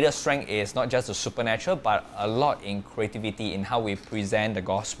our greatest strength is not just the supernatural, but a lot in creativity in how we present the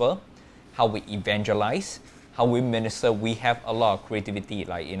gospel, how we evangelize, how we minister. We have a lot of creativity,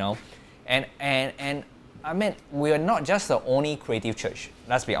 and I mean, we are not just the only creative church.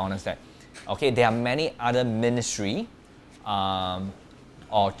 Let's be honest that. Okay, there are many other ministry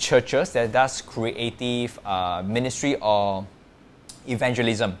or churches that does creative ministry or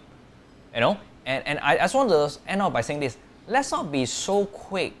evangelism. You know, and I just want to end off by saying this. Let's not be so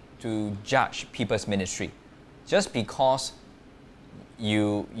quick to judge people's ministry just because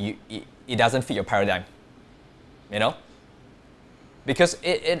it doesn't fit your paradigm. You know? Because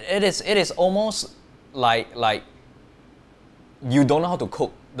it is almost like you don't know how to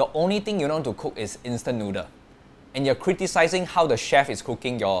cook. The only thing you know how to cook is instant noodle. And you're criticizing how the chef is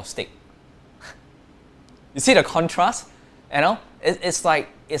cooking your steak. You see the contrast? You know? It's like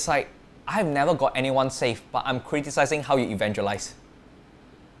I've never got anyone saved, but I'm criticizing how you evangelize.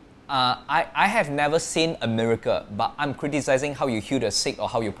 I have never seen a miracle, but I'm criticizing how you heal the sick or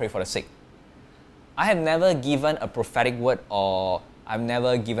how you pray for the sick. I have never given a prophetic word or I've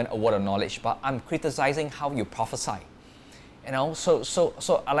never given a word of knowledge, but I'm criticizing how you prophesy. You know,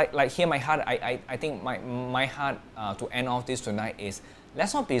 so I like here my heart. I think my heart to end off this tonight is,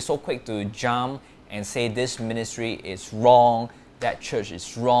 let's not be so quick to jump and say this ministry is wrong, that church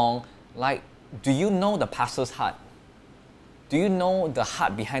is wrong. Like, do you know the pastor's heart? Do you know the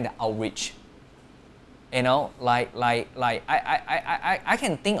heart behind the outreach? You know, like I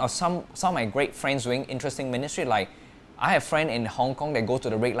can think of some of my great friends doing interesting ministry. Like, I have a friend in Hong Kong that goes to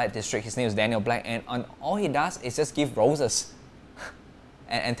the red light district. His name is Daniel Black, and all he does is just give roses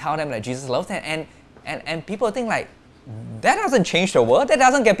and tell them that Jesus loves them. And people think like, that doesn't change the world. That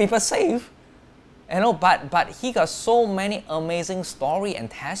doesn't get people saved. You know, but he got so many amazing story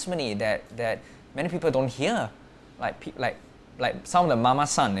and testimony that many people don't hear. Like some of the mama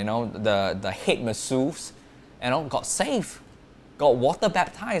son, you know, the head masseuses, you know, got saved, got water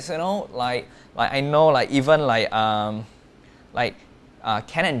baptized, you know, like I know, like even like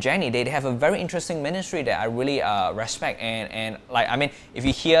Ken and Jenny, they have a very interesting ministry that I really respect, and like, I mean, if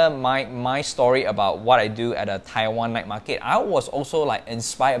you hear my story about what I do at a Taiwan night market, I was also like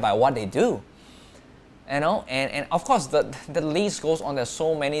inspired by what they do, you know, and of course the list goes on. There's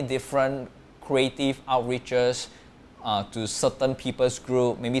so many different creative outreaches to certain people's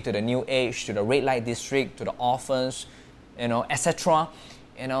group, maybe to the New Age, to the red light district, to the orphans, you know, etc.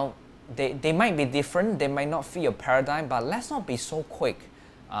 You know, they might be different, they might not fit your paradigm, but let's not be so quick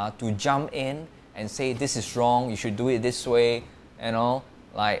to jump in and say this is wrong, you should do it this way. You know,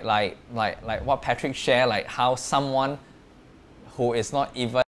 like what Patrick shared, like how someone who is not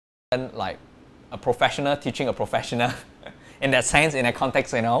even like a professional teaching a professional in that sense, in that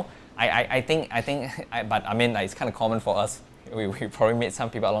context, you know. I think, but I mean, like, it's kind of common for us. We probably meet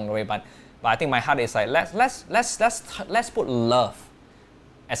some people along the way, but I think my heart is like, let's put love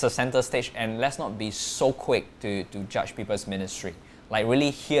as a center stage, and let's not be so quick to judge people's ministry. Like,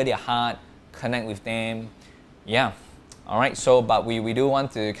 really hear their heart, connect with them. Yeah. All right. So, but we do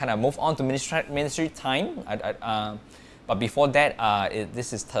want to kind of move on to ministry time. But before that,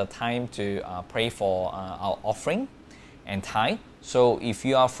 this is the time to pray for our offering and tithe. So if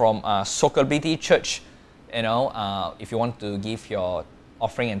you are from cultivating Church, you know, if you want to give your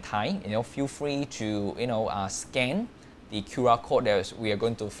offering and tithe, you know, feel free to, you know, scan the QR code that we are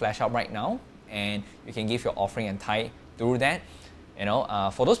going to flash out right now, and you can give your offering and tithe through that. You know,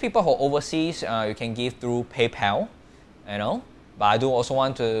 for those people who are overseas, you can give through PayPal. You know, but I do also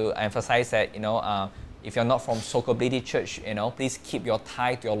want to emphasize that, you know, if you're not from cultivating Church, you know, please keep your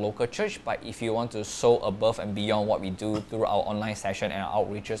tithe to your local church. But if you want to sow above and beyond what we do through our online session and our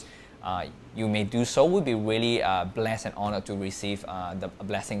outreaches, you may do so. We'll be really blessed and honored to receive the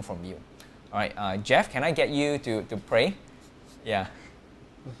blessing from you. All right, Jeff, can I get you to pray? Yeah.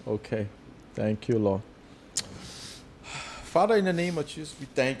 Okay. Thank you, Lord. Father, in the name of Jesus, we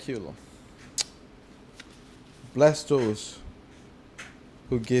thank you, Lord. Bless those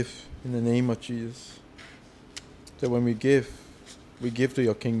who give in the name of Jesus. That when we give to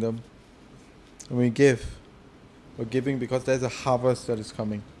your kingdom. And we give, we're giving because there's a harvest that is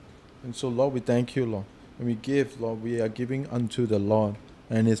coming. And so, Lord, we thank you, Lord. When we give, Lord, we are giving unto the Lord,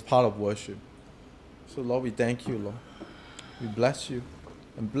 and it's part of worship. So, Lord, we thank you, Lord. We bless you.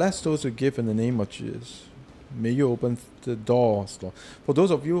 And bless those who give in the name of Jesus. May you open the doors, Lord. For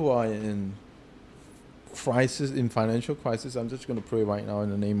those of you who are in crisis, in financial crisis, I'm just going to pray right now in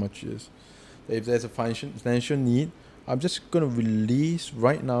the name of Jesus. If there's a financial need, I'm just going to release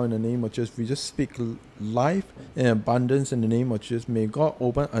right now in the name of Jesus. We just speak life and abundance in the name of Jesus. May God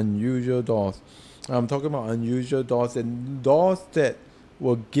open unusual doors. I'm talking about unusual doors, and doors that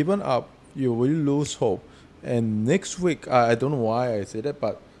were given up, you will lose hope. And next week, I don't know why I say that,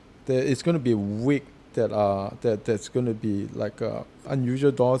 but it's going to be a week that's going to be like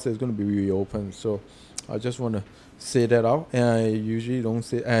unusual doors that's going to be reopened. So I just want to say that out. And I usually don't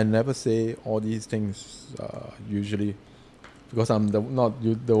say, I never say all these things usually, because I'm the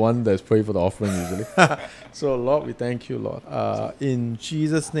one that's praying for the offering usually. So Lord, we thank you, Lord. In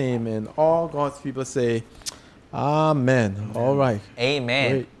Jesus' name, and all God's people say, Amen. All right.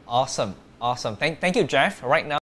 Amen. Great. Awesome. Awesome. Thank you, Jeff. Right now,